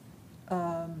rendering?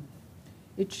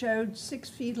 It showed 6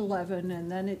 feet 11,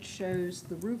 and then it shows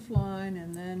the roof line,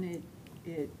 and then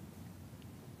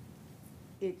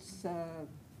it's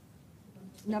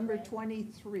number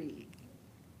 23.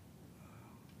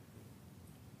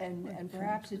 And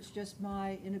perhaps it's just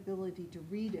my inability to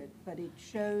read it, but it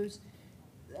shows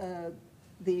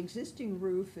the existing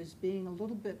roof as being a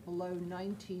little bit below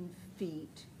 19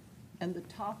 feet, and the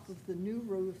top of the new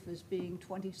roof as being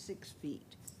 26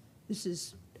 feet. This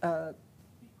is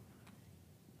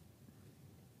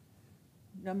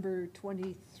number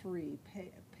 23,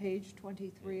 page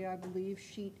 23, I believe,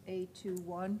 sheet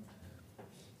A21.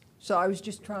 So I was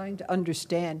just trying to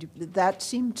understand. That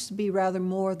seems to be rather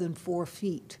more than 4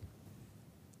 feet.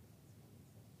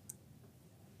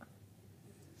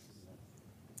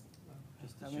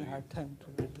 Just having a hard time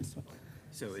to read this one.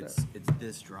 So it's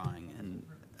this drawing, and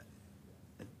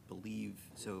I believe,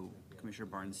 so Commissioner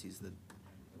Barnes sees that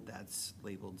that's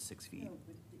labeled 6 feet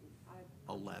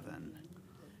 11.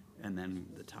 And then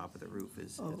the top of the roof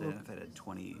is identified at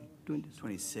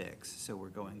 26. So we're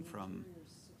going from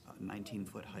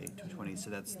 19-foot height to 20.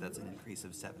 So that's an increase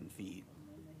of 7 feet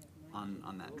on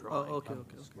that drawing. Oh, okay.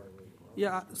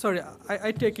 Yeah, sorry,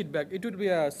 I take it back. It would be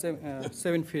a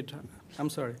 7 feet. I'm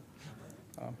sorry.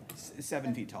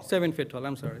 7 feet tall. 7 feet tall.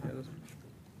 I'm sorry.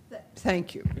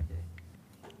 Thank you.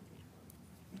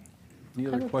 Any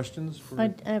other questions for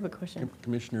I have a question.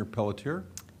 Commissioner Pelletier?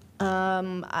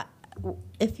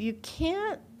 If you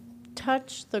can't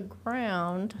touch the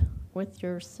ground with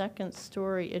your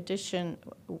second-story addition,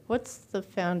 what's the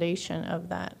foundation of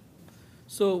that?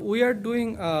 So we are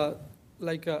doing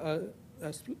like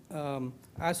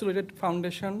isolated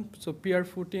foundation, so pier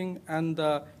footing, and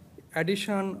the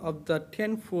addition of the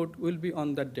 10-foot will be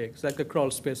on the deck, it's like a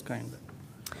crawl space kind of.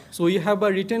 So we have a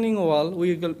retaining wall.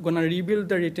 We're gonna rebuild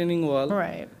the retaining wall.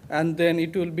 Right. And then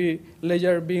it will be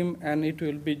laser beam, and it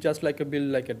will be just like a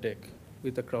deck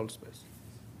with a crawl space.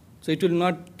 So it will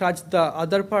not touch the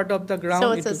other part of the ground.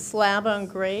 So it's a slab on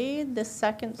grade, the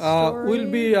second story?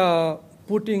 We'll be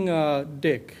putting a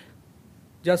deck,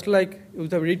 just like with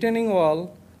the retaining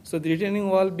wall. So the retaining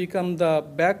wall become the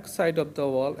back side of the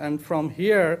wall, and from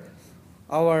here,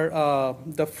 our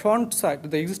the front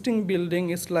side, the existing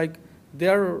building is like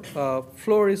their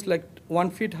floor is like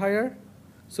 1 foot higher.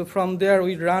 So from there,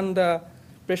 we run the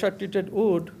pressure-treated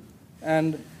wood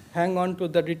and hang on to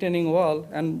the retaining wall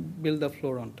and build the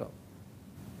floor on top.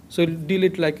 So it'll deal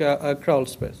it like a crawl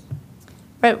space.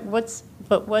 Right,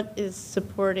 but what is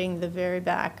supporting the very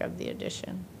back of the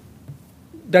addition?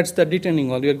 That's the retaining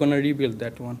wall. We are going to rebuild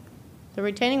that one. The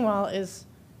retaining wall is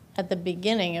at the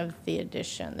beginning of the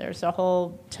addition. There's a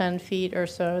whole 10 feet or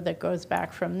so that goes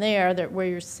back from there where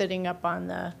you're sitting up on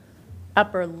the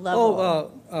upper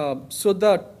level. So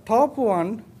the top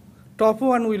one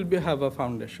will have a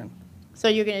foundation. So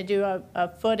you're going to do a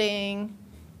footing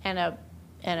and a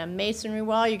masonry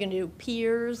wall? You're going to do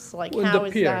piers? Like With how the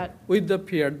is pier, that? With the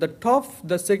pier.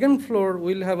 The second floor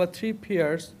will have 3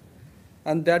 piers,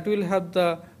 and that will have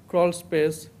the crawl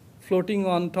space floating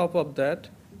on top of that.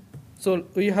 So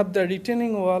we have the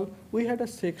retaining wall. We had a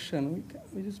section.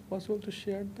 Is it possible to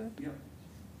share that? Yeah.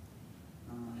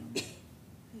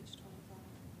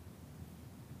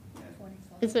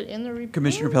 Is it in the report?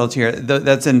 Commissioner Pelletier,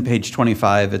 that's in page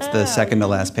 25. It's the second to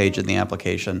last page in the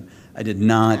application. I did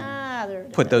not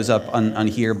put those up on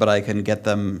here, but I can get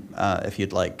them if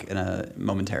you'd like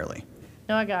momentarily.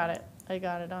 No, I got it. I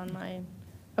got it on my.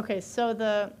 Okay, so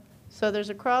there's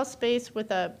a crawl space with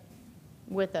a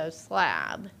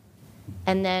slab,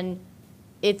 and then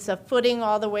it's a footing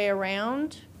all the way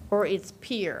around, or it's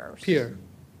piers? Pier.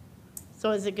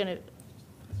 So is it going to?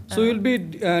 So we'll be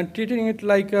treating it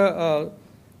like a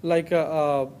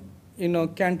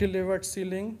cantilevered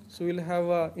ceiling. So we'll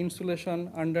have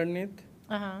insulation underneath,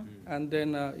 and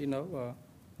then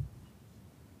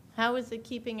How is it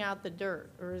keeping out the dirt,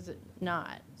 or is it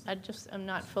not? I'm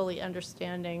not fully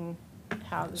understanding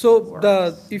how this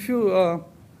works. If you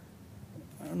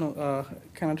I don't know,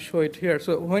 cannot show it here.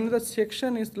 So when the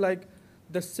section is like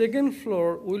the second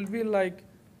floor will be like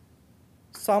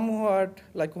somewhat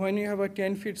like when you have a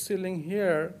 10-foot ceiling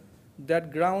here,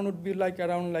 that ground would be like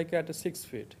around like at a 6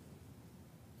 feet.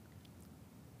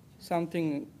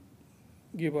 Something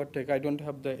give or take. I don't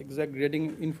have the exact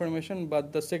grading information,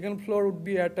 but the second floor would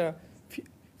be at a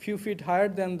few feet higher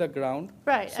than the ground.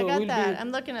 Right, So I got we'll that. be- I'm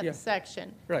looking at yeah. the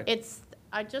section. Right.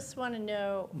 I just want to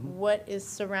know what is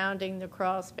surrounding the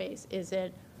crawl space. Is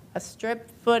it a strip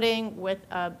footing with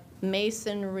a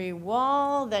masonry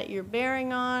wall that you're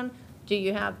bearing on? Do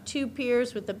you have 2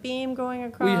 piers with a beam going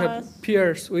across? We have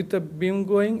piers with the beam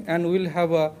going, and we'll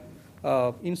have a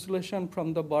insulation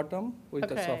from the bottom with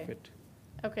the Okay. soffit.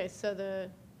 Okay, so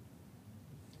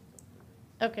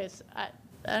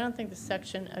I don't think the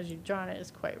section as you've drawn it is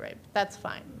quite right. But that's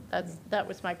fine. That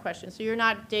was my question. So you're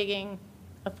not digging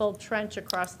a full trench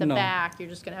across the No. back. You're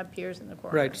just going to have piers in the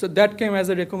corner. Right, so that came as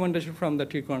a recommendation from the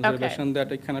tree conservation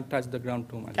that it cannot touch the ground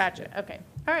too much. Gotcha. Okay.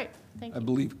 All right. Thank I you.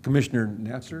 believe Commissioner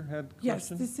Nasser had a Yes,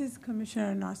 question? this is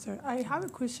Commissioner Nasser. I have a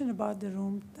question about the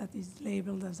room that is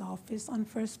labeled as office on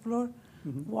first floor.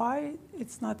 Why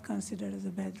it's not considered as a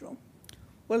bedroom?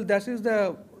 Well, that is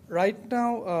right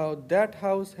now, that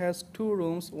house has 2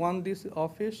 rooms. One this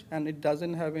office, and it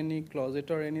doesn't have any closet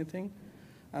or anything.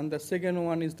 And the second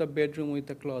one is the bedroom with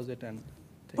the closet and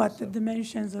things. But the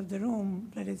dimensions of the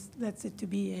room, let's it to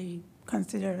be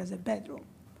considered as a bedroom.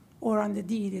 Or on the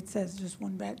deed, it says just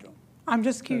 1 bedroom. I'm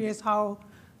just curious how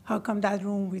come that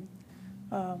room with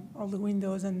all the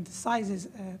windows and the sizes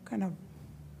kind of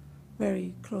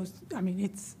very close. I mean,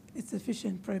 it's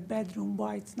sufficient for a bedroom.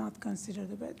 Why it's not considered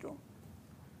a bedroom?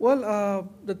 Well,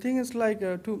 the thing is like,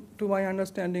 to my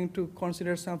understanding, to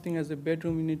consider something as a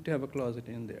bedroom, you need to have a closet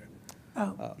in there.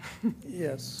 Oh.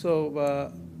 Yes,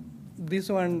 so this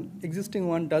one, existing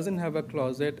one doesn't have a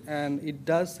closet, and it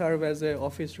does serve as an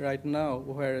office right now,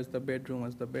 whereas the bedroom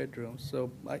is the bedroom. So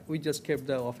we just kept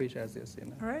the office as is.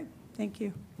 All right, thank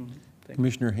you. Thank you.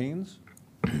 Commissioner Haynes?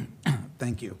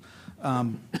 Thank you. I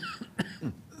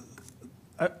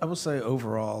will say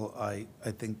overall, I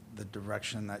think the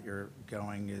direction that you're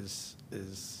going is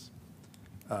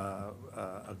a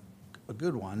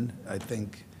good one. I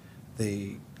think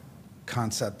the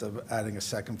concept of adding a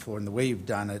second floor and the way you've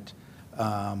done it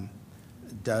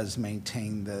does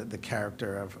maintain the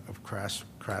character of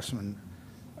craftsman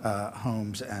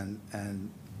homes and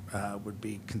would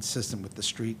be consistent with the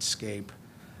streetscape.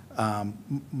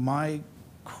 My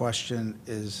question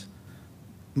is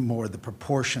more the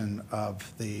proportion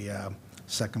of the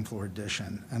second floor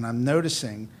addition. And I'm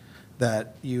noticing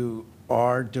that you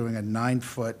are doing a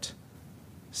 9-foot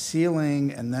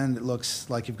ceiling, and then it looks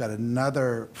like you've got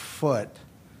another foot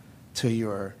to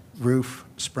your roof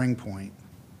spring point.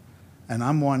 And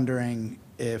I'm wondering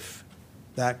if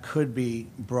that could be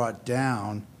brought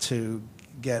down to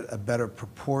get a better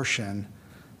proportion.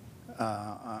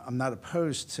 I'm not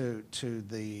opposed to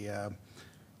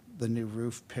the new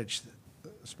roof pitch,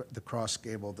 the cross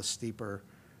gable, the steeper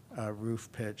roof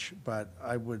pitch, but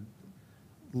I would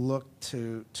look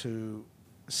to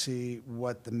see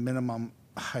what the minimum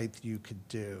height you could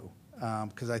do,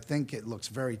 because I think it looks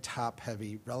very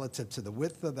top-heavy relative to the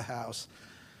width of the house.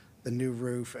 The new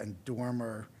roof and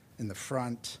dormer in the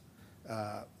front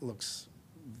looks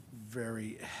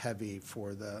very heavy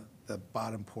for the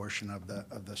bottom portion of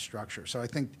the structure. So I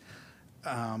think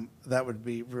that would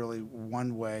be really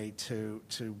one way to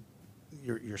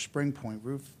your spring point,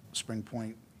 roof spring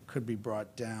point could be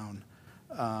brought down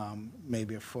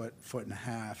maybe a foot and a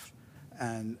half,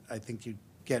 and I think you'd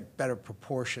get better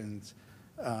proportions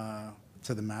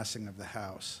to the massing of the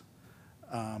house.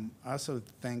 I also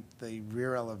think the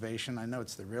rear elevation, I know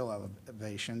it's the rear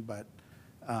elevation, but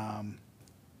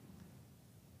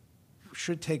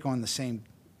should take on the same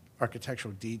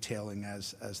architectural detailing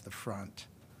as the front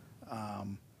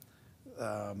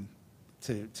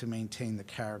to maintain the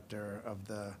character of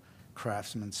the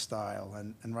craftsman style.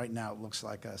 And right now it looks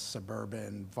like a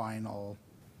suburban vinyl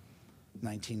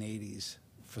 1980s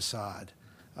facade.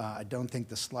 I don't think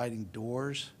the sliding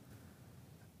doors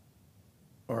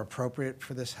are appropriate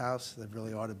for this house. They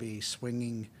really ought to be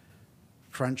swinging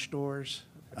French doors,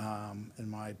 in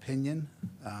my opinion.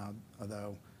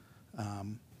 Although,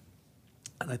 and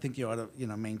I think you ought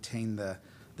to, maintain the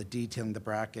detailing, the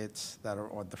brackets that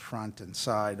are on the front and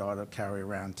side ought to carry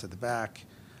around to the back.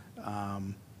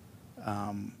 And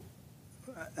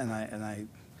I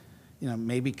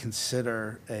maybe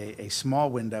consider a small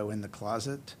window in the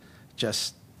closet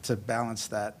just to balance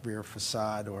that rear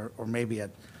facade, or maybe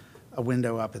a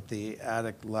window up at the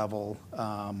attic level,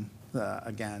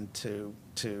 again, to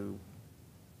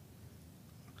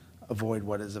avoid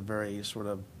what is a very sort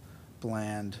of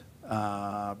bland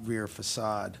rear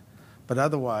facade. But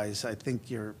otherwise, I think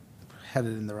you're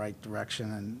headed in the right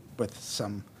direction, and with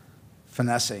some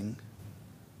finessing,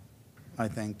 I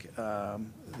think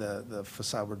the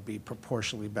facade would be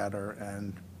proportionally better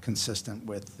and consistent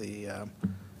with the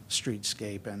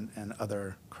streetscape and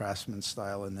other craftsman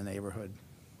style in the neighborhood.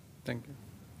 Thank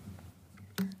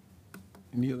you.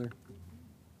 Any other?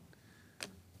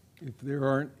 If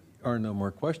there are no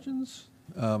more questions,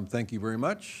 thank you very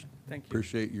much. Thank you.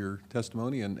 Appreciate your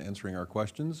testimony and answering our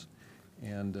questions.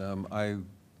 And I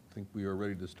think we are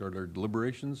ready to start our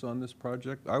deliberations on this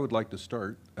project. I would like to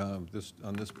start on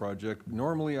this project.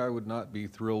 Normally, I would not be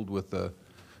thrilled with a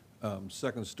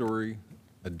second-story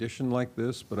addition like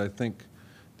this, but I think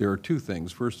there are two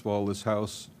things. First of all, this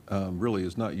house really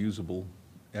is not usable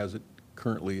as it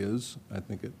currently is. I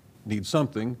think it needs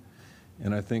something,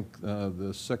 and I think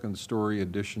the second-story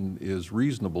addition is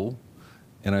reasonable,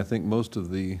 and I think most of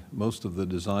the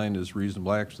design is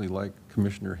reasonable. I actually like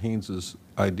Commissioner Haynes's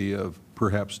idea of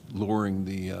perhaps lowering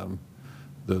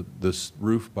this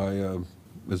roof by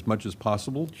as much as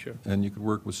possible. Sure. And you could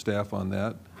work with staff on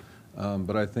that.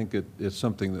 But I think it's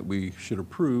something that we should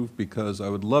approve, because I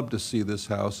would love to see this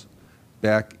house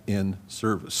back in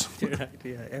service. Right,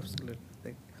 yeah, absolutely.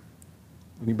 Thank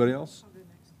you. Anybody else?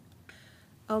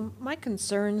 My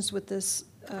concerns with this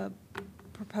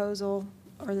proposal,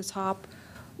 or the top,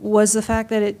 was the fact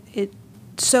that it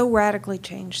so radically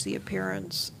changed the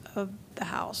appearance of the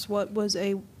house. What was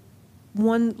a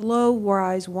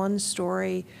low-rise,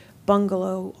 one-story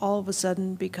bungalow all of a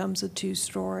sudden becomes a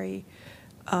two-story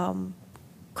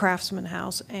craftsman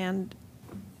house, and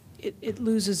it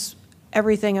loses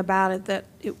everything about it that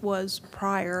it was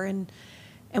prior. And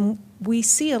we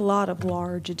see a lot of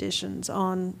large additions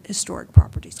on historic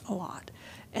properties, a lot.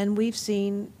 And we've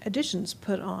seen additions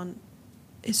put on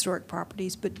historic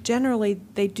properties, but generally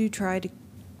they do try to,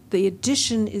 the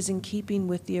addition is in keeping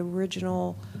with the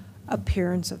original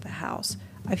appearance of the house.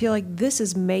 I feel like this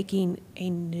is making a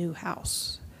new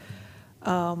house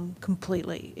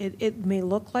completely. It may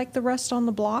look like the rest on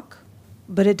the block,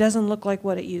 but it doesn't look like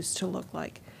what it used to look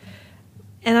like.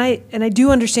 And I do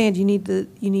understand you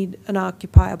need an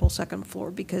occupiable second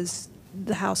floor because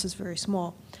the house is very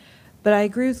small. But I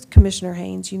agree with Commissioner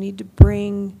Haynes. You need to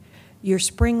bring your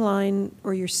spring line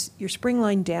or your spring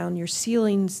line down, your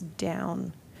ceilings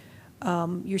down.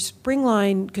 Your spring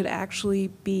line could actually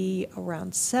be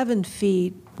around 7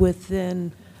 feet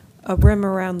within a rim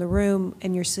around the room,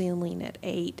 and your ceiling at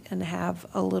 8, and have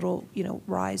a little,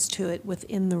 rise to it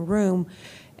within the room,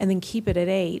 and then keep it at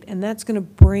 8. And that's going to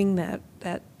bring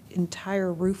that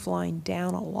entire roof line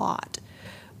down a lot,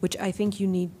 which I think you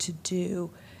need to do.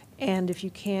 And if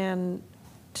you can,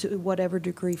 to whatever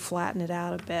degree, flatten it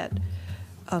out a bit,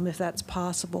 if that's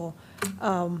possible.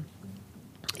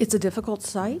 It's a difficult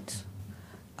site,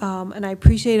 and I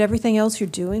appreciate everything else you're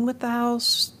doing with the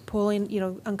house,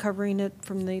 uncovering it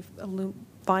from the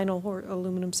vinyl or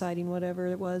aluminum siding, whatever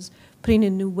it was, putting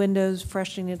in new windows,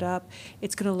 freshening it up.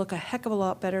 It's going to look a heck of a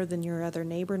lot better than your other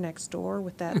neighbor next door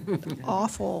with that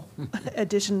awful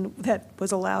addition that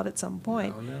was allowed at some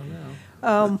point.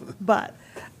 No. But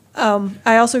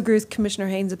I also agree with Commissioner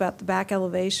Haynes about the back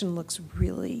elevation looks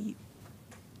really,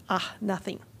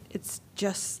 nothing. It's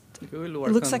just, it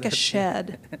looks like a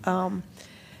shed.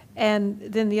 And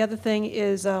then the other thing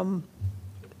is,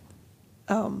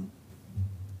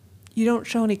 you don't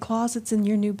show any closets in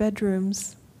your new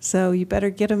bedrooms, so you better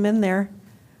get them in there.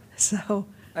 So.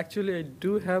 Actually, I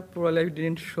do have, probably I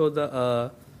didn't show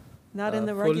the Not in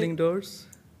the folding doors.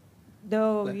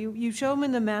 No, you show them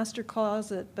in the master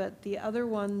closet, but the other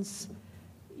ones,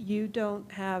 you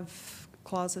don't have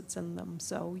closets in them,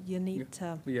 so you need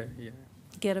to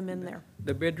get them in there.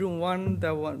 The bedroom one,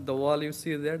 the wall you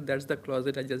see there, that's the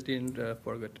closet. I just didn't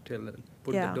forget to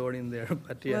put the door in there.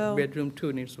 But Well, bedroom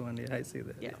 2 needs one. Yeah, I see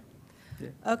that. Yeah.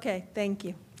 Okay, thank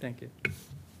you. Thank you.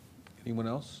 Anyone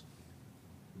else?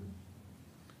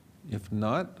 If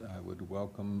not, I would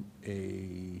welcome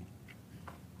a.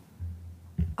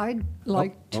 I'd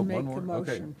like to one make more? a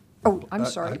Okay. motion. Oh, I'm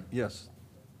sorry. Yes.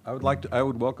 I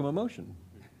would welcome a motion.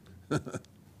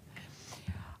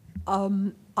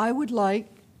 I would like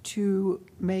to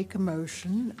make a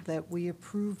motion that we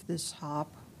approve this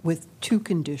hop with 2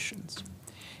 conditions.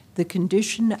 The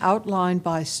condition outlined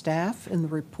by staff in the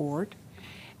report,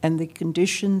 and the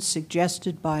condition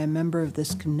suggested by a member of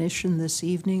this commission this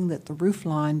evening that the roof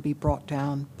line be brought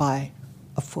down by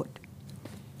a foot.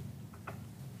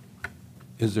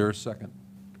 Is there a second?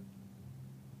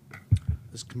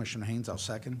 This is Commissioner Haynes, I'll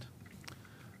second.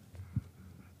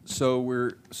 So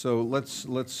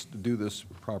let's do this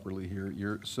properly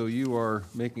here. So you are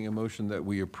making a motion that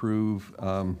we approve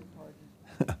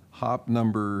hop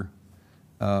number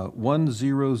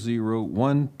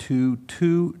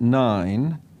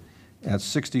 1001229 at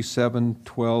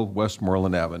 6712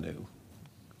 Westmoreland Avenue.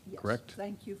 Correct?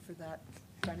 Thank you for that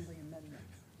friendly amendment.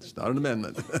 It's not an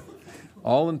amendment.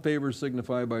 All in favor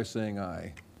signify by saying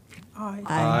aye. Aye.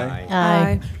 Aye.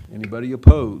 Aye. Anybody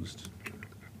opposed?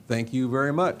 Thank you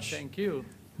very much. Thank you.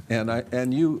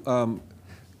 And you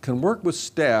can work with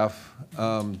staff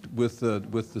with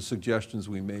the suggestions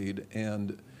we made.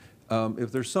 And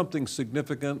if there's something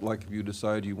significant, like if you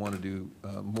decide you want to do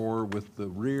more with the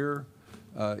rear,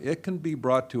 it can be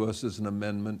brought to us as an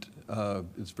amendment.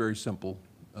 It's very simple.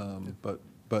 But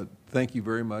thank you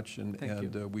very much, and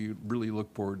we really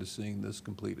look forward to seeing this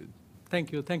completed.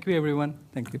 Thank you. Thank you, everyone.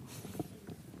 Thank you.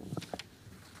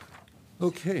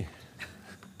 Okay.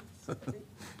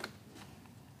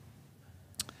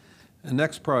 The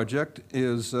next project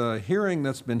is a hearing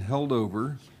that's been held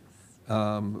over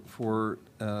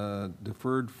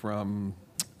deferred from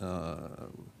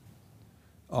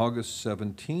August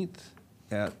 17th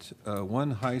at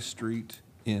 1 High Street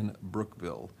in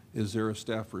Brookville. Is there a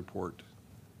staff report?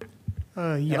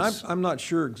 Yes. And I'm not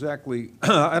sure exactly,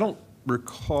 I don't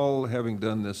recall having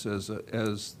done this as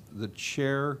the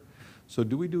chair. So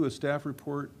do we do a staff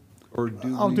report? Or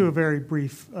I'll do a very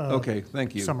brief okay,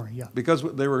 thank you. Summary, yeah. Because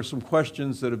there were some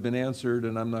questions that have been answered,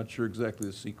 and I'm not sure exactly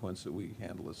the sequence that we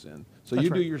handle this in. So That's you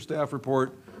do right. your staff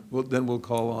report, then we will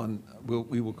call on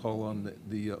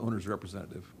the owner's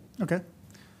representative. Okay.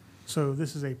 So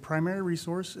this is a primary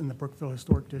resource in the Brookville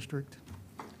Historic District.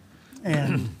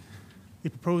 And the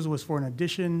proposal was for an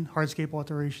addition, hardscape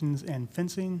alterations, and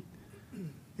fencing.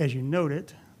 As you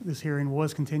noted, this hearing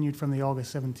was continued from the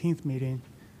August 17th meeting,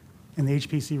 and the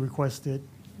HPC requested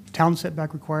town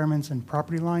setback requirements and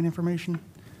property line information.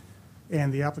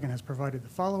 And the applicant has provided the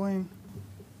following.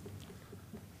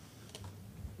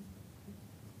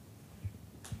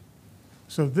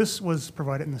 So this was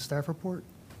provided in the staff report.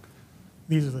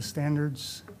 These are the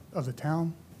standards of the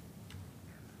town.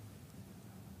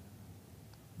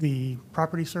 The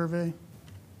property survey,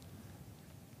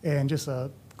 and just a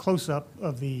close-up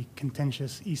of the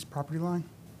contentious east property line,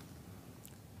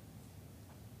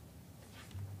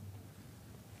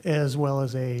 as well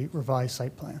as a revised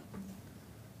site plan,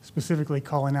 specifically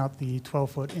calling out the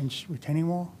 12-foot-inch retaining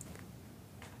wall.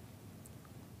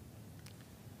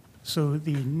 So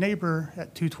the neighbor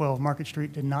at 212 Market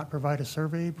Street did not provide a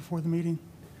survey before the meeting,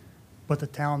 but the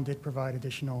town did provide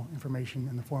additional information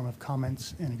in the form of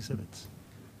comments and exhibits,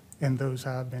 and those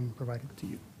have been provided to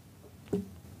you.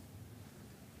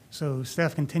 So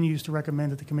staff continues to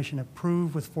recommend that the commission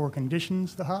approve with 4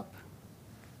 conditions the HOP.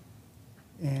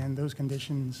 And those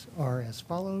conditions are as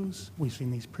follows. We've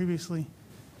seen these previously.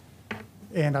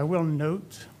 And I will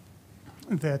note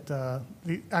that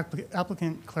the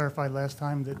applicant clarified last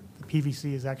time that the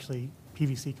PVC is actually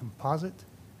PVC composite.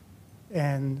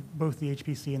 And both the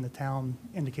HPC and the town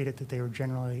indicated that they were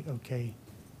generally okay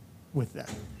with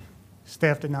that.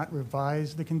 Staff did not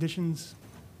revise the conditions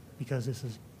because this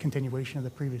is continuation of the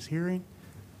previous hearing,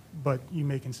 but you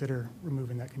may consider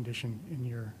removing that condition in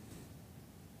your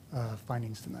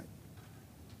findings tonight.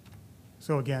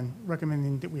 So again,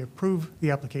 recommending that we approve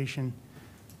the application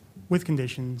with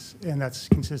conditions, and that's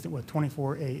consistent with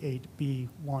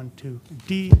 24A8B1, 2,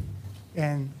 D,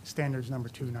 and standards number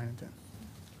 2, 9, and 10.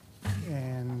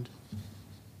 And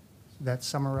that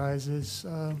summarizes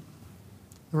the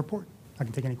report. I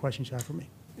can take any questions you have for me.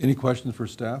 Any questions for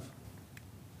staff?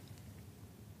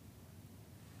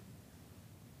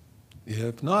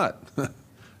 If not,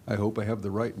 I hope I have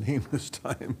the right name this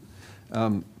time.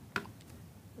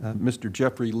 Mr.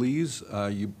 Jeffrey Lees,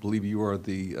 you believe you are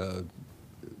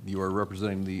you are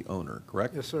representing the owner,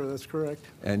 correct? Yes, sir, that's correct.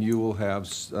 And you will have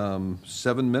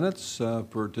 7 minutes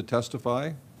to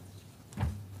testify.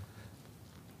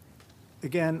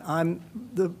 Again, I'm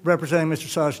representing Mr.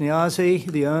 Saj Niazi,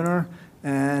 the owner,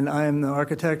 and I am the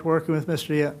architect working with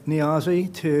Mr.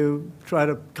 Niazi to try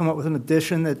to come up with an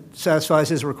addition that satisfies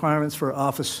his requirements for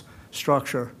office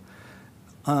structure.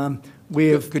 We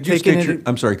have could you state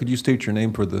I'm sorry, could you state your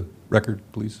name for the record,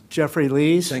 please? Jeffrey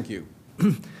Lees. Thank you.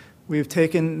 We've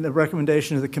taken the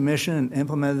recommendation of the commission and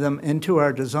implemented them into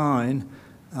our design.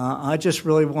 I just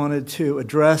really wanted to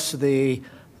address the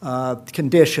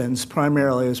conditions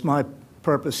primarily as my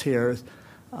purpose here.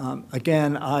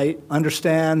 Again, I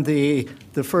understand the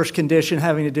first condition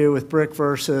having to do with brick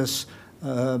versus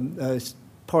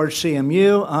part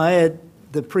CMU. I had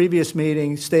the previous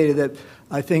meeting stated that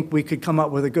I think we could come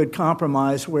up with a good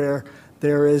compromise where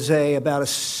there is about a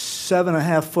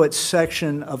 7.5-foot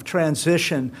section of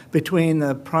transition between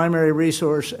the primary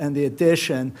resource and the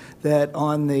addition that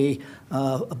on the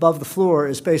above the floor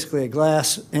is basically a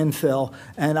glass infill,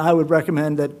 and I would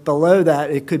recommend that below that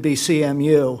it could be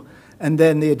CMU, and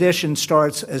then the addition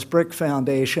starts as brick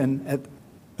foundation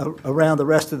around the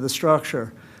rest of the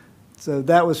structure. So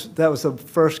that was the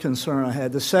first concern I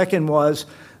had. The second was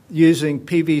using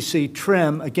PVC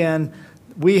trim. Again,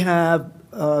 we have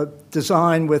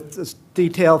designed with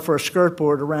detail for a skirt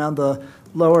board around the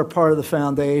lower part of the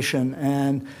foundation,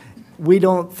 and we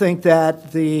don't think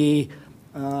that the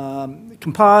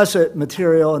composite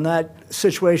material in that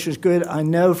situation is good. I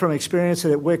know from experience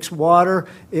that it wicks water.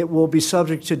 It will be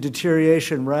subject to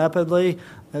deterioration rapidly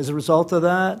as a result of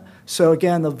that. So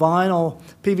again, the vinyl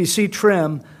PVC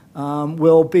trim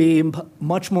will be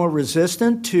much more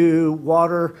resistant to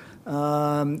water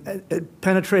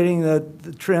penetrating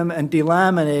the trim and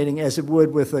delaminating as it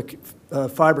would with a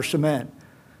fiber cement.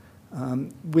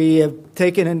 We have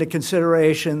taken into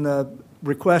consideration the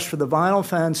request for the vinyl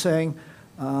fencing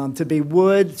to be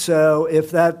wood, so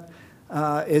if that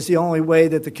is the only way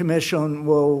that the commission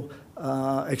will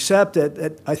accept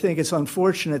it, I think it's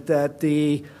unfortunate that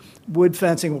the wood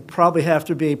fencing will probably have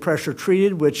to be pressure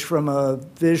treated, which from a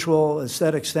visual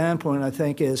aesthetic standpoint I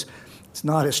think it's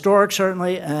not historic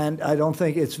certainly, and I don't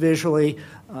think it's visually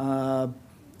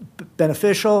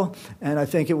beneficial, and I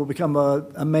think it will become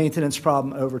a maintenance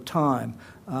problem over time.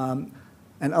 And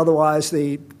otherwise,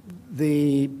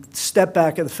 the step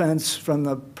back of the fence from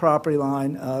the property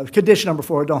line, condition number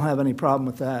 4, I don't have any problem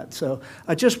with that. So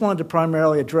I just wanted to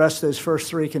primarily address those first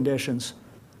 3 conditions.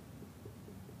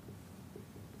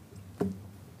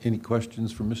 Any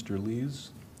questions for Mr. Lees?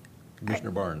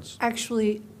 Commissioner Barnes.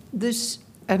 Actually, this,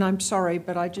 and I'm sorry,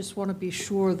 but I just want to be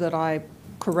sure that I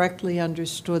correctly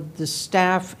understood the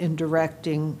staff in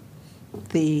directing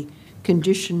the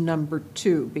condition number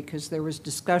 2, because there was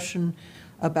discussion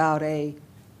about a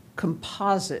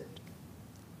composite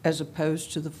as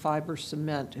opposed to the fiber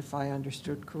cement, if I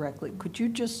understood correctly. Could you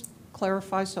just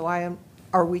clarify so I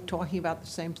Are we talking about the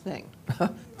same thing?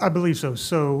 I believe so.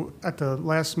 So at the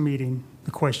last meeting,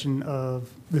 the question of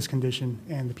this condition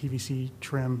and the PVC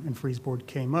trim and freeze board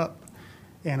came up.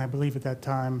 And I believe at that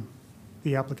time,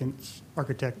 the applicant's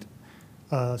architect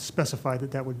specified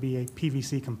that that would be a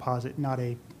PVC composite, not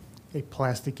a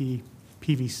plasticky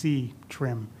PVC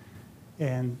trim.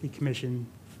 And the commission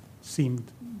seemed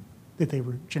that they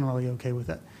were generally okay with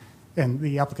that. And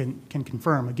the applicant can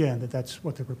confirm, again, that that's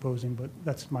what they're proposing, but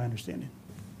that's my understanding.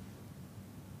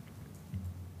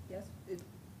 Yes,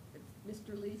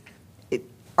 Mr. Lee?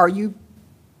 Are you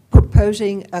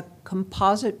proposing a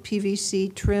composite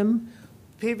PVC trim?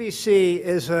 PVC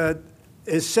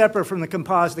is separate from the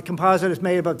composite. The composite is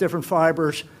made up of different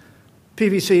fibers.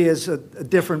 PVC is a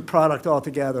different product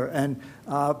altogether. And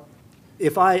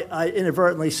if I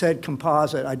inadvertently said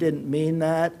composite, I didn't mean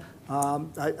that.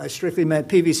 I strictly meant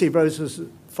PVC versus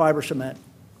fiber cement.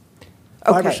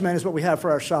 Fiber Okay. cement is what we have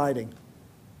for our siding.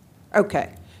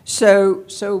 Okay, so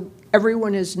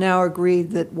everyone has now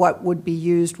agreed that what would be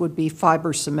used would be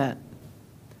fiber cement?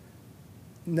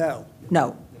 No.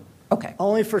 No, okay.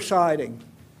 Only for siding.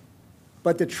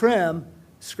 But the trim,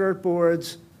 skirt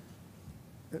boards,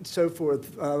 and so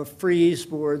forth, freeze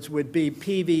boards would be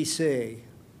PVC,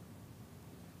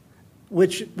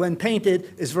 which, when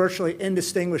painted, is virtually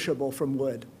indistinguishable from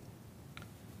wood.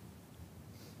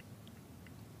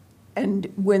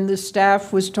 And when the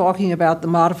staff was talking about the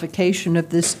modification of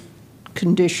this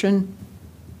condition,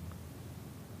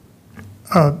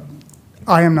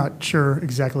 I am not sure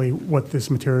exactly what this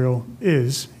material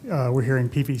is. We're hearing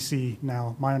PVC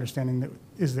now. My understanding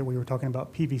is that we were talking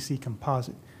about PVC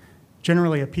composite.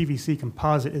 Generally, a PVC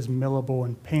composite is millable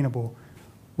and paintable,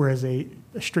 whereas a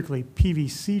strictly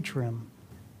PVC trim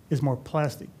is more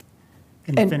plastic,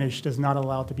 and the finish does not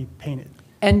allow it to be painted.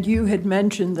 and you had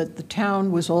mentioned that the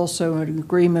town was also in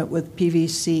agreement with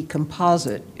PVC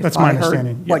composite. That's my understanding, If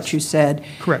I heard what yes. you said.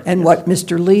 Correct, And yes. what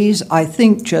Mr. Lees, I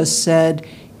think, just said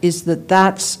is that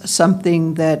that's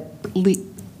something that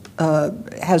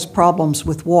has problems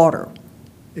with water.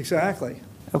 Exactly.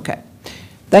 Okay.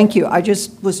 Thank you. I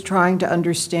just was trying to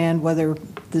understand whether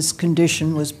this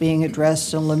condition was being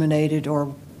addressed, eliminated,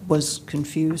 or was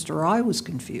confused, or I was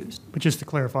confused. But just to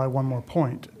clarify one more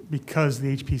point, because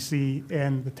the HPC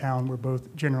and the town were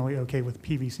both generally okay with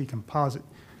PVC composite,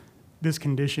 this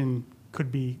condition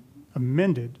could be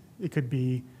amended. It could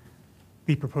be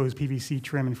the proposed PVC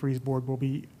trim and freeze board will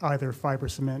be either fiber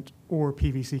cement or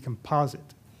PVC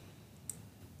composite.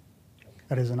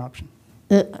 That is an option.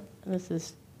 This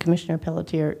is Commissioner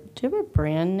Pelletier. Do you have a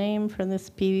brand name for this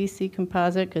PVC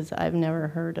composite? Because I've never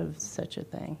heard of such a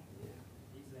thing.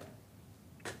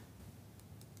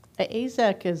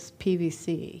 AZEC is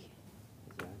PVC.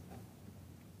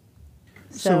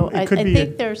 So it I could be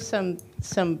think there's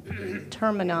some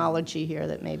terminology here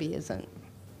that maybe isn't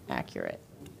accurate.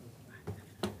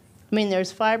 I mean,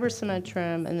 there's fiber cement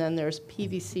trim, and then there's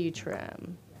PVC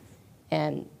trim.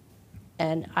 And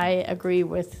I agree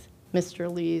with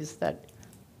Mr. Lees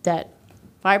that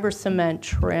fiber cement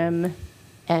trim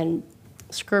and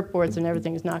skirt boards and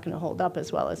everything is not going to hold up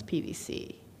as well as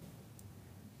PVC.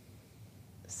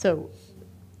 So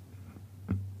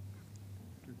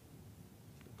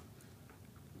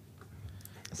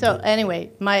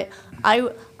anyway,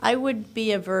 I would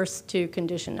be averse to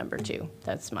condition number 2.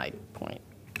 That's my point.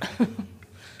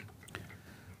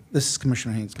 This is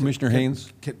Commissioner Haynes. Commissioner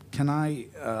Haynes? Can I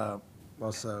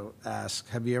also ask,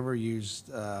 have you ever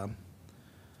used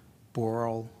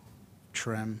boral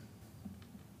trim?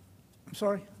 I'm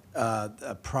sorry?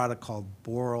 A product called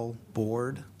boral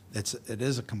board. It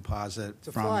is a composite. It's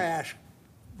a from fly ash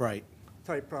Right.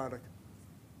 type product.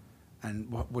 And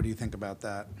what do you think about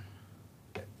that?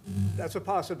 That's a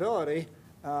possibility.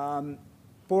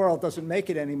 Boral doesn't make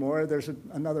it anymore. There's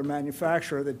another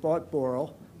manufacturer that bought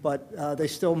Boral, but they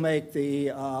still make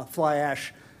the fly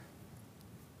ash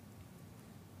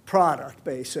product,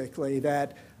 basically,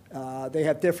 that they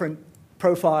have different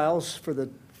profiles for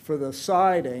the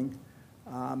siding.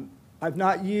 I've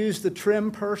not used the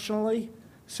trim personally,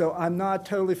 so I'm not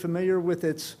totally familiar with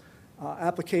its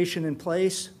application in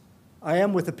place. I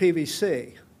am with the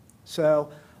PVC,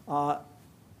 so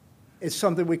it's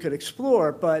something we could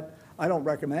explore, but I don't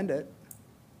recommend it.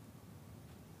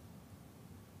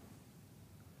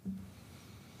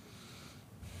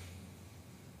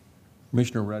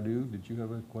 Commissioner Radu, did you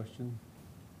have a question?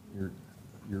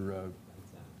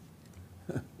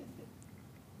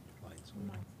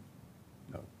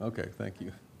 No, okay, thank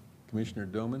you. Commissioner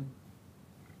Doman?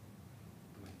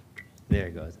 There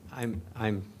it goes.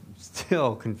 I'm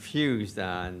still confused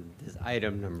on this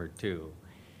item number 2.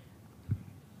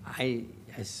 I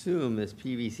assume this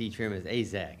PVC trim is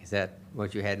AZAC. Is that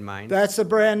what you had in mind? That's the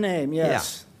brand name,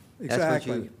 yes. Yeah, that's what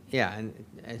Exactly. yeah,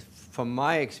 and from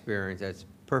my experience, that's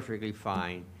perfectly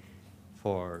fine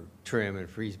for trim and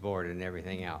freeze board and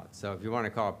everything else. So if you want to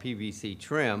call it PVC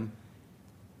trim,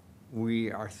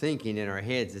 we are thinking in our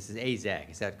heads this is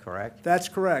AZAC. Is that correct? That's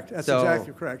correct. That's So-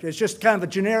 exactly correct. It's just kind of a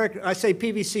generic, I say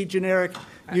PVC generic,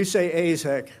 you say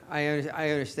AZAC. I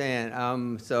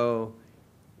understand. So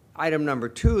item number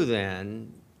 2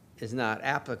 then is not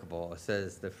applicable. It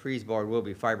says the freeze board will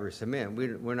be fiber cement.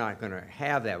 We're not going to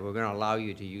have that. We're going to allow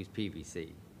you to use PVC.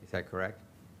 Is that correct?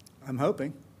 I'm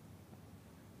hoping.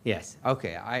 Yes.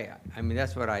 Okay. I mean,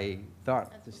 that's what I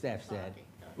thought the staff said.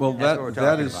 Well, That's what we're that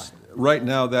talking is, about. right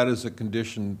now, that is a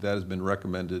condition that has been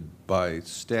recommended by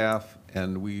staff,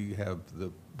 and we have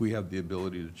the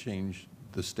ability to change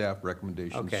the staff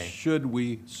recommendations. Okay. Should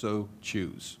we so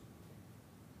choose.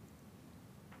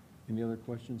 Any other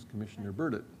questions? Commissioner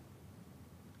Burdett?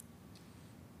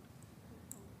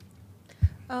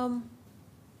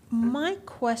 My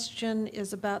question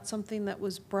is about something that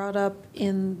was brought up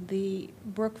in the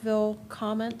Brookville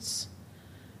comments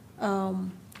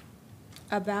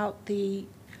about the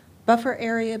buffer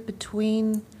area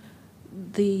between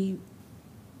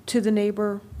to the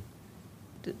neighbor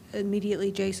immediately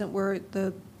adjacent where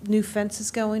the new fence is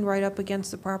going, right up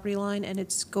against the property line, and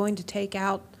it's going to take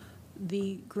out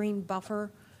the green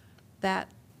buffer that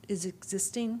is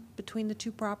existing between the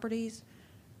two properties.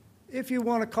 If you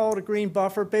want to call it a green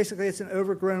buffer, basically it's an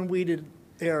overgrown weeded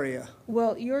area.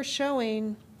 Well, you're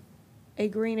showing a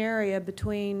green area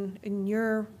between, in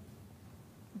your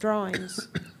drawings,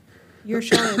 you're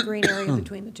showing a green area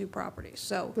between the two properties,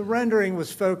 so. The rendering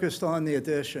was focused on the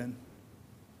addition.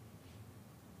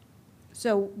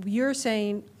 So you're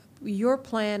saying your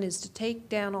plan is to take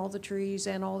down all the trees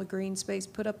and all the green space,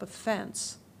 put up a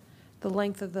fence, the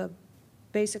length of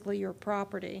basically your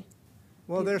property.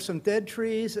 Well, there's some dead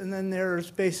trees, and then there's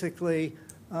basically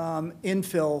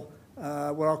infill,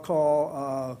 what I'll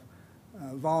call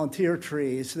volunteer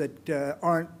trees that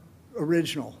aren't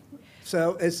original.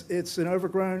 So it's an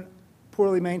overgrown,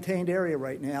 poorly maintained area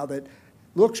right now that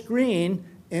looks green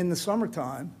in the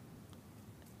summertime.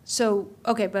 So,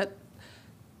 okay, but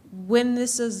when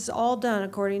this is all done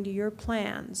according to your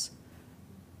plans,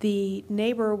 the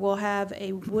neighbor will have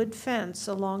a wood fence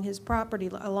along his property,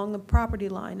 along the property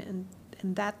line, and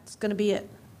that's going to be it.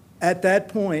 At that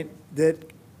point,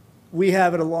 that we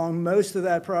have it along most of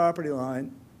that property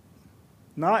line,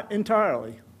 not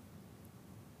entirely.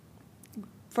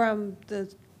 From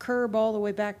the curb all the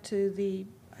way back to the,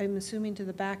 I'm assuming to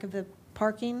the back of the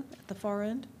parking at the far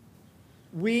end?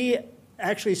 We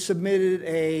actually submitted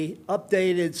a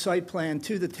updated site plan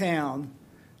to the town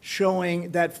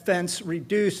showing that fence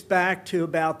reduced back to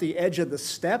about the edge of the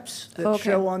steps that Okay.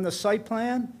 show on the site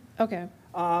plan. Okay.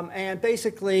 And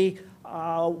basically,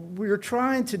 we're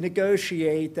trying to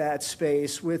negotiate that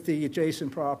space with the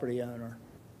adjacent property owner.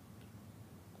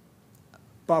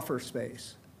 Buffer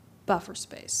space. Buffer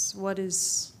space. What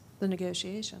is the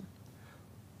negotiation?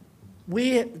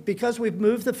 Because we've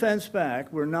moved the fence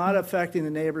back, we're not affecting the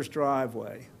neighbor's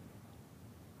driveway.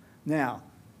 Now,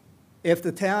 if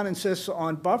the town insists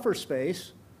on buffer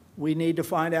space, we need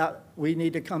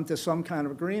to come to some kind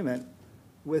of agreement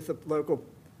with the local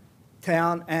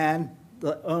town and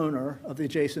the owner of the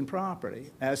adjacent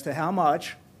property as to how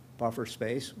much buffer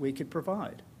space we could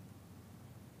provide.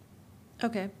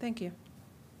 Okay, thank you.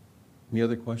 Any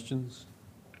other questions?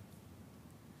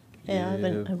 Yeah,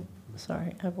 Yeah. I'm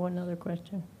sorry, I have one other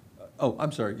question. Oh,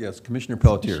 I'm sorry, yes, Commissioner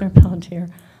Pelletier. Commissioner Pelletier.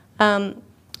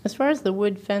 As far as the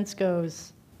wood fence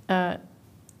goes,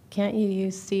 can't you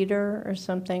use cedar or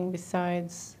something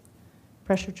besides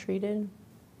pressure treated?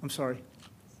 I'm sorry.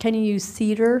 Can you use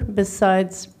cedar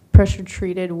besides pressure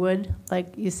treated wood?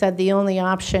 Like you said, the only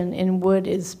option in wood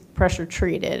is pressure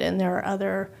treated, and there are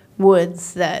other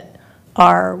woods that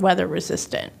are weather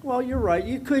resistant. Well, you're right.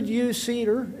 You could use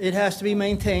cedar. It has to be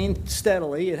maintained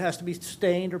steadily. It has to be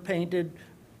stained or painted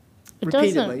It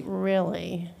repeatedly. doesn't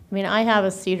really. I mean, I have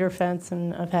a cedar fence,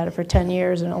 and I've had it for 10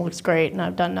 years, and it looks great, and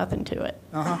I've done nothing to it.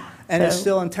 And it's So-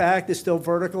 still intact, it's still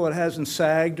vertical, it hasn't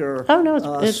sagged or Oh, no,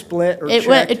 it's split or it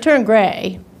checked. it turned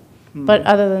gray, but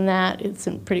other than that, it's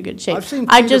in pretty good shape. I've seen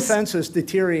I cedar just, fences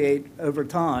deteriorate over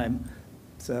time,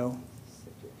 so.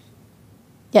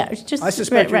 yeah, it's just, I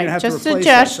suspect you're right, gonna have to just replace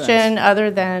that fence. suggestion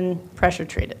other than pressure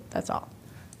treated, that's all.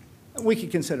 We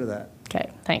could consider that.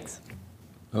 Okay, thanks.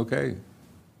 Okay.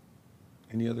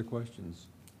 Any other questions?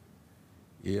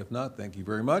 If not, thank you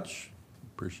very much.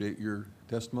 Appreciate your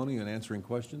testimony and answering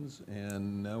questions.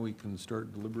 And now we can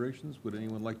start deliberations. Would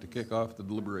anyone like to kick off the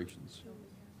deliberations?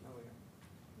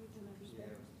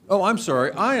 Oh, I'm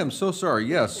sorry. I am so sorry.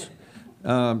 Yes.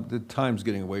 The time's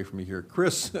getting away from me here.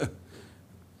 Chris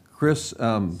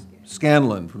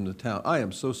Scanlon from the town. I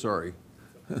am so sorry.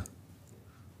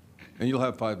 And you'll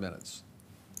have 5 minutes.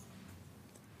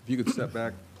 If you could step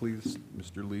back, please,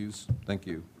 Mr. Lees. Thank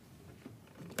you.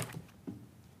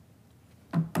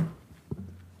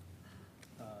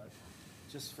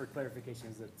 Just for clarification,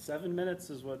 is it 7 minutes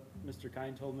is what Mr.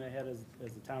 Kine told me I had as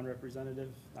the town representative,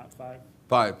 not 5?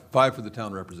 5. 5 for the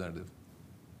town representative.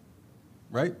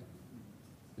 Right?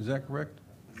 Is that correct?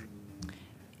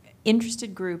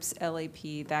 Interested groups,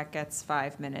 LAP, that gets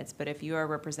 5 minutes, but if you are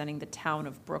representing the town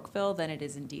of Brookville, then it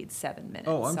is indeed 7 minutes.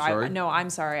 Oh, I'm So sorry. No, I'm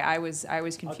sorry. I was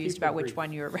confused keep it about which brief.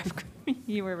 one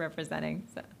you were representing.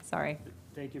 So, sorry.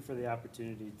 Thank you for the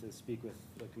opportunity to speak with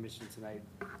the commission tonight.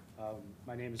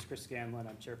 My name is Chris Scanlon.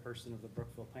 I'm chairperson of the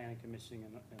Brookville Planning Commission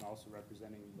and also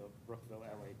representing the Brookville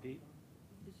LAP.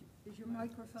 Is your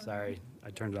microphone? Sorry, I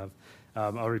turned it off.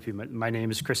 I'll repeat. My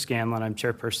name is Chris Scanlon. I'm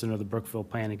chairperson of the Brookville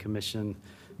Planning Commission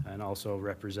and also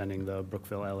representing the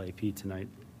Brookville LAP tonight.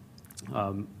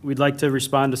 We'd like to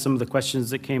respond to some of the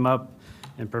questions that came up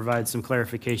and provide some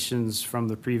clarifications from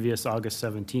the previous August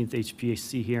 17th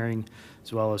HPAC hearing,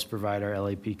 as well as provide our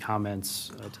LAP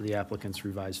comments to the applicant's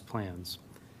revised plans.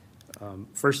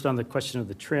 First, on the question of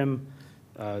the trim,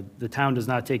 the town does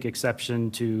not take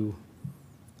exception to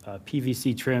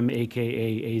PVC trim,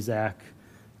 AKA AZAC,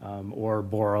 or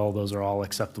Boral. Those are all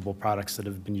acceptable products that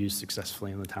have been used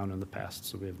successfully in the town in the past,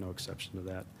 so we have no exception to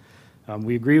that.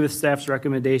 We agree with staff's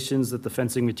recommendations that the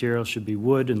fencing material should be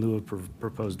wood in lieu of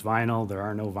proposed vinyl. There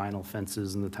are no vinyl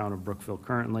fences in the town of Brookville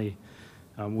currently.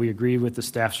 We agree with the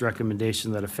staff's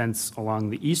recommendation that a fence along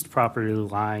the east property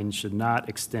line should not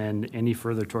extend any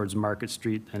further towards Market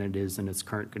Street than it is in its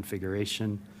current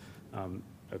configuration.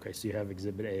 Okay, so you have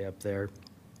Exhibit A up there.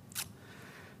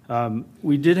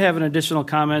 We did have an additional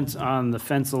comment on the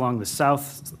fence along the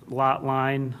south lot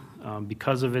line.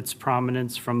 Because of its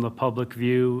prominence from the public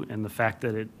view and the fact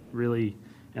that it really,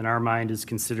 in our mind, is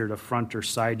considered a front or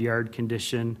side yard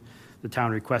condition, the town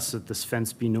requests that this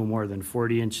fence be no more than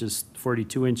 42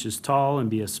 inches tall and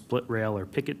be a split rail or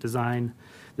picket design.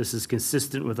 This is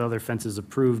consistent with other fences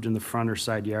approved in the front or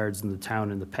side yards in the town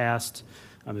in the past.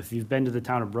 If you've been to the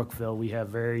town of Brookville, we have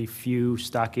very few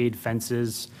stockade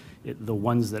fences. The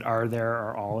ones that are there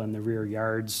are all in the rear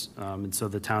yards, and so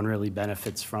the town really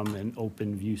benefits from an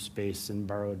open view space and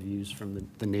borrowed views from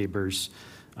the neighbors.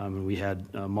 And we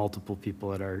had multiple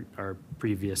people at our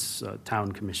previous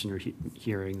town commissioner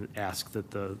hearing ask that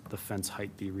the fence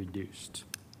height be reduced.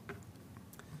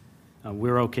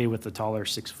 We're okay with the taller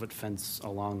 6-foot fence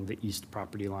along the east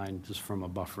property line just from a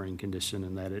buffering condition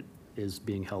and that it is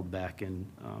being held back in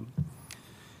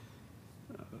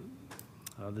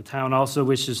the town also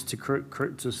wishes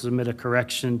to submit a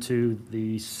correction to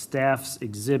the staff's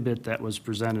exhibit that was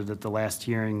presented at the last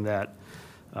hearing that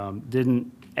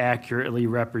didn't accurately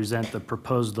represent the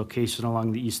proposed location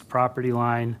along the east property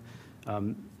line.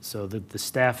 So that the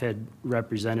staff had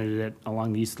represented it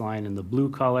along the east line in the blue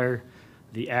color.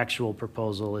 The actual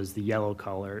proposal is the yellow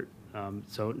color.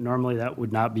 So normally that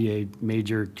would not be a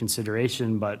major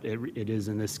consideration, but it is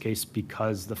in this case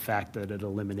because the fact that it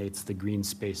eliminates the green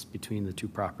space between the two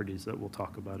properties that we'll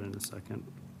talk about in a second.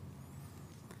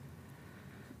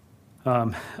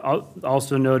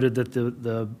 Also noted that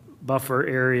the buffer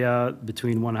area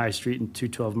between 1 High Street and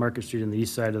 212 Market Street on the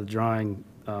east side of the drawing,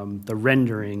 the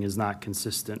rendering is not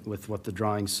consistent with what the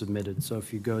drawing submitted. So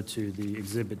if you go to the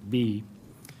Exhibit B,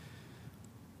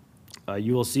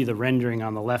 you will see the rendering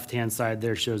on the left-hand side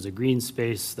there shows a green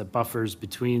space that buffers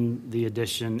between the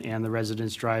addition and the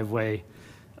residence driveway.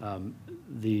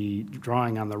 The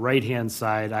drawing on the right-hand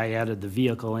side, I added the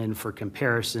vehicle in for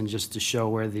comparison just to show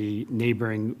where the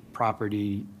neighboring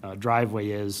property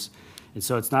driveway is. And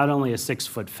so it's not only a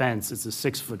 6-foot fence, it's a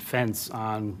 6-foot fence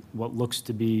on what looks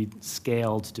to be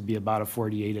scaled to be about a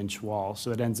 48-inch wall.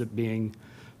 So it ends up being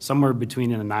somewhere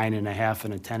between a 9.5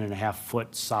 and a 10.5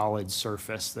 foot solid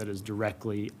surface that is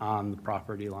directly on the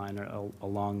property line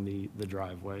along the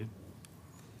driveway.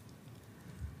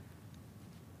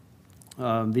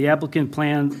 The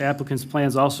applicant's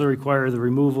plans also require the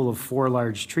removal of 4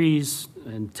 large trees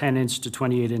and 10-inch to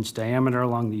 28-inch diameter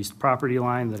along the east property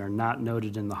line that are not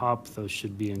noted in the HUP. Those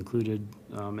should be included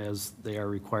as they are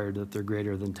required that they're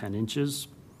greater than 10 inches.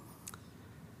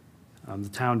 The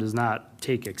town does not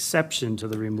take exception to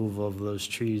the removal of those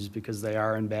trees because they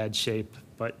are in bad shape,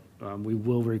 but we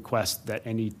will request that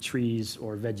any trees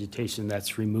or vegetation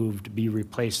that's removed be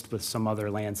replaced with some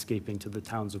other landscaping to the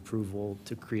town's approval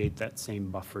to create that same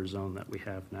buffer zone that we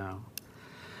have now.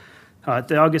 At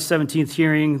the August 17th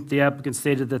hearing, the applicant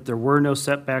stated that there were no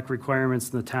setback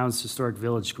requirements in the town's historic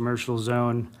village commercial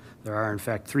zone. There are, in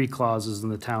fact, 3 clauses in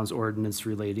the town's ordinance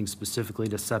relating specifically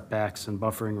to setbacks and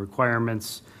buffering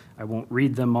requirements. I won't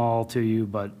read them all to you,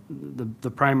 but the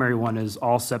primary one is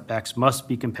all setbacks must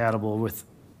be compatible with,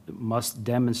 must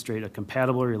demonstrate a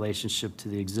compatible relationship to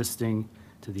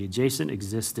the adjacent,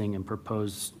 existing, and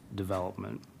proposed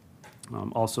development.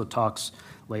 Also talks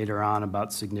later on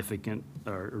about significant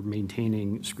or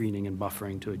maintaining screening and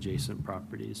buffering to adjacent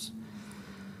properties.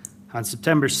 On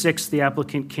September 6th, the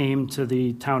applicant came to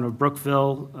the town of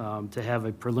Brookville to have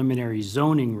a preliminary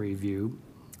zoning review.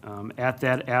 At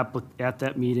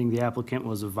that meeting, the applicant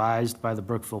was advised by the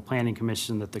Brookville Planning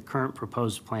Commission that the current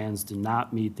proposed plans do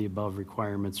not meet the above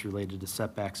requirements related to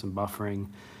setbacks and buffering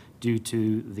due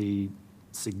to the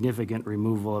significant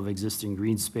removal of existing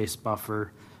green space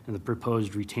buffer and the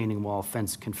proposed retaining wall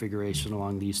fence configuration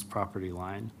along the east property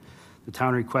line. The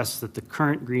town requests that the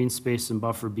current green space and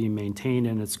buffer be maintained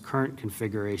in its current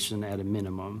configuration at a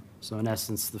minimum. So in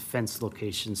essence, the fence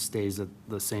location stays at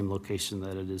the same location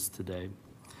that it is today.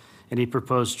 Any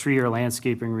proposed tree or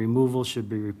landscaping removal should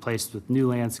be replaced with new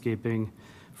landscaping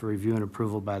for review and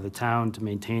approval by the town to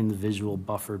maintain the visual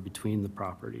buffer between the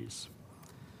properties.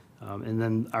 And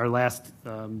then our last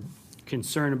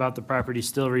concern about the property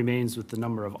still remains with the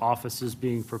number of offices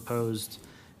being proposed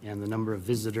and the number of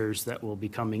visitors that will be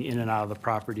coming in and out of the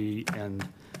property, and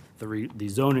the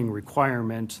zoning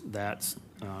requirement that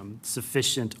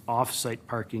sufficient off-site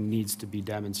parking needs to be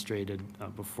demonstrated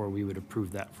before we would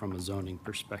approve that from a zoning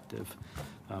perspective.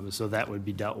 So that would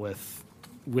be dealt with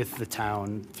the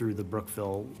town through the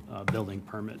Brookville building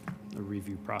permit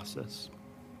review process.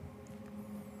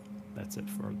 That's it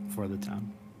for the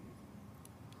town.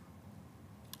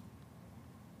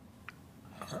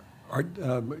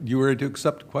 You ready to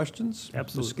accept questions?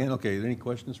 Absolutely. Okay, any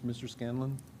questions for Mr.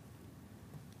 Scanlon?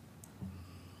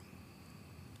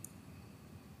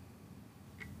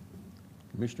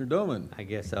 Commissioner Doman. I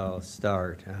guess I'll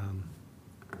start.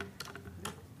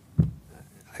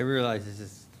 I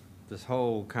realize this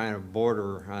whole kind of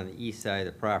border on the east side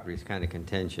of the property is kind of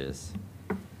contentious.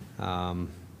 And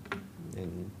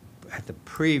at the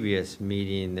previous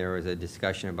meeting, there was a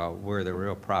discussion about where the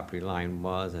real property line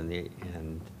was, and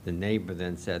the neighbor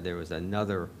then said there was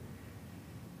another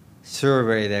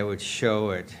survey that would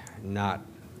show it not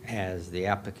as the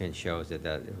applicant shows it,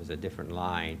 that it was a different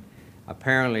line.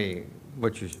 Apparently,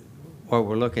 what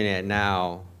we're looking at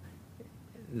now,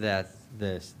 that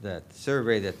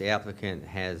survey that the applicant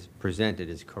has presented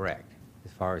is correct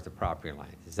as far as the property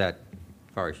line. Is that,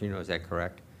 as far as you know, is that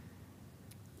correct?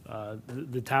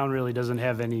 The town really doesn't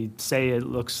have any say. It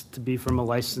looks to be from a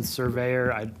licensed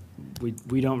surveyor.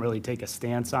 We don't really take a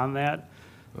stance on that.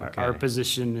 Okay. Our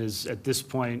position is, at this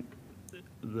point,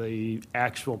 the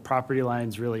actual property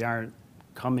lines really aren't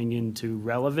coming into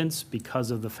relevance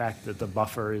because of the fact that the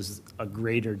buffer is a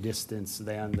greater distance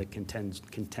than the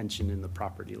contention in the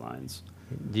property lines.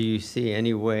 Do you see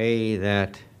any way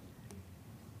that,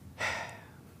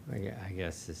 I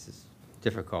guess this is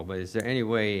difficult, but is there any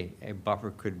way a buffer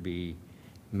could be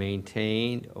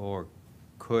maintained, or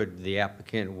could the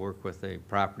applicant work with a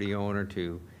property owner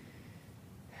to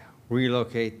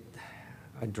relocate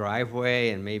a driveway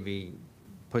and maybe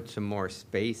put some more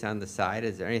space on the side?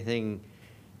 Is there anything,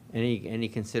 any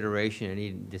consideration,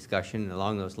 any discussion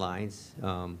along those lines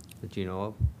that you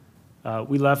know of?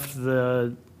 We left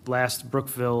the last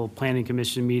Brookville Planning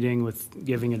Commission meeting with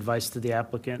giving advice to the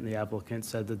applicant, and the applicant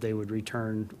said that they would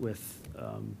return with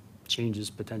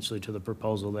changes potentially to the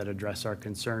proposal that address our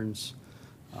concerns.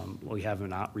 We have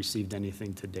not received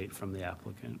anything to date from the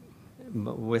applicant.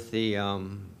 But with the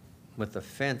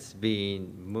fence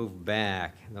being moved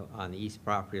back on the east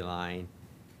property line,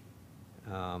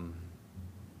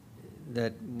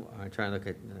 that, I'm trying to look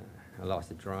at, I lost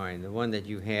the drawing, the one that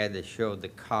you had that showed the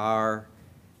car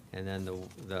and then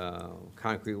the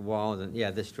concrete walls, and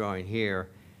yeah, this drawing here,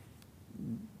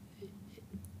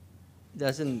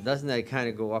 doesn't that kind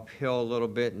of go uphill a little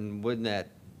bit, and wouldn't that,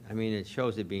 I mean, it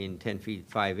shows it being 10 feet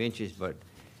 5 inches, but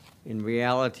in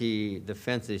reality, the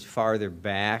fence is farther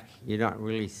back. You're not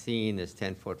really seeing this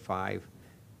 10'5"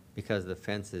 because the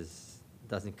fence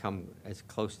doesn't come as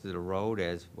close to the road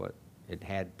as what it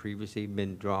had previously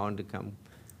been drawn to come.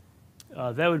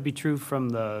 That would be true from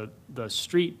the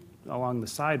street along the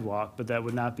sidewalk, but that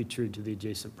would not be true to the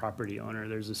adjacent property owner.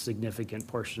 There's a significant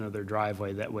portion of their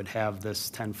driveway that would have this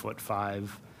 10'5"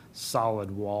 solid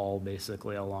wall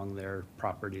basically along their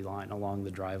property line, along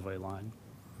the driveway line.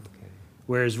 Okay.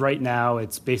 Whereas right now,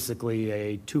 it's basically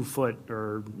a 2 foot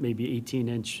or maybe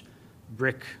 18-inch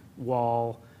brick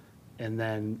wall and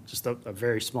then just a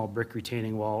very small brick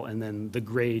retaining wall, and then the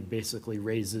grade basically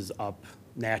raises up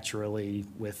naturally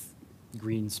with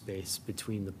green space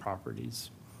between the properties.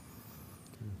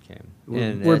 Okay. We're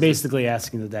And we're as a- basically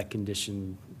asking that that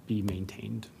condition be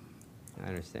maintained. I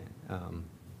understand.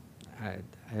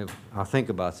 I'll think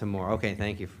about some more. Okay,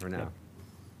 thank you for now.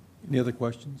 Any other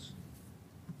questions?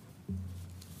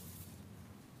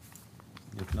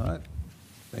 If not,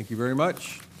 thank you very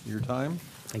much for your time.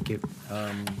 Thank you.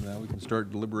 Now we can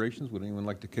start deliberations. Would anyone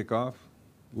like to kick off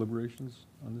deliberations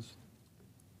on this?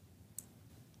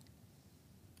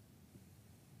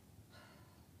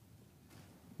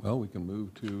 Well, we can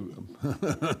move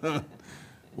to,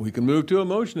 we can move to a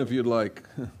motion if you'd like.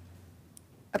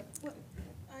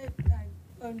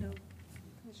 Oh, no,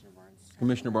 Commissioner Barnes.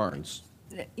 Commissioner Barnes.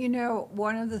 You know,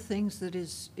 one of the things that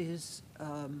is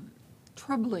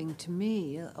troubling to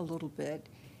me a little bit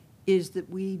is that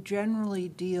we generally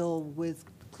deal with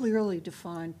clearly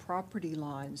defined property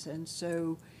lines, and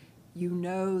so you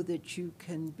know that you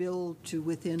can build to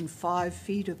within 5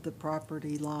 feet of the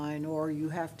property line, or you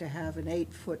have to have an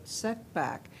 8-foot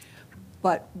setback.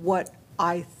 But what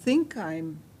I think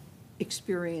I'm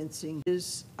experiencing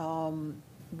is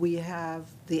we have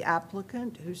the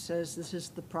applicant who says this is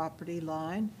the property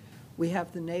line. We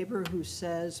have the neighbor who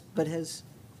says, but has,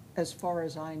 as far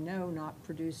as I know, not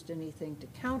produced anything to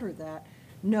counter that.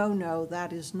 No,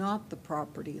 that is not the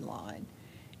property line.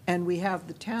 And we have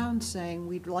the town saying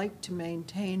we'd like to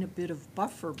maintain a bit of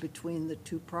buffer between the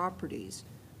two properties,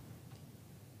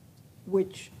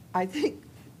 which I think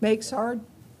makes our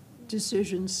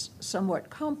decisions somewhat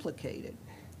complicated.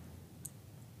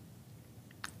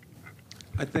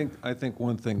 I think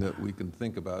one thing that we can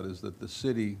think about is that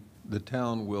the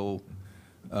town will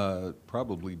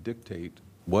probably dictate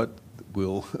what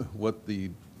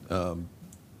the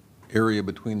area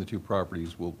between the two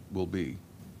properties will be.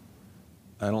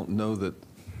 I don't know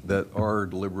that our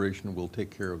deliberation will take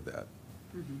care of that.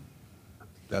 Mm-hmm.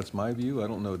 That's my view. I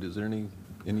don't know. Is there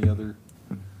any other?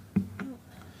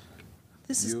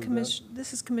 This view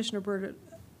is Commissioner Burt.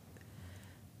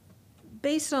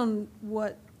 Based on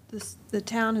what the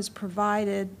town has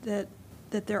provided, that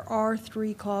there are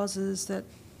 3 clauses that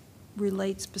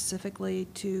relate specifically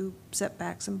to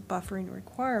setbacks and buffering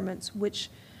requirements, which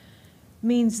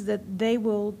means that they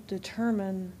will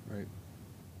determine. Right.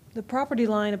 The property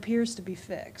line appears to be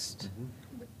fixed.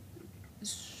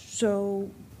 So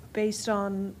based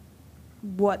on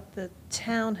what the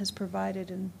town has provided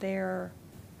in their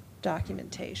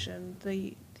documentation,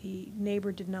 the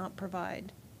neighbor did not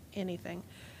provide anything.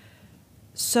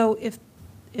 So if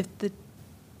the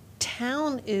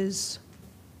town is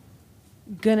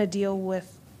gonna deal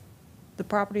with the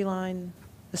property line,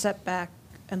 the setback,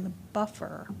 and the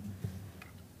buffer,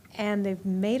 and they've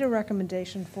made a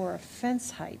recommendation for a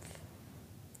fence height,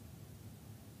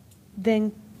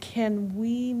 then can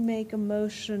we make a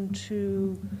motion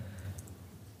to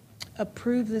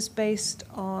approve this based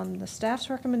on the staff's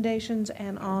recommendations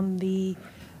and on the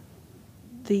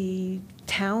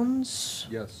town's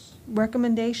Yes.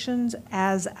 recommendations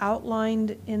as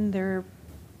outlined in their,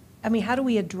 I mean, how do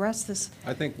we address this?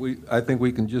 I think we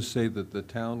can just say that the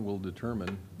town will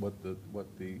determine what the,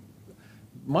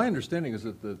 my understanding is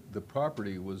that the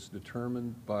property was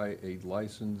determined by a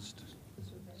licensed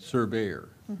surveyor.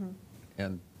 Mhm.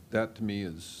 And that to me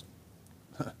is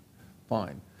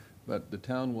fine. But the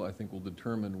town will, I think, will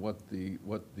determine what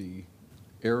the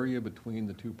area between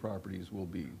the two properties will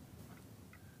be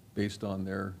based on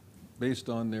their,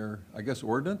 I guess,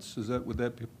 ordinance? Would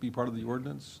that be part of the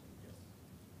ordinance?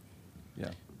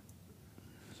 Yeah.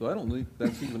 So I don't think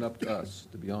that's even up to us,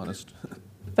 to be honest.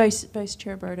 Vice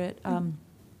Chair Burdett,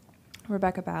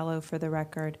 Rebecca Ballo for the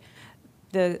record.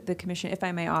 The commission, if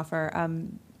I may offer,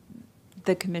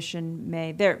 the commission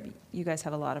may, you guys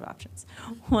have a lot of options.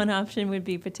 One option would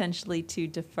be potentially to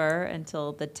defer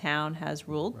until the town has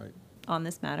ruled on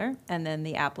this matter, and then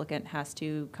the applicant has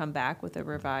to come back with a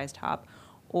revised HOP.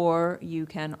 Or you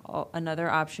can, another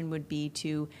option would be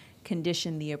to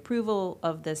condition the approval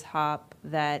of this HOP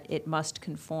that it must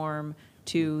conform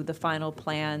to the final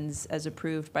plans as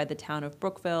approved by the town of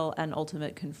Brookville, and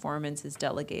ultimate conformance is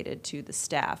delegated to the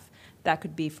staff. That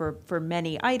could be for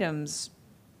many items,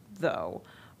 though.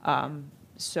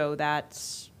 So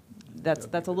that's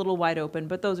a little wide open,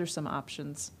 but those are some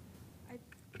options.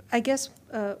 I guess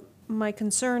my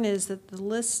concern is that the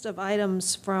list of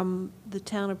items from the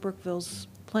town of Brookville's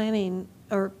planning,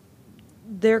 or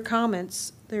their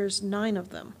comments, there's 9 of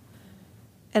them.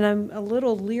 And I'm a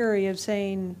little leery of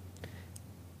saying,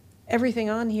 everything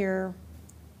on here,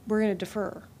 we're going to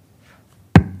defer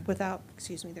without,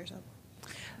 excuse me, there's a,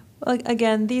 Well,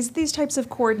 again, these types of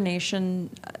coordination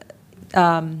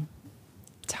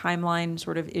timeline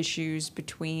sort of issues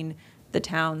between the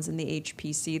towns and the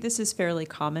HPC, this is fairly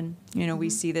common. You know, we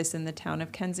see this in the town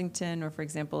of Kensington, or for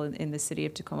example, in the city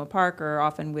of Tacoma Park, or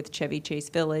often with Chevy Chase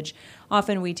Village.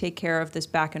 Often we take care of this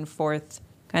back and forth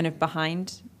kind of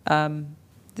behind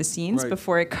the scenes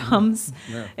before it comes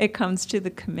it comes to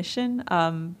the commission.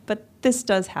 But this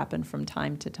does happen from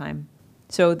time to time.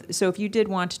 So if you did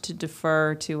want to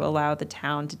defer to allow the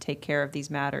town to take care of these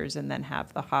matters and then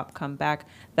have the HOP come back,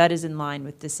 that is in line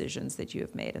with decisions that you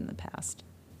have made in the past.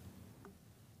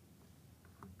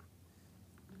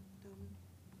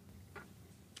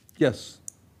 Yes,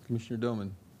 Commissioner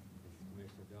Doman.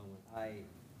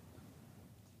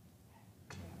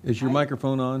 Is your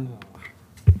microphone on?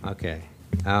 Okay.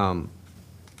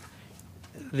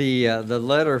 The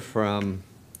letter from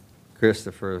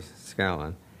Christopher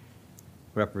Scallon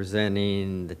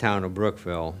representing the town of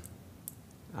Brookville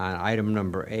on item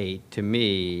number 8, to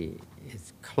me,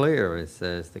 it's clear. It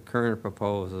says the current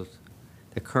proposed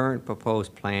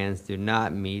plans do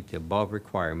not meet the above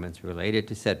requirements related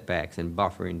to setbacks and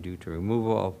buffering due to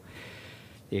removal of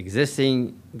the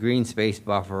existing green space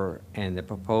buffer and the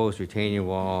proposed retaining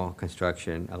wall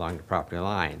construction along the property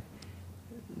line.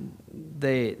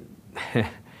 They're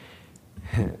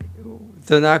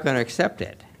not going to accept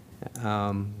it.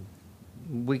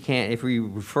 We can't, if we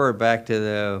refer back to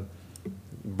the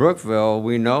Brookville,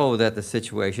 we know that the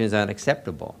situation is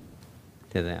unacceptable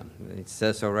to them. It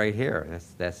says so right here.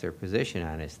 That's their position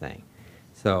on this thing.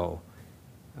 So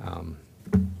I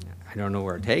don't know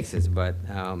where it takes us, but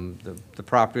the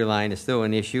property line is still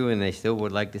an issue, and they still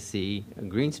would like to see a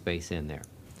green space in there.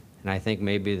 And I think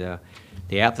maybe the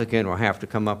applicant will have to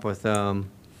come up with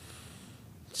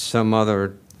some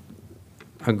other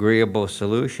agreeable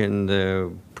solution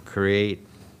to create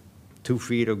 2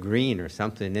 feet of green or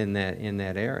something in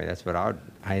that area. That's what I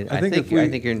think you're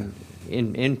in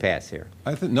impasse here.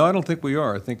 No, I don't think we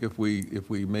are. I think if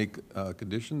we make a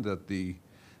condition that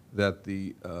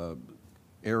the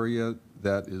area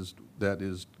that is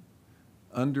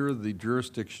under the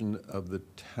jurisdiction of the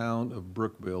town of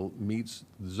Brookville meets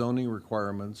zoning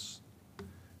requirements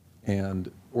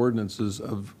and ordinances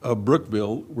of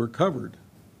Brookville, we're covered,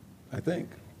 I think.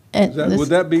 Would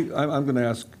that be, I'm going to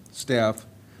ask staff,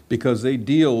 because they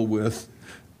deal with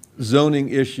zoning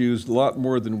issues a lot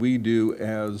more than we do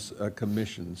as a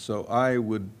commission. So I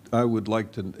would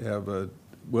like to have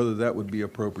whether that would be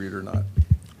appropriate or not.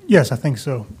 Yes, I think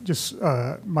so. Just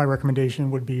my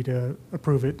recommendation would be to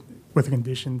approve it with the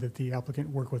condition that the applicant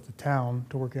work with the town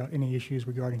to work out any issues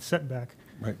regarding setback.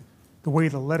 Right. The way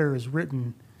the letter is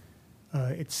written,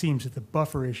 it seems that the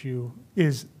buffer issue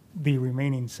is the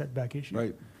remaining setback issue.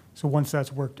 Right. So once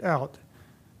that's worked out,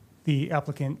 the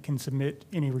applicant can submit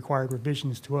any required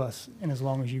revisions to us, and as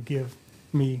long as you give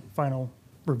me final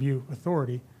review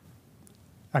authority,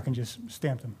 I can just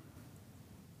stamp them.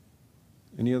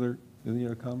 Any other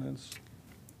comments?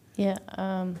 Yeah.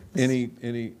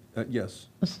 Yes.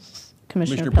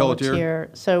 Commissioner Pelletier.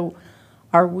 So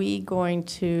are we going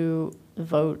to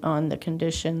vote on the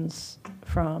conditions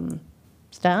from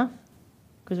staff?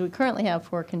 Because we currently have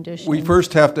 4 conditions. We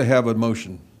first have to have a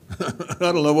motion. I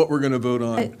don't know what we're going to vote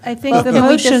on. I think well, the can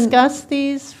motion. we discuss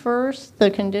these first, the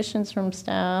conditions from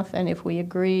staff, and if we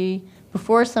agree,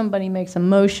 before somebody makes a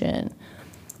motion,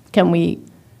 can we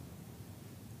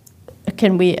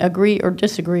agree or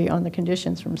disagree on the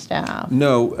conditions from staff?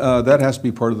 No, that has to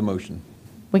be part of the motion.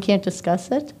 We can't discuss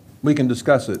it? We can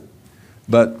discuss it,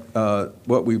 but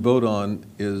what we vote on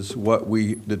is what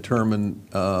we determine,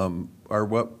 or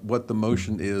what the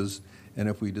motion is. And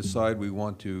if we decide we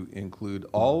want to include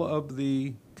all of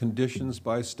the conditions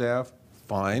by staff,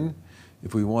 fine.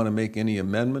 If we want to make any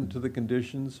amendment to the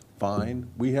conditions, fine.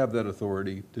 We have that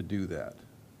authority to do that,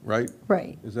 right?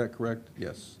 Right. Is that correct?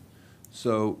 Yes.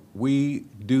 So we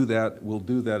do that, we'll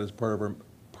do that as part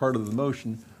of the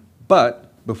motion.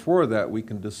 But before that, we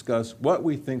can discuss what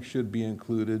we think should be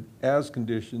included as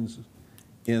conditions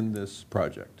in this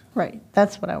project. Right.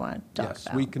 That's what I want to talk about.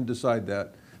 Yes, we can decide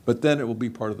that. But then it will be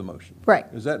part of the motion. Right.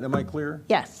 Am I clear?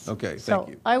 Yes. Okay, thank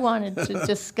you. So I wanted to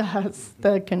discuss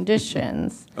the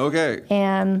conditions. Okay.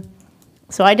 And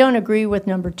so I don't agree with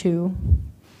number 2.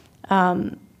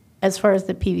 As far as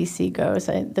the PVC goes,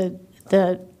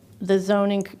 the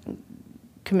zoning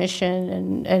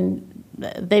commission and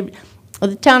the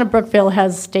town of Brookville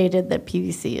has stated that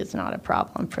PVC is not a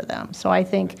problem for them. So I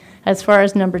think as far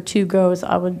as number 2 goes,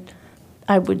 I would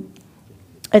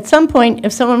at some point,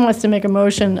 if someone wants to make a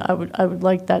motion, I would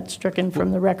like that stricken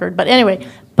from the record. But anyway,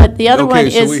 but the other one Okay,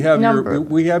 so we is have number.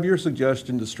 we have your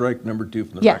suggestion to strike number 2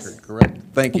 from the Yes. record, correct?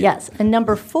 Thank you. Yes, and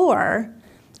number 4,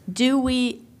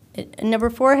 number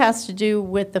 4 has to do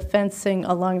with the fencing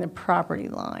along the property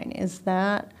line. Is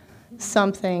that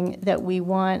something that we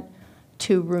want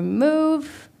to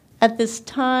remove at this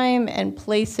time and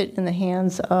place it in the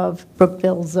hands of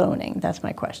Brookville zoning? That's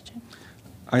my question.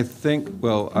 I think,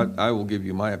 well, I will give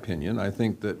you my opinion. I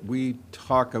think that we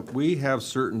have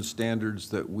certain standards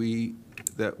that we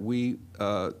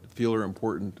feel are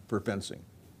important for fencing.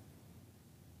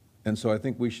 And so I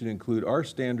think we should include our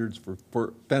standards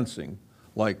for fencing,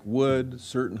 like wood,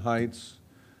 certain heights,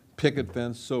 picket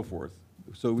fence, so forth.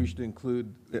 So we should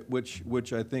include,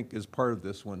 which I think is part of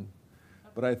this one.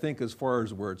 But I think as far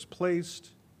as where it's placed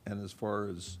and as far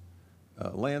as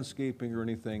landscaping or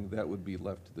anything, that would be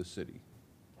left to the city.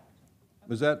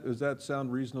 Does that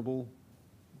sound reasonable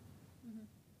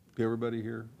to everybody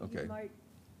here? Okay.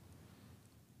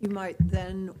 You might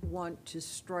then want to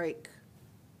strike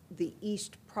the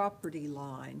east property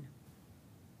line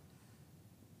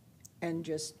and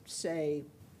just say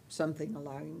something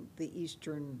along the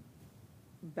eastern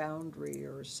boundary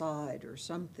or side or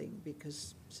something,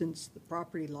 because since the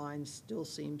property line still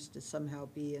seems to somehow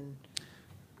be in.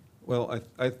 Well,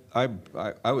 I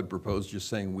would propose just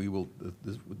saying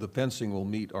the fencing will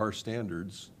meet our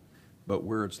standards, but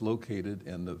where it's located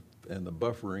and the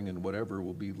buffering and whatever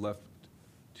will be left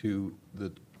to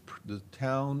the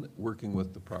town working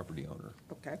with the property owner.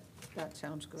 Okay, that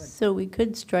sounds good. So we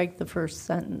could strike the first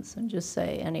sentence and just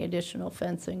say, any additional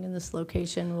fencing in this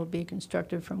location will be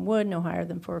constructed from wood no higher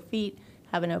than 4 feet,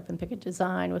 have an open picket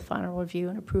design with final review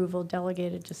and approval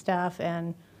delegated to staff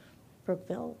and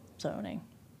Brookville zoning.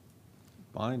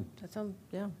 Fine. That sounds,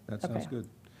 yeah. That sounds Okay. good.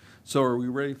 So are we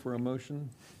ready for a motion?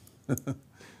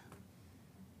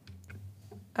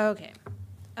 Okay.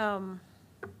 1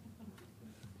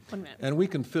 minute. And we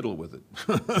can fiddle with it.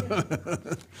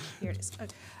 Here it is.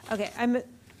 Okay,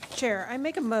 Chair, I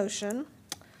make a motion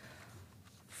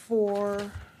for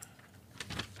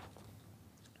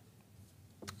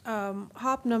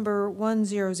hop number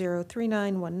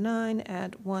 1003919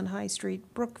 at 1 High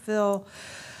Street, Brookville,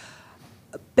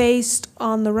 based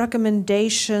on the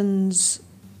recommendations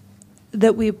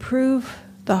that we approve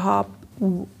the hop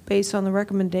based on the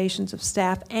recommendations of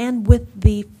staff and with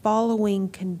the following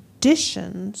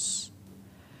conditions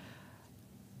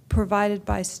provided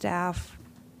by staff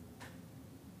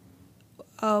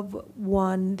of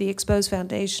 1, the exposed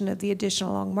foundation of the addition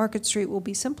along Market Street will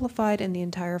be simplified and the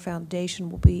entire foundation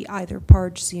will be either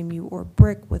Parge, CMU, or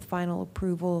brick with final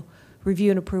approval,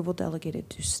 review and approval delegated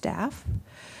to staff.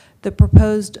 The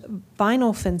proposed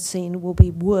vinyl fencing will be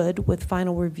wood with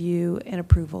final review and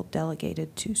approval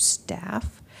delegated to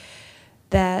staff.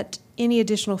 That any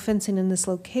additional fencing in this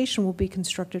location will be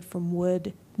constructed from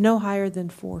wood no higher than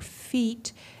 4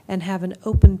 feet and have an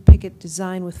open picket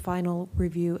design with final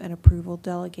review and approval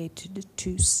delegated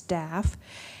to staff.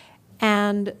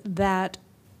 And that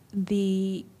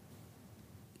the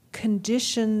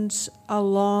conditions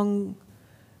along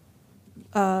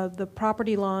the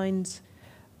property lines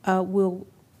will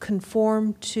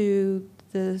conform to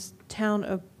the town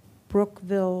of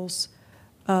Brookville's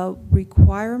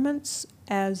requirements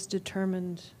as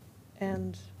determined,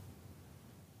 and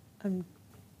I'm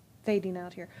fading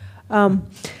out here.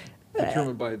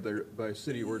 Determined by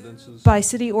city ordinances? By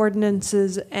city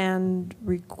ordinances and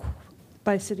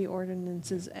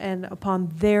upon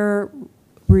their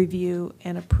review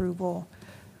and approval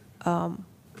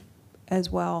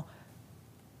as well.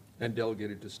 And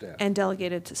delegated to staff. And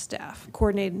delegated to staff,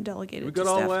 coordinated and delegated to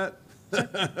staff. We got all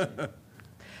that?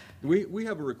 We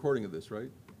have a recording of this,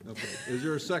 right? Okay. Is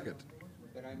there a second?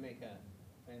 Could I make a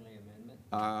friendly amendment?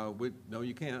 No,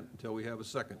 you can't until we have a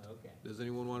second. Okay. Does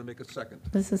anyone want to make a second?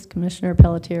 This is Commissioner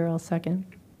Pelletier, I'll second.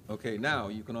 Okay, now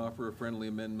you can offer a friendly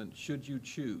amendment should you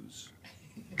choose.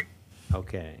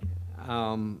 Okay.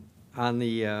 On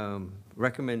the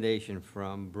recommendation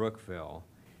from Brookville,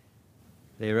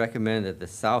 they recommend that the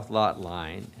south lot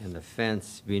line and the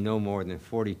fence be no more than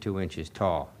 42 inches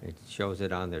tall. It shows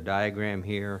it on their diagram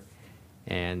here,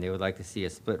 and they would like to see a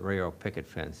split rail picket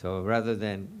fence. So rather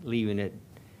than leaving it,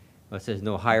 well, it says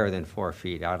no higher than 4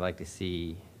 feet, I'd like to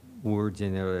see words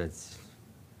in there that's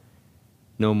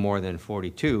no more than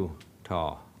 42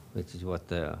 tall, which is what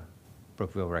the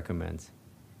Brookville recommends.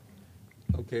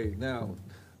 Okay, now,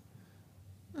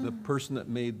 the person that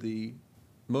made the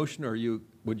motion,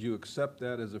 would you accept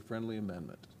that as a friendly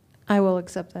amendment? I will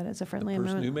accept that as a friendly The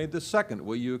person who amendment. made the second,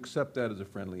 will you accept that as a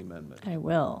friendly amendment? I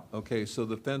will. Okay, so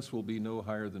the fence will be no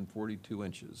higher than 42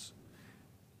 inches.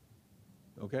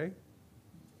 Okay?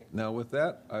 Now with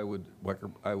that, I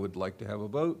would like to have a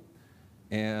vote.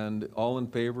 And all in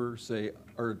favor, say,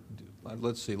 or,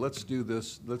 let's see, let's do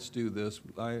this.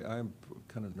 I'm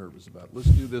kind of nervous about it. Let's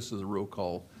do this as a roll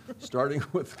call, starting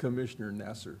with Commissioner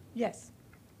Nasser. Yes.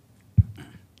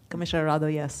 Commissioner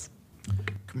Rado, yes.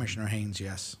 Commissioner Haynes,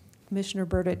 yes. Commissioner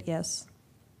Burdett, yes.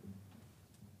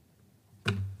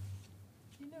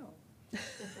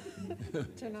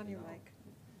 Turn on your mic.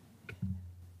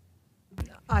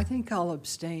 I think I'll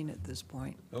abstain at this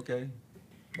point. Okay.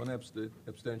 One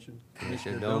abstention.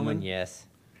 Commissioner Doman, yes.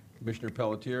 Commissioner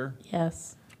Pelletier?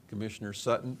 Yes. Commissioner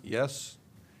Sutton, yes.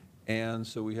 And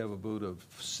so we have a vote of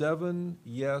 7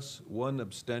 yes, 1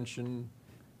 abstention,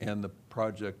 and the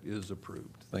project is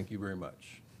approved. Thank you very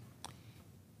much.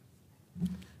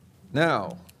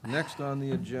 Now, next on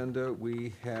the agenda,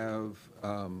 we have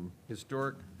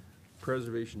Historic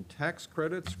Preservation Tax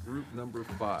Credits, group number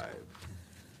 5.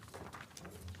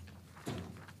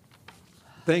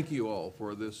 Thank you all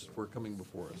for this, for coming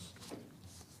before us.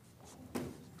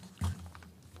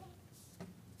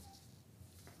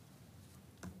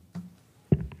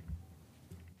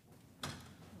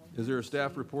 Is there a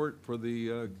staff report for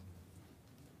the?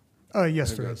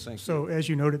 Yes, there is. So as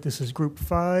you noted, this is Group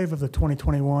 5 of the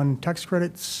 2021 tax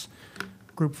credits.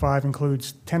 Group 5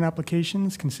 includes 10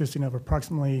 applications consisting of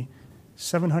approximately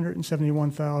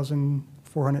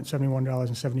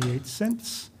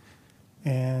 $771,471.78.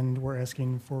 And we're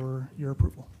asking for your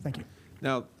approval. Thank you.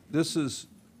 Now, this is,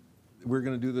 we're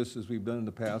going to do this as we've done in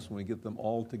the past. When we get them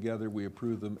all together, we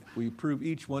approve them. We approve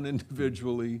each one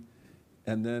individually,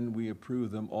 and then we approve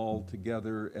them all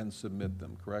together and submit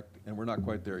them, correct? And we're not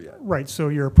quite there yet. Right, so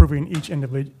you're approving each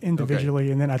individually,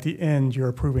 and then at the end, you're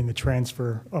approving the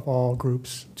transfer of all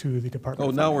groups to the Department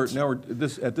of Finance. Now we're,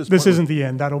 this, at this point. This isn't the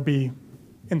end. That'll be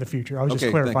in the future. I was just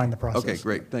clarifying the process. Okay,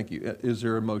 great, thank you. Is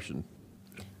there a motion?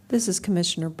 This is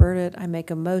Commissioner Burdett. I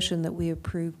make a motion that we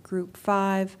approve Group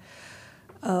 5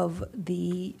 of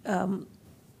the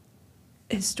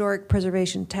Historic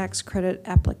Preservation Tax Credit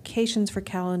applications for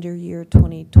calendar year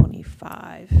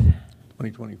 2025.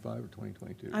 2025 or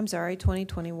 2022? I'm sorry,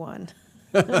 2021.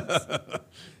 Is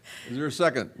there a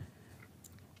second?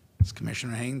 It's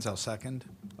Commissioner Haynes, I'll second.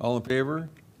 All in favor?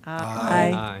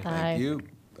 Aye. Thank you.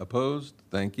 Opposed?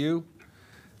 Thank you.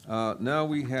 Now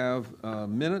we have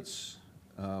minutes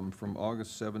from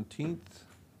August 17th,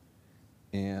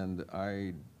 and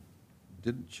I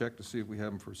didn't check to see if we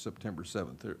have them for September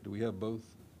 7th. Do we have both?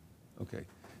 Okay.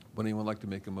 Would anyone like to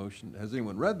make a motion? Has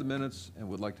anyone read the minutes and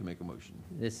would like to make a motion?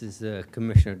 This is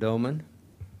Commissioner Doman,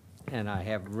 and I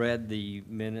have read the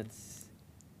minutes,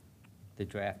 the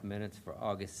draft minutes for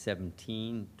August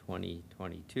 17,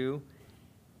 2022,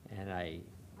 and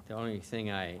the only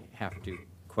thing I have to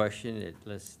question, it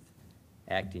lists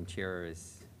acting chair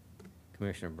as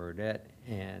Commissioner Burdett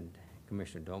and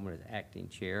Commissioner Doman is acting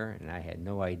chair, and I had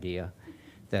no idea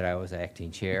that I was acting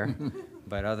chair.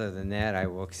 But other than that, I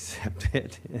will accept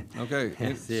it. Okay.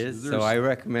 As is. So I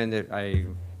recommend that, I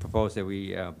propose that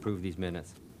we approve these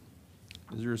minutes.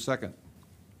 Is there a second?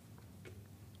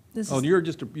 This Oh, is- you're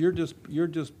just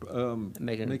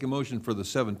Making- make a motion for the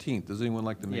 17th. Does anyone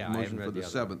like to make Yeah, a I motion haven't for read the the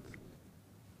other 7th?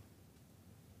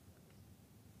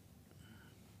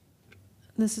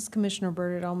 This is Commissioner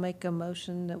Burdett. I'll make a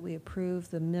motion that we approve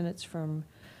the minutes from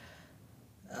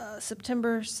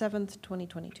September 7th,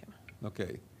 2022.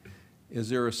 Okay. Is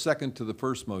there a second to the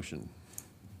first motion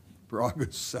for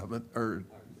August 7th, or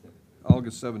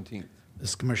August 17th? This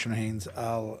is Commissioner Haynes,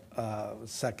 I'll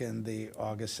second the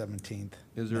August 17th.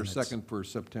 Is there minutes. a second for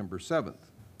September 7th?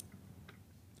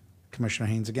 Commissioner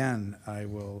Haynes again, I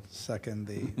will second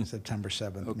the September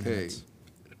 7th Okay. minutes.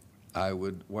 I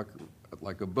would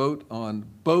like a vote on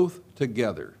both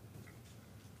together.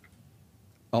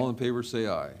 All in favor, say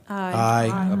aye.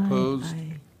 Aye. Opposed?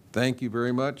 Thank you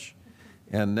very much.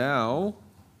 And now,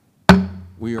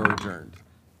 we are adjourned.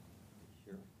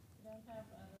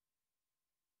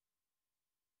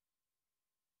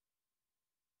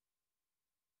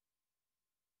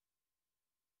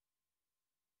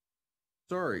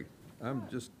 Sorry, I'm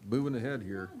just moving ahead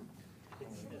here.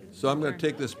 So I'm going to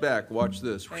take this back. Watch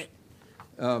this. Right.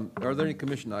 Are there any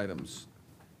commission items?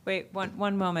 Wait,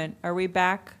 one moment. Are we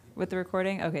back with the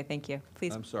recording? Okay, thank you.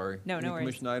 Please. I'm sorry. No, no Any worries.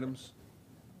 commission items?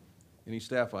 Any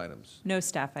staff items? No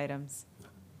staff items.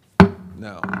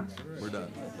 No, we're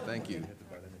done. Thank you.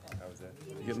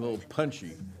 Getting a little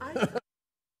punchy.